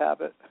cigarette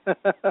habit.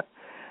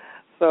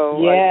 So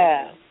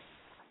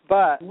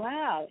but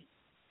wow,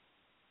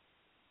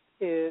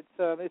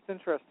 it's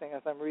interesting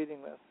as I'm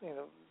reading this.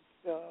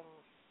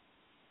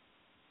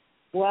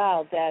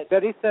 Wow, that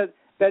Betty said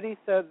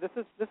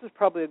this is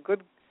probably a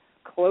good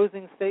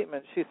closing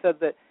statement. She said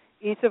that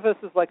each of us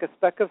is like a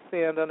speck of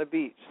sand on a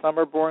beach. Some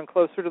are born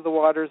closer to the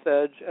water's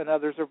edge, and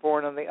others are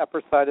born on the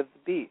upper side of the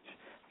beach,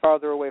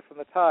 farther away from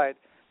the tide.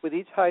 With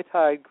each high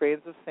tide,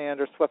 grains of sand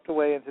are swept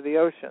away into the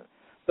ocean.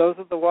 Those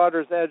at the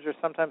water's edge are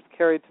sometimes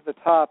carried to the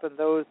top, and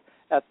those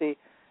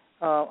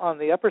on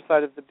the upper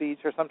side of the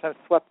beach are sometimes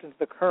swept into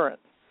the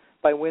current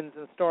by winds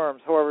and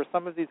storms. However,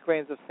 some of these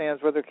grains of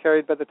sand, whether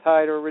carried by the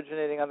tide or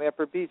originating on the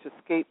upper beach,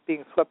 escape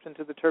being swept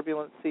into the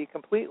turbulent sea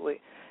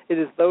completely. It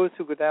is those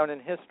who go down in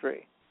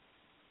history.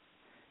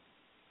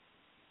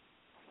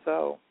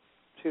 So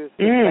she was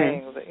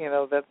saying that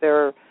that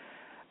there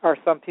are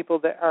some people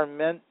that are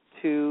meant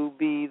to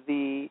be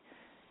the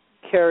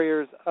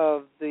carriers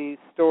of the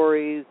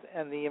stories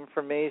and the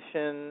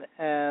information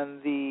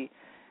and the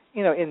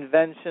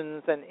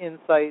inventions and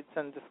insights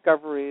and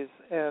discoveries,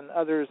 and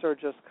others are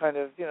just kind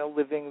of,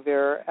 living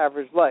their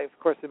average life. Of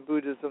course, in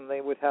Buddhism,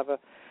 they would have a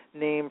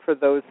name for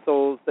those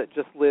souls that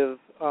just live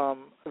a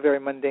very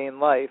mundane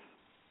life.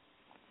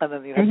 And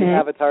then you have the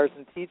avatars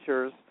and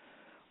teachers,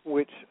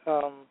 which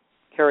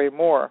carry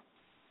more.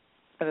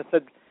 And it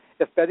said,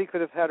 if Betty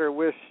could have had her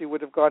wish, she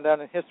would have gone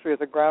down in history as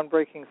a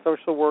groundbreaking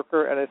social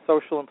worker and a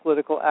social and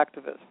political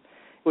activist.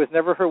 It was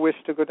never her wish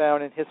to go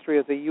down in history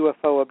as a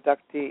UFO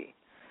abductee.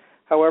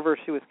 However,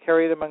 she was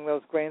carried among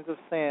those grains of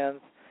sand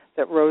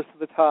that rose to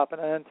the top,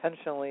 and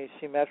unintentionally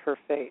she met her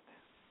fate.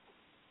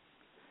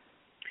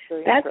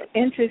 That's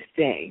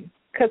interesting,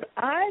 because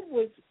I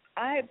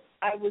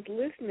was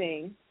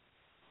listening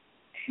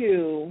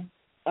to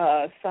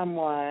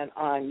someone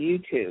on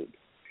YouTube,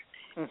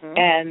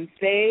 and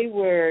they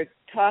were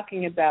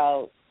talking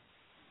about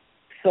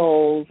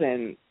souls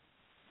and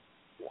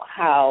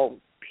how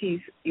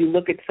you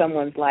look at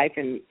someone's life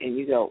and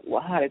you go,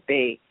 well, how did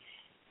they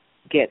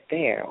get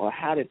there, or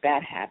how did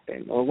that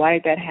happen, or why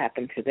did that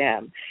happen to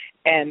them?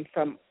 And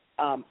from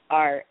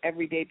our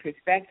everyday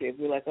perspective,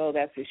 we're like, oh,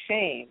 that's a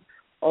shame,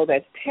 oh,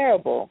 that's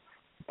terrible.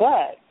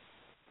 But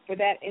for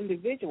that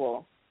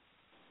individual,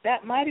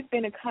 that might have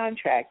been a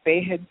contract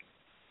they had,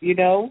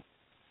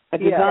 a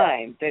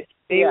design that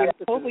they were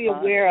totally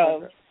aware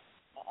of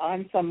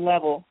on some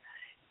level,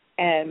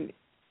 and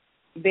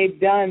they've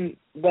done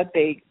what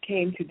they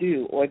came to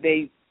do, or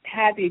they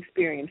had the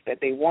experience that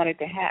they wanted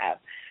to have.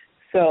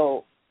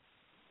 So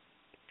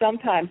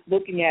sometimes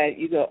looking at it,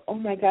 you go, oh,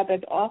 my God,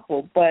 that's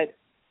awful. But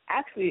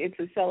actually it's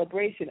a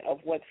celebration of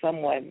what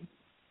someone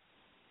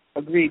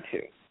agreed to.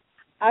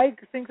 I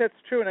think that's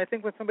true, and I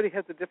think when somebody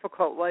has a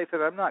difficult life,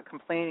 and I'm not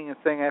complaining and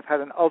saying I've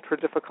had an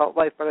ultra-difficult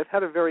life, but I've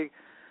had a very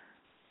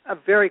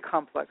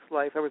complex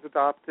life. I was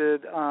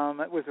adopted.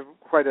 It was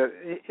quite an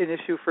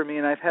issue for me,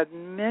 and I've had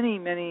many,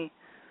 many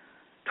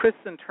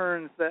twists and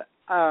turns that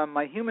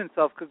my human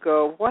self could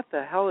go, what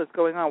the hell is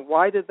going on?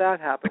 Why did that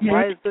happen?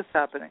 Why is this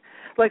happening?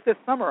 Like this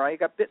summer, I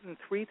got bitten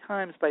 3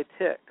 times by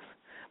ticks.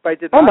 But I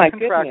did not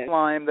contract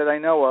Lyme that I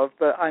know of,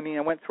 but I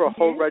went through a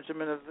whole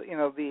regimen of,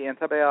 the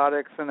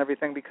antibiotics and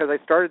everything because I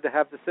started to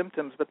have the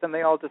symptoms, but then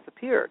they all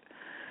disappeared.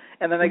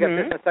 And then I got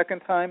bitten a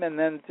second time, and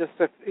then just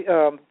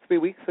 3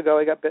 weeks ago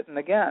I got bitten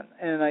again.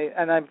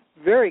 And I'm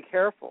very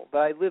careful, but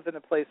I live in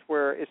a place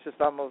where it's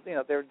just almost,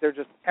 they're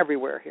just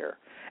everywhere here.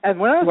 And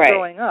when I was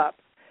growing up,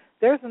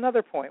 there's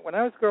another point. When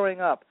I was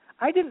growing up,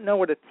 I didn't know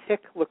what a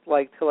tick looked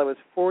like till I was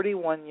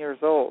 41 years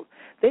old.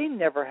 They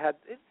never had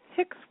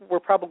ticks were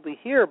probably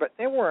here, but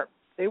they weren't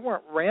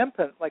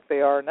rampant like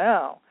they are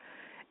now.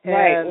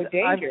 And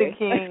I'm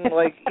thinking,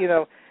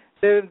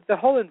 the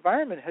whole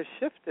environment has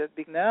shifted.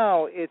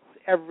 Now it's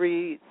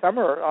every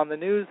summer on the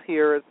news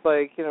here. It's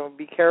like,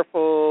 be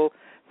careful,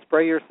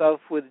 spray yourself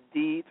with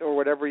DEET or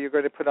whatever you're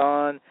going to put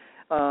on.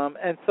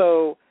 And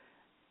so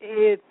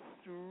it's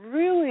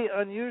really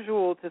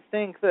unusual to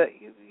think that,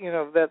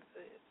 that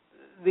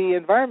the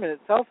environment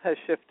itself has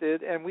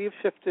shifted, and we've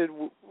shifted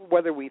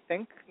whether we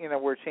think,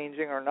 we're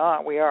changing or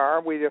not. We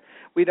are.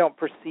 We don't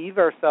perceive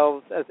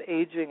ourselves as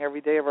aging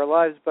every day of our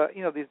lives, but,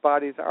 these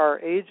bodies are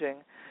aging.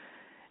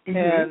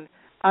 And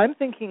I'm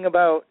thinking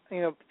about,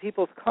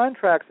 people's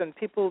contracts and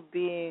people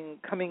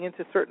coming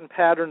into certain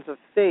patterns of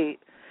fate.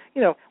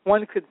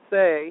 One could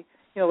say,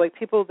 like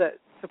people that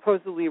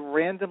supposedly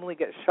randomly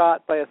get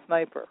shot by a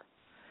sniper.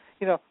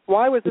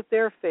 Why was it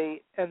their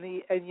fate and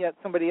yet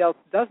somebody else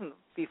doesn't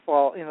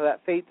befall, that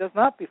fate does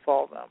not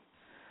befall them?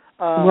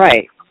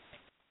 Right.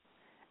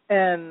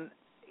 And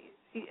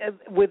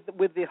with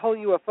the whole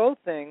UFO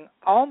thing,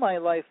 all my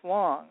life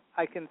long,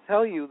 I can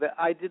tell you that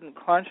I didn't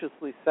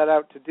consciously set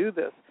out to do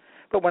this.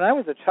 But when I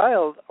was a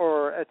child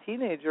or a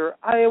teenager,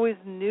 I always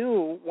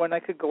knew when I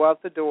could go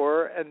out the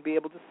door and be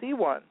able to see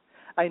one.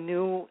 I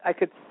knew I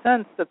could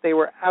sense that they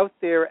were out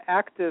there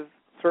active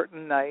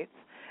certain nights.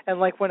 And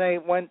like when I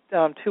went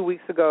 2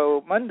 weeks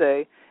ago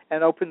Monday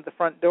and opened the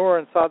front door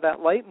and saw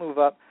that light move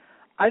up,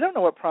 I don't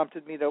know what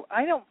prompted me to.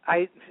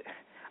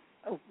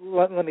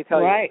 Let me tell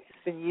you,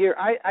 it's been years.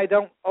 I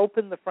don't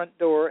open the front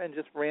door and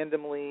just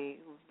randomly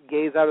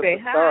gaze out at the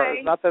stars.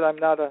 Not that I'm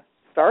not a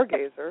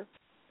stargazer.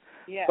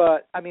 Yeah.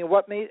 But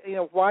what made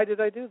why did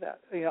I do that?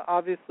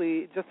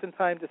 Obviously just in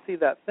time to see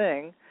that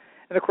thing,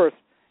 and of course,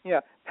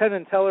 Penn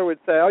and Teller would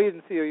say, "Oh, you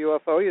didn't see a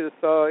UFO. You just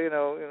saw,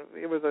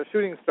 it was a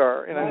shooting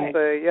star." And I'd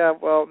say, "Yeah,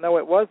 well, no,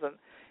 it wasn't."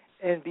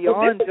 And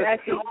beyond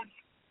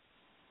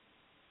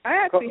I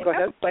actually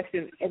have a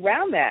question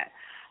around that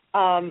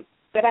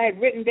that I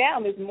had written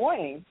down this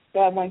morning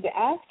that I wanted to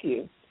ask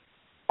you,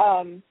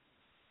 and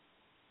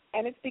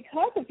it's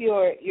because of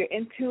your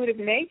intuitive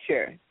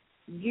nature.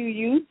 Do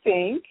you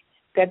think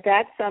that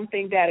that's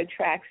something that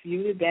attracts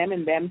you to them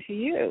and them to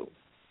you?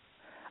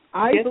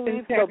 I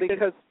believe so,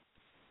 because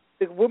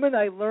the woman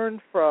I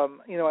learned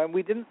from, and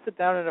we didn't sit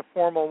down in a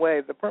formal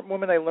way, the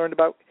woman I learned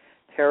about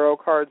tarot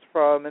cards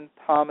from and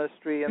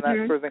palmistry and that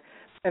sort of thing,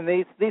 and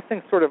these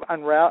things sort of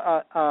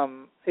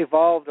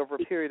evolved over a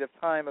period of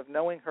time of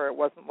knowing her. It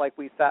wasn't like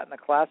we sat in a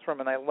classroom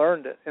and I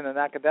learned it in an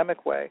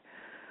academic way.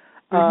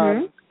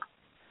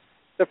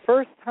 The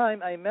first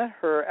time I met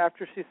her,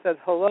 after she said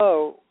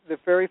hello, the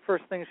very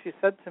first thing she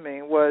said to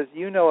me was,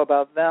 "You know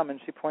about them," and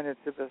she pointed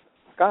to the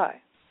sky.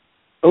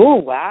 Oh,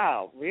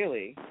 wow,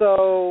 really?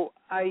 So,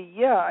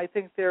 I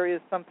think there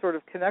is some sort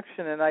of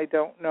connection, and I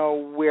don't know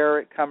where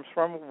it comes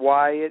from,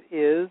 why it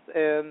is,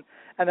 and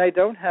I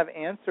don't have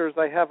answers.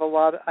 I've had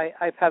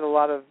a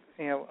lot of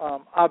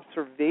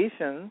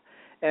observation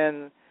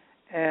and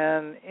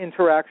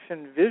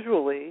interaction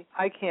visually.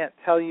 I can't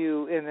tell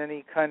you in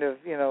any kind of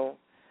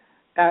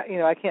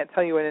I can't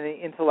tell you in any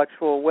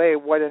intellectual way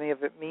what any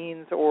of it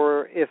means,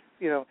 or if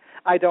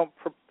I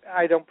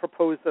don't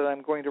propose that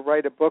I'm going to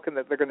write a book and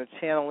that they're going to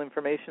channel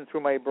information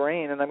through my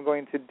brain and I'm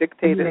going to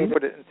dictate it and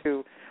put it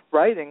into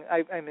writing.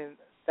 I mean,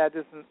 that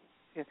isn't.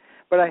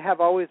 But I have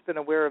always been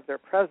aware of their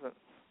presence.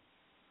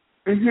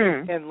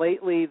 Mm-hmm. And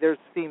lately there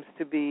seems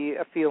to be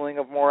a feeling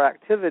of more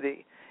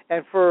activity.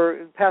 And for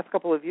the past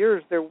couple of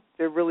years, there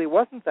really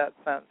wasn't that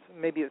sense.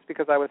 Maybe it's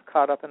because I was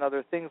caught up in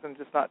other things and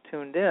just not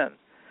tuned in.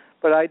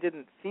 But I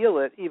didn't feel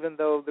it, even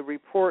though the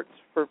reports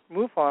for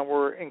MUFON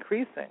were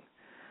increasing.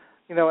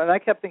 And I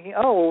kept thinking,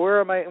 oh, well,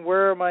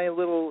 where are my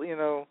little,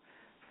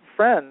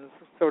 friends,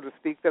 so to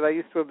speak, that I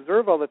used to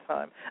observe all the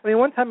time. I mean,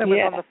 one time I was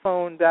on the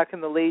phone back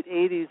in the late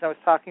 80s. I was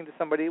talking to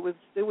somebody. It was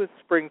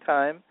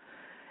springtime,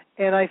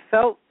 and I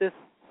felt this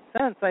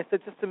sense. And I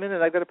said, just a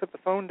minute, I've got to put the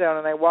phone down.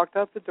 And I walked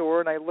out the door,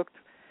 and I looked.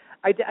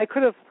 I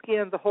could have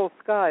scanned the whole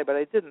sky, but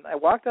I didn't. I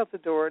walked out the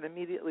door and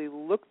immediately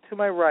looked to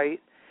my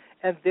right,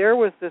 and there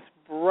was this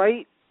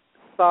bright,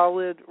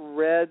 solid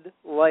red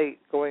light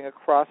going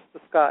across the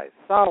sky,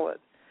 solid.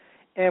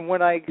 And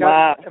when I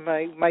got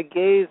my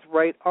gaze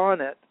right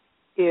on it,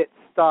 it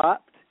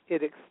stopped,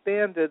 it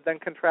expanded, then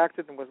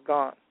contracted and was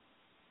gone.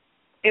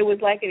 It was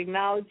like it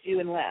acknowledged you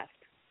and left.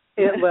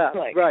 It left,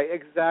 right,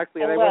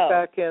 exactly. And I went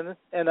back in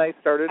and I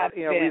started,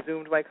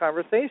 resumed my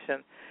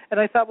conversation. And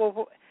I thought,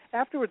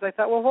 afterwards I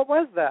thought, what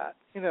was that?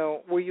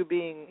 Were you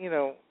being,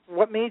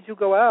 what made you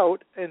go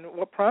out and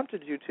what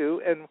prompted you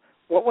to, and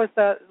what was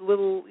that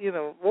little,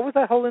 what was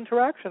that whole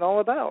interaction all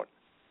about?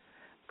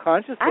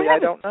 Consciously, I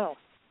don't know.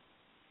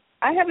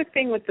 I have a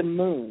thing with the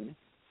moon.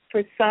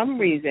 For some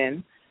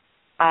reason,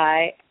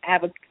 I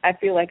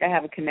feel like I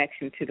have a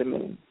connection to the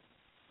moon.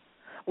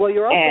 Well,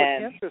 you're also a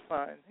Cancer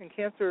sign, and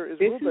Cancer is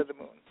ruled by the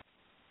moon.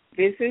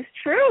 This is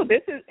true.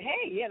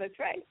 That's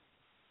right.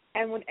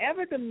 And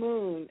whenever the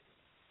moon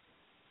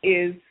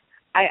is,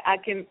 I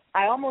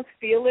almost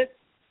feel it,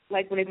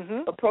 like when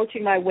it's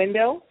approaching my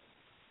window.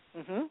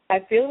 Mm-hmm.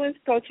 I feel when it's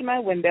approaching my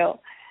window,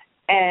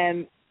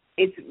 and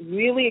it's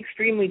really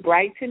extremely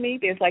bright to me.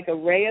 There's like a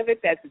ray of it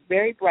that's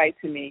very bright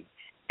to me,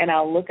 and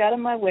I'll look out of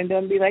my window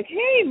and be like,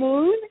 "Hey,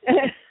 moon,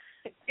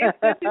 it's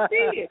good to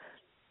see you.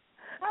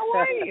 How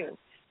are you?"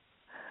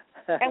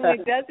 And when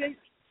it doesn't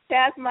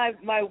pass my,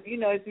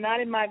 it's not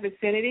in my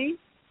vicinity,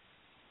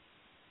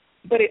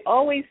 but it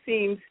always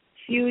seems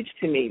huge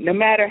to me, no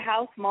matter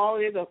how small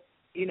it is, or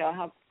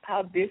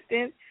how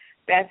distant.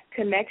 That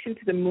connection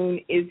to the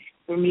moon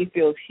for me,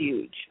 feels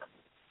huge.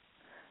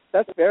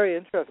 That's very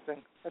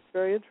interesting.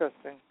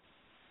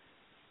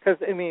 Because,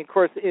 of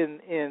course,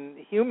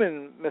 in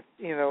human,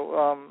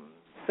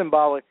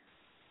 symbolic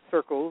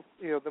circles,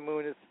 the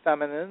moon is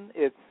feminine.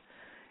 It's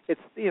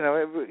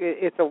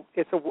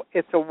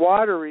a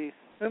watery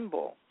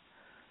symbol,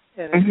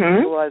 and it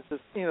symbolizes,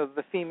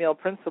 the female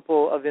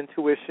principle of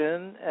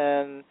intuition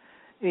and,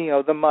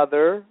 the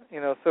mother.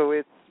 So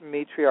it's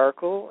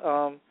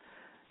matriarchal.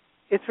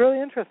 It's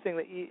really interesting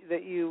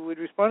that you would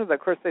respond to that. Of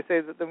course, they say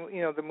that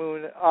the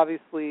moon,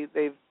 obviously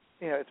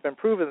it's been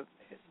proven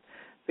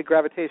the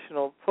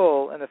gravitational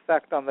pull and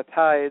effect on the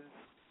tides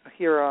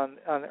here on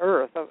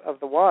Earth of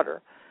the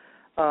water.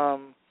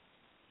 Do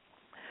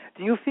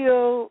you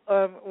feel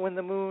when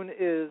the moon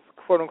is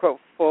quote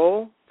unquote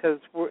full? Because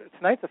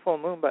tonight's a full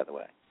moon, by the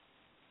way.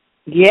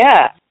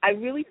 Yeah, I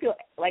really feel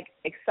like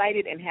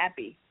excited and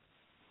happy.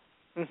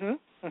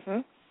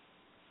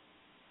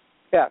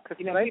 Yeah,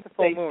 because tonight's a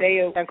full moon.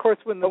 And, of course,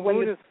 when the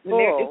moon is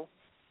full,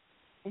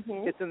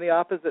 it's in the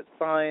opposite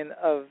sign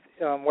of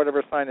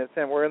whatever sign it's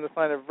in. We're in the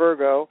sign of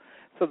Virgo,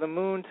 so the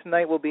moon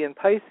tonight will be in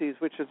Pisces,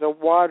 which is a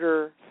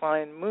water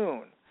sign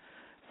moon.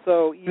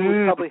 So you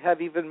would probably have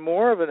even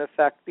more of an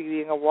effect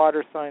being a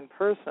water sign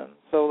person.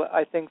 So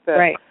I think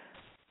that,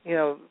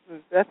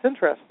 that's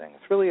interesting.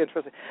 It's really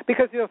interesting.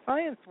 Because,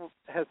 science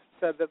has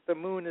said that the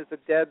moon is a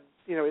dead,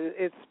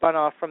 it's spun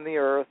off from the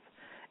Earth,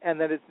 and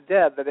that it's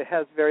dead, that it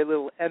has very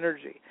little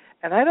energy.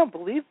 And I don't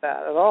believe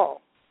that at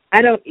all.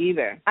 I don't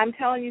either. I'm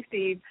telling you,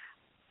 Steve,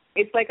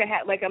 it's like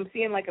I'm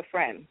seeing like a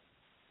friend.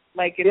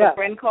 Like if a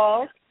friend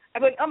calls,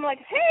 I'm like,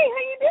 hey, how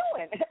you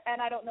doing?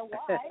 And I don't know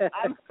why.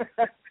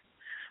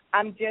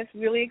 I'm just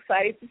really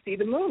excited to see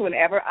the moon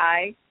whenever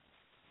I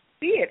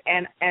see it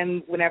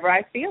and whenever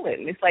I feel it.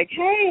 And it's like,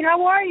 hey,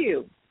 how are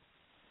you?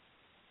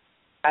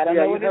 I don't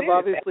know what it is. You have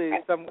obviously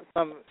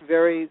some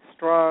very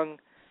strong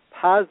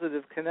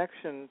positive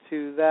connection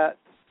to that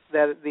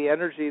the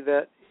energy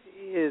that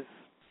is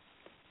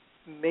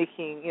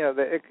making,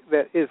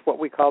 that is what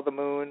we call the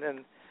moon.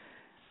 And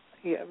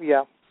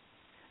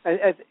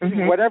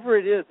Whatever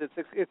it is, it's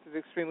an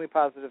extremely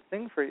positive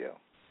thing for you.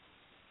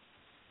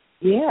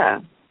 Yeah.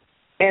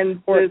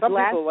 And or some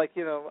people, like,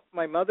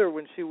 my mother,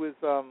 when she was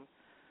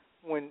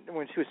when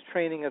she was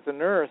training as a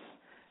nurse,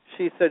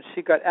 she said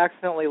she got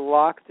accidentally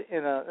locked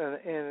in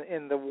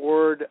the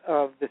ward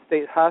of the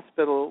state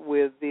hospital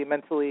with the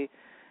mentally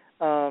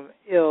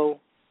ill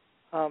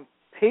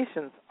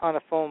patients on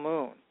a full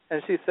moon.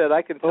 And she said,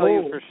 I can tell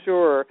you for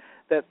sure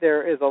that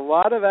there is a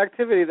lot of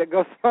activity that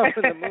goes on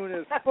when the moon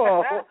is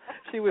full.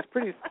 She was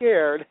pretty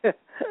scared.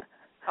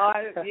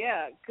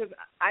 Yeah, because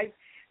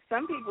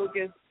some people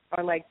just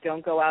are like,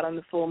 don't go out on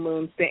the full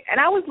moon thing. And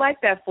I was like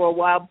that for a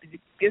while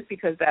just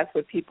because that's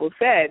what people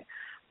said.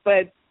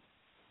 But,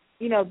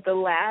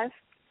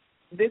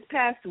 this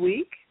past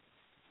week,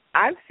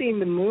 I've seen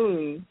the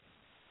moon,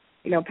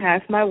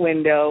 past my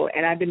window,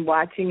 and I've been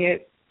watching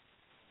it,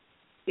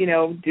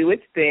 do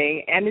its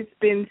thing. And it's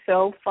been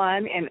so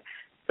fun and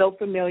so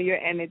familiar,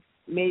 and it's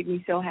made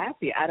me so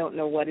happy. I don't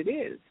know what it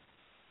is.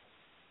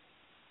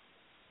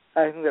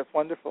 I think that's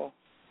wonderful.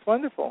 It's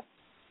wonderful.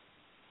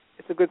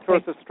 It's a good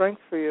source of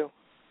strength for you.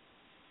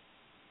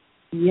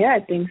 Yeah,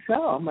 I think so.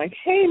 I'm like,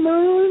 hey,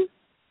 moon.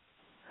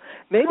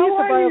 Maybe it's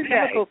a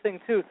biochemical thing,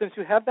 too, since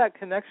you have that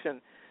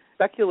connection,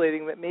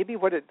 speculating that maybe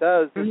what it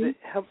does is it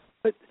helps,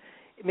 but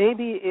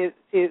maybe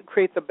it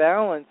creates a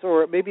balance,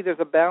 or maybe there's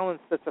a balance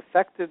that's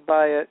affected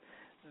by it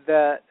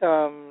that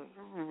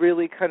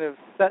really kind of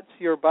sets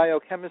your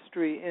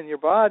biochemistry in your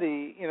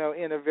body,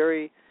 in a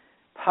very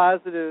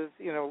positive,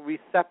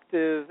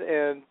 receptive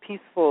and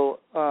peaceful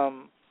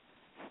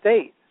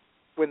state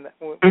when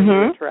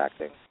you're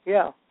interacting.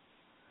 Yeah.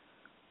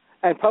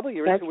 And probably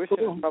your intuition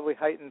is probably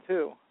heightened,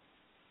 too.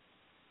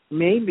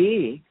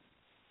 Maybe,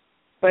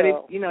 but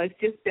it's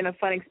just been a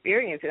fun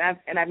experience,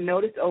 and I've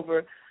noticed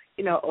over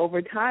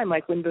time,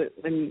 like when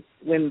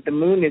the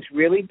moon is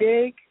really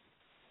big,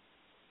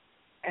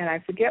 and I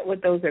forget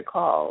what those are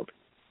called.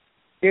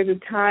 There's a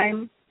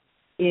time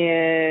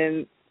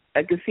in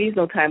like a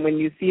seasonal time when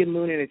you see a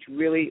moon and it's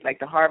really like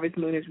the harvest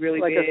moon is really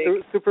like big.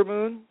 Like a super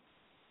moon.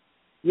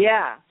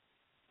 Yeah.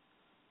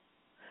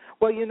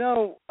 Well,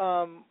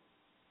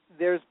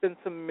 there's been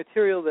some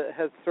material that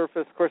has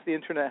surfaced. Of course, the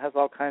internet has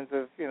all kinds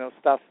of,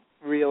 stuff,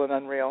 real and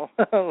unreal,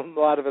 a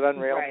lot of it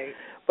unreal. Right.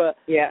 But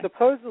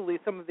supposedly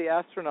some of the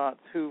astronauts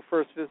who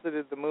first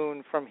visited the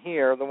moon from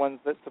here, the ones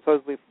that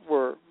supposedly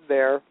were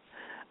there,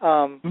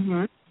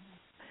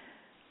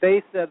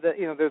 they said that,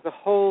 there's a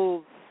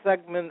whole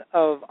segment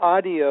of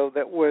audio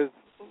that was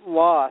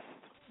lost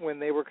when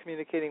they were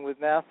communicating with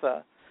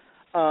NASA,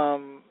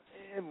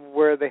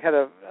 where they had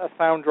a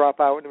sound drop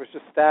out and it was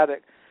just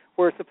static,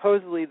 where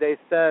supposedly they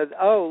said,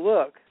 oh,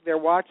 look, they're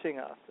watching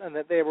us, and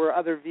that there were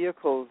other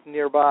vehicles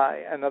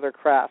nearby and other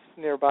crafts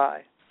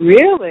nearby.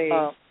 Really?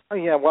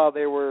 While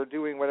they were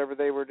doing whatever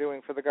they were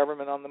doing for the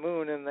government on the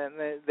moon, and then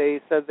they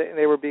said that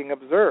they were being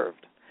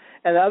observed.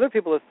 And other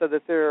people have said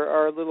that there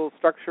are little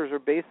structures or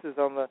bases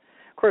on the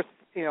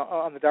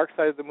dark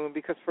side of the moon,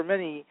 because for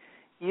many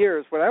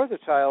years, when I was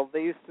a child,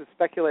 they used to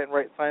speculate and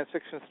write science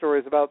fiction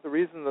stories about the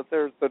reason that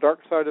there's the dark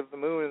side of the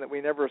moon and that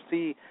we never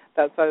see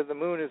that side of the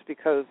moon is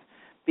because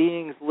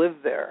beings live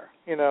there,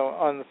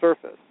 on the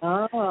surface.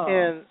 Oh.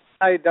 And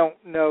I don't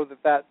know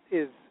that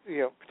is,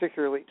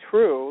 particularly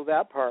true,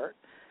 that part.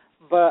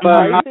 But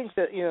I think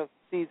that,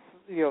 these,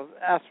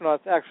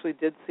 astronauts actually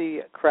did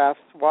see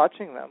crafts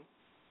watching them.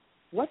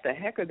 What the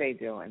heck are they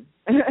doing?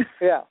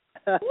 Yeah.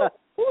 Who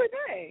are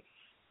they?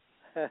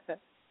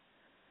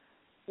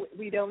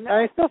 We don't know.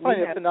 I still find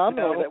it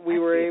phenomenal that we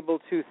were able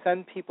to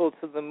send people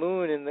to the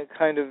moon in the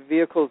kind of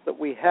vehicles that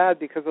we had,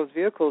 because those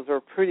vehicles are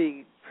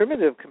pretty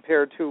primitive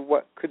compared to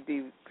what could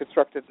be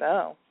constructed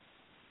now.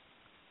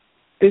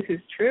 This is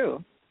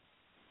true.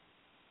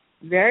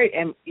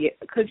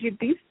 Because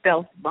these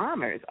stealth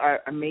bombers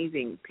are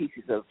amazing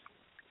pieces of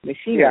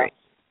machinery.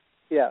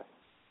 Yeah.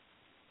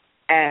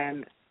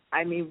 And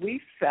I mean, we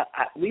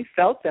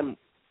felt them.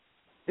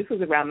 This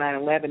was around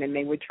 9/11, and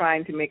they were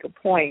trying to make a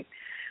point,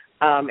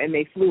 and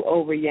they flew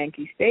over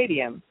Yankee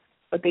Stadium,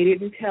 but they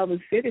didn't tell the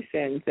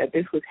citizens that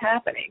this was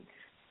happening.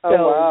 Oh,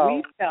 so wow.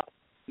 We felt,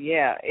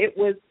 it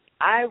was.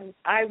 I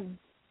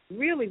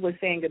really was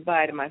saying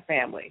goodbye to my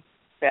family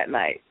that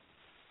night,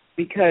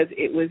 because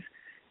it was,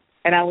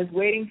 and I was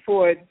waiting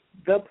for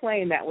the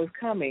plane that was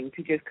coming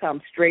to just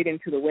come straight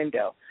into the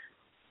window.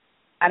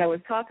 And I was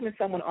talking to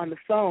someone on the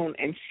phone,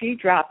 and she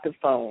dropped the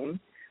phone,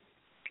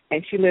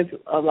 and she lives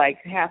like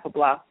half a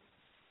block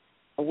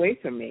away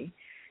from me.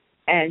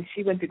 And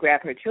she went to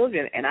grab her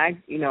children, and I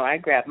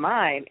grabbed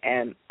mine,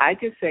 and I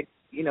just said,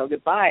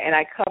 goodbye. And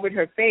I covered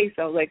her face.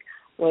 I was like,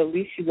 well, at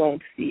least she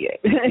won't see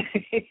it.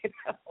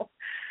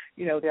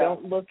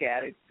 Don't look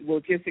at it. We'll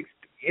just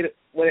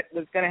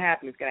what's going to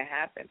happen is going to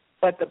happen.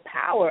 But the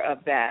power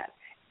of that,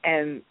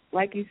 and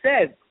like you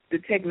said, the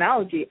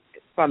technology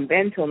from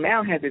then till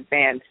now has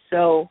advanced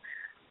so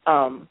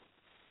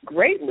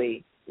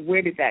greatly.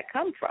 Where did that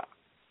come from?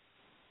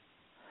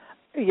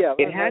 Yeah,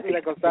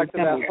 that goes back to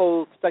that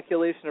whole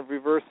speculation of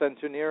reverse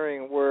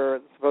engineering, where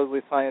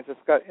supposedly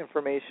scientists got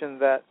information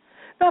that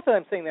not that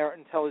I'm saying they aren't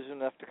intelligent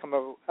enough to come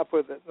up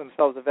with it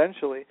themselves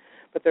eventually,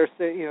 but they're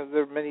saying,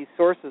 there are many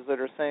sources that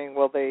are saying,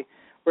 well, they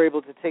were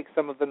able to take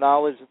some of the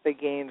knowledge that they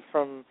gained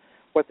from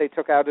what they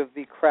took out of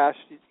the crashed,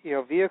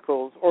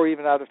 vehicles, or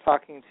even out of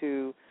talking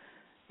to,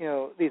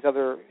 these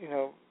other,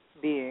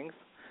 beings.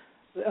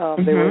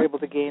 They were able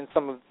to gain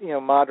some of,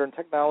 modern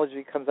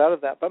technology comes out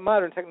of that. But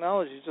modern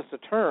technology is just a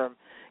term.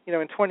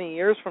 In 20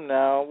 years from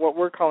now, what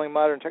we're calling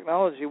modern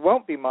technology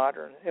won't be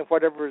modern. If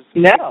whatever's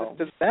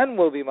existed then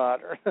will be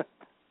modern.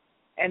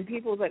 And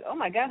people like, oh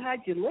my God, how'd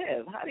you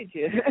live? How did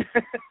you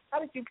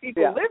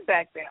people live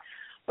back then?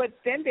 But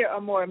then there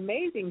are more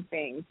amazing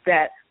things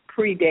that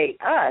predate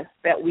us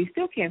that we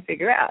still can't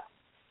figure out,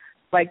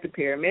 like the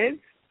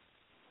pyramids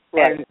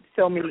and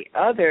so many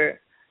other,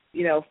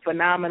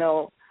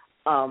 phenomenal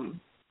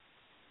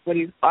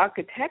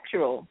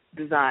architectural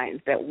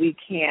designs that we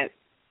can't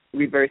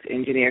reverse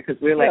engineer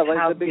because we're like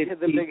how the big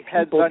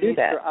heads on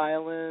Easter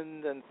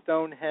Island and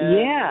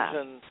Stonehenge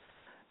and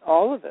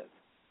all of it.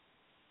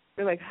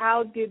 We're like,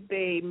 how did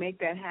they make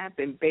that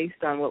happen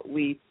based on what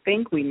we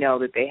think we know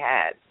that they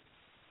had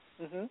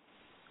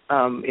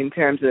in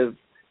terms of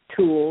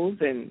tools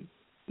and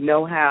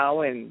know-how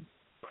and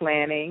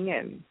planning,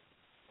 and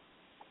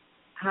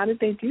how did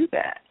they do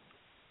that?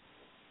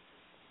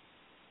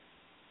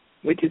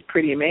 Which is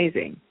pretty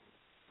amazing.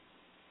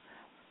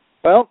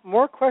 Well,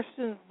 more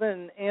questions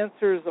than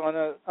answers on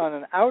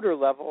an outer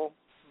level,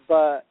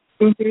 but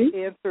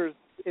answers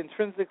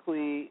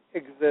intrinsically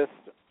exist,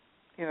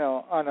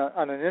 on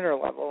an inner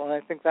level, and I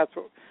think that's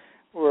what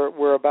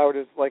we're about,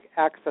 is like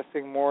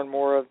accessing more and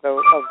more of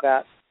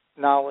that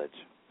knowledge.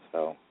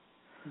 So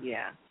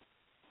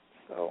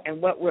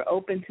and what we're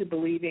open to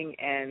believing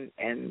and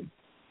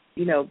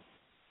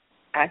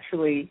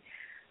actually,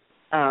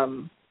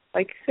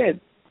 like you said,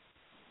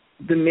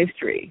 the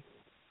mystery.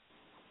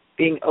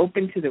 Being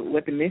open to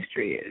what the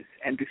mystery is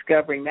and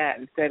discovering that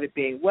instead of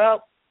being,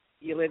 well,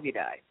 you live, you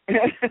die.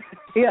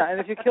 And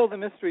if you kill the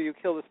mystery, you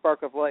kill the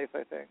spark of life,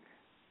 I think.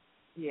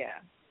 Yeah.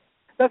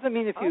 Doesn't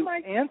mean if you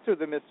answer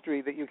the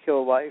mystery that you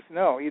kill life.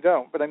 No, you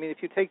don't. But I mean, if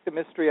you take the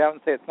mystery out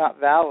and say it's not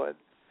valid,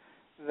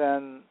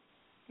 then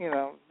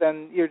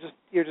then you're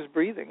just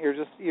breathing.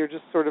 You're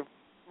just sort of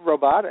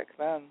robotic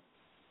then.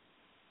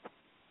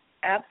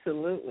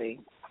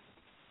 Absolutely.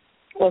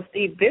 Well,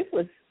 Steve, this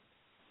was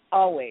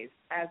always,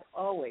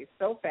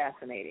 so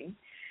fascinating,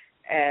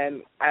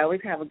 and I always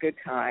have a good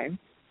time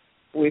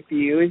with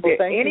you. Is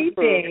there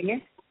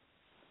anything?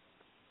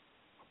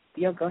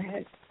 Go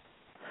ahead.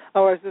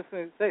 Oh, I was just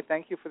going to say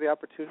thank you for the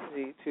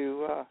opportunity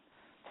to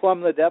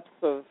plumb the depths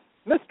of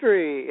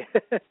mystery.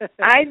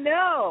 I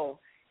know.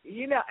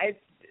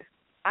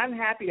 I'm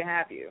happy to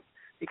have you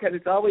because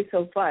it's always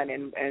so fun,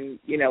 and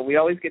we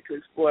always get to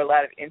explore a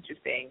lot of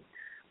interesting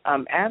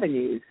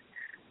avenues.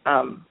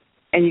 And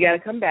you got to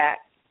come back.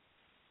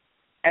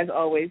 As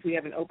always, we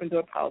have an open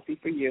door policy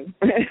for you.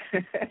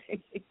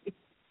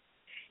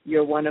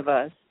 You're one of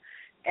us.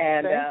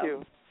 And, thank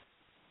you.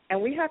 And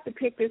we have to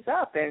pick this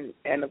up.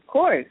 And of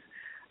course,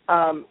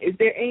 is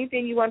there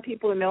anything you want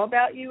people to know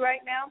about you right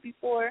now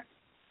before?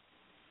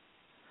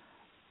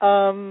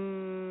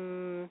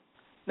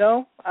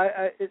 No,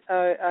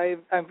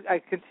 I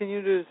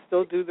continue to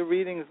still do the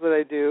readings that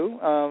I do,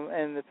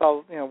 and it's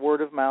all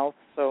word of mouth.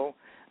 So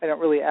I don't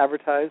really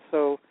advertise.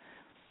 So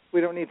we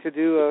don't need to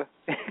do a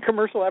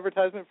commercial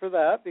advertisement for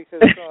that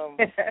because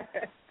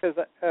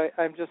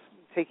I'm just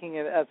taking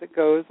it as it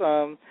goes.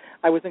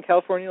 I was in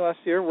California last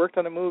year, worked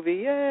on a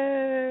movie.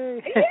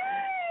 Yay! Yay!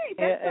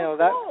 That's so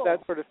cool.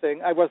 that sort of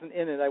thing. I wasn't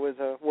in it. I was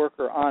a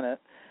worker on it,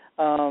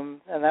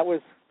 and that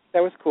was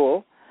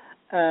cool.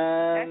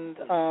 And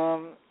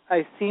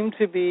I seem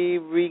to be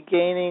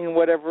regaining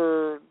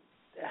whatever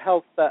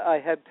health that I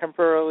had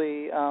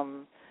temporarily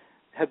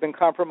had been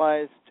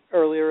compromised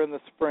earlier in the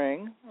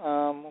spring,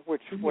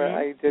 where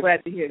I did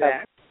glad to hear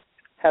that.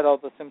 Had all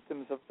the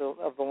symptoms of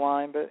the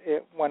Lyme, but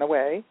it went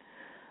away,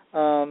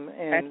 and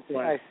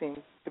Excellent. I seem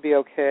to be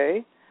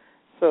okay.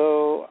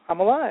 So I'm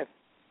alive.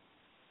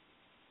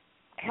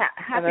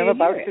 Happy and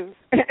I'm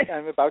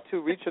I'm about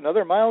to reach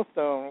another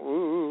milestone.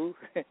 Ooh.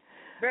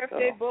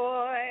 Birthday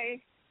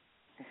boy.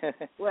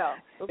 Well,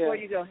 before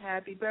you go,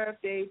 happy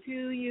birthday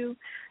to you.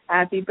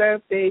 Happy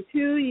birthday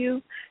to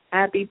you.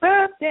 Happy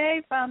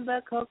birthday from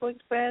the Cocoa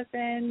Express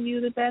and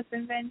You the Best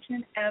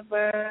Invention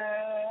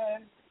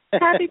Ever.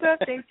 Happy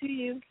birthday to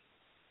you.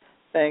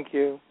 Thank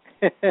you.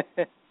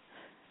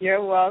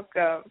 You're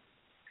welcome.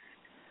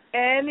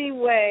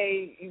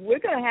 Anyway, we're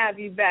going to have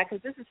you back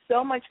because this is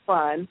so much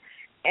fun.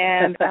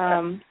 And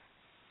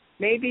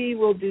maybe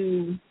we'll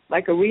do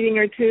like a reading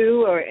or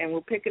two, and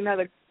we'll pick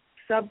another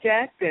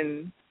subject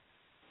and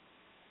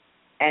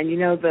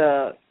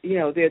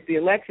there's the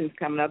elections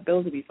coming up.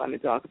 Those will be fun to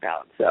talk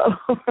about. So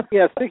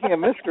yeah, speaking of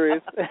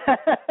mysteries,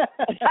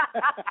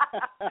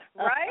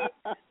 right?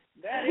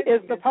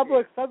 Is the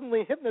public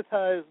suddenly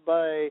hypnotized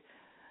by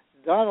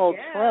Donald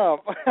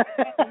Trump?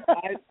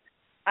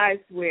 I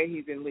swear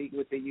he's in league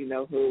with the you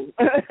know who.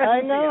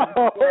 I know.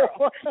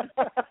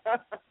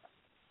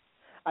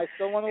 I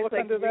still want to look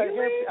like, under that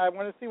really? hair. I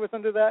want to see what's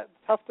under that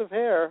tuft of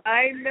hair.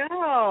 I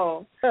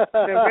know. The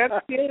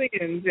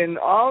reptilians and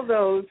all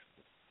those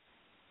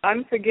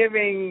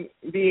unforgiving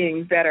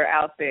beings that are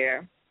out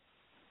there.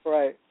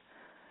 Right.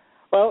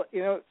 Well,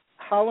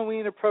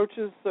 Halloween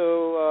approaches,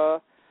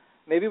 so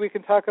maybe we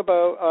can talk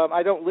about,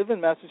 I don't live in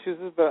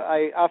Massachusetts, but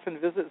I often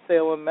visit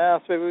Salem,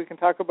 Mass. Maybe we can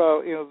talk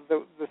about,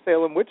 the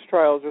Salem witch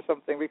trials or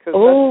something, because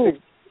that's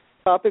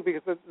a topic,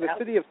 because the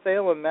city of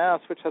Salem, Mass.,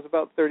 which has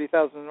about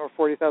 30,000 or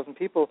 40,000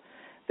 people,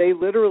 they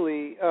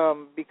literally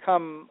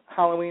become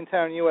Halloween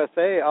Town,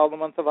 USA all the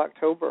month of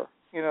October,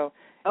 and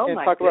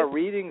talk about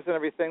readings and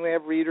everything. They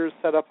have readers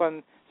set up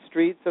on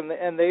streets,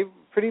 and they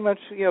pretty much,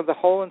 the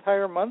whole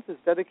entire month is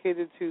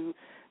dedicated to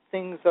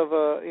things of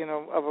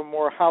a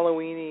more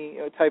Halloweeny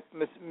type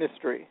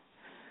mystery.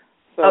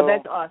 So,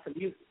 that's awesome.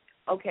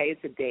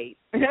 It's a date.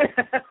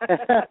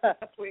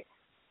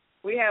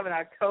 we have an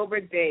October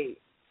date.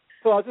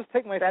 So I'll just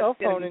take my cell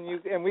phone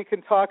and we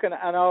can talk, and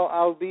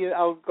I'll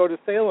go to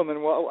Salem and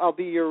I'll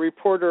be your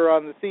reporter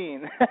on the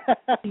scene.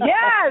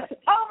 Yes.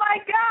 Oh my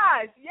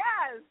gosh.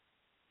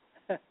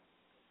 Yes.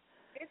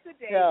 It's a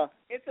date. Yeah.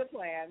 It's a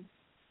plan.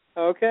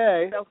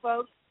 Okay. So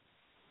folks,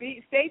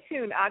 stay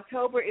tuned.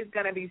 October is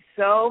going to be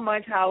so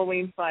much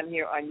Halloween fun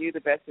here on You,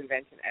 the Best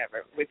Invention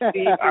Ever, with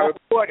Steve, our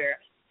reporter,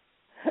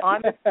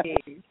 on the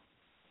scene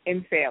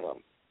in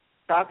Salem.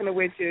 Talking to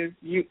witches,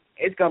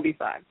 it's going to be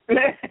fun. I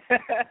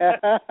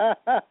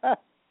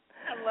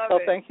love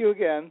it. Thank you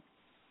again.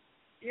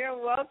 You're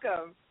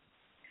welcome.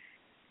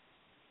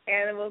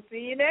 And we'll see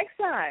you next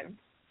time.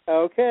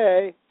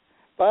 Okay.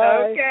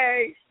 Bye.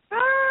 Okay.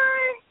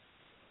 Bye.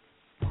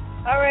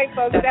 All right,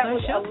 folks, that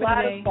was a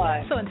lot of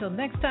fun. So until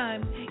next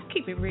time,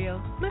 keep it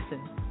real,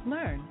 listen,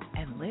 learn,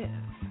 and live.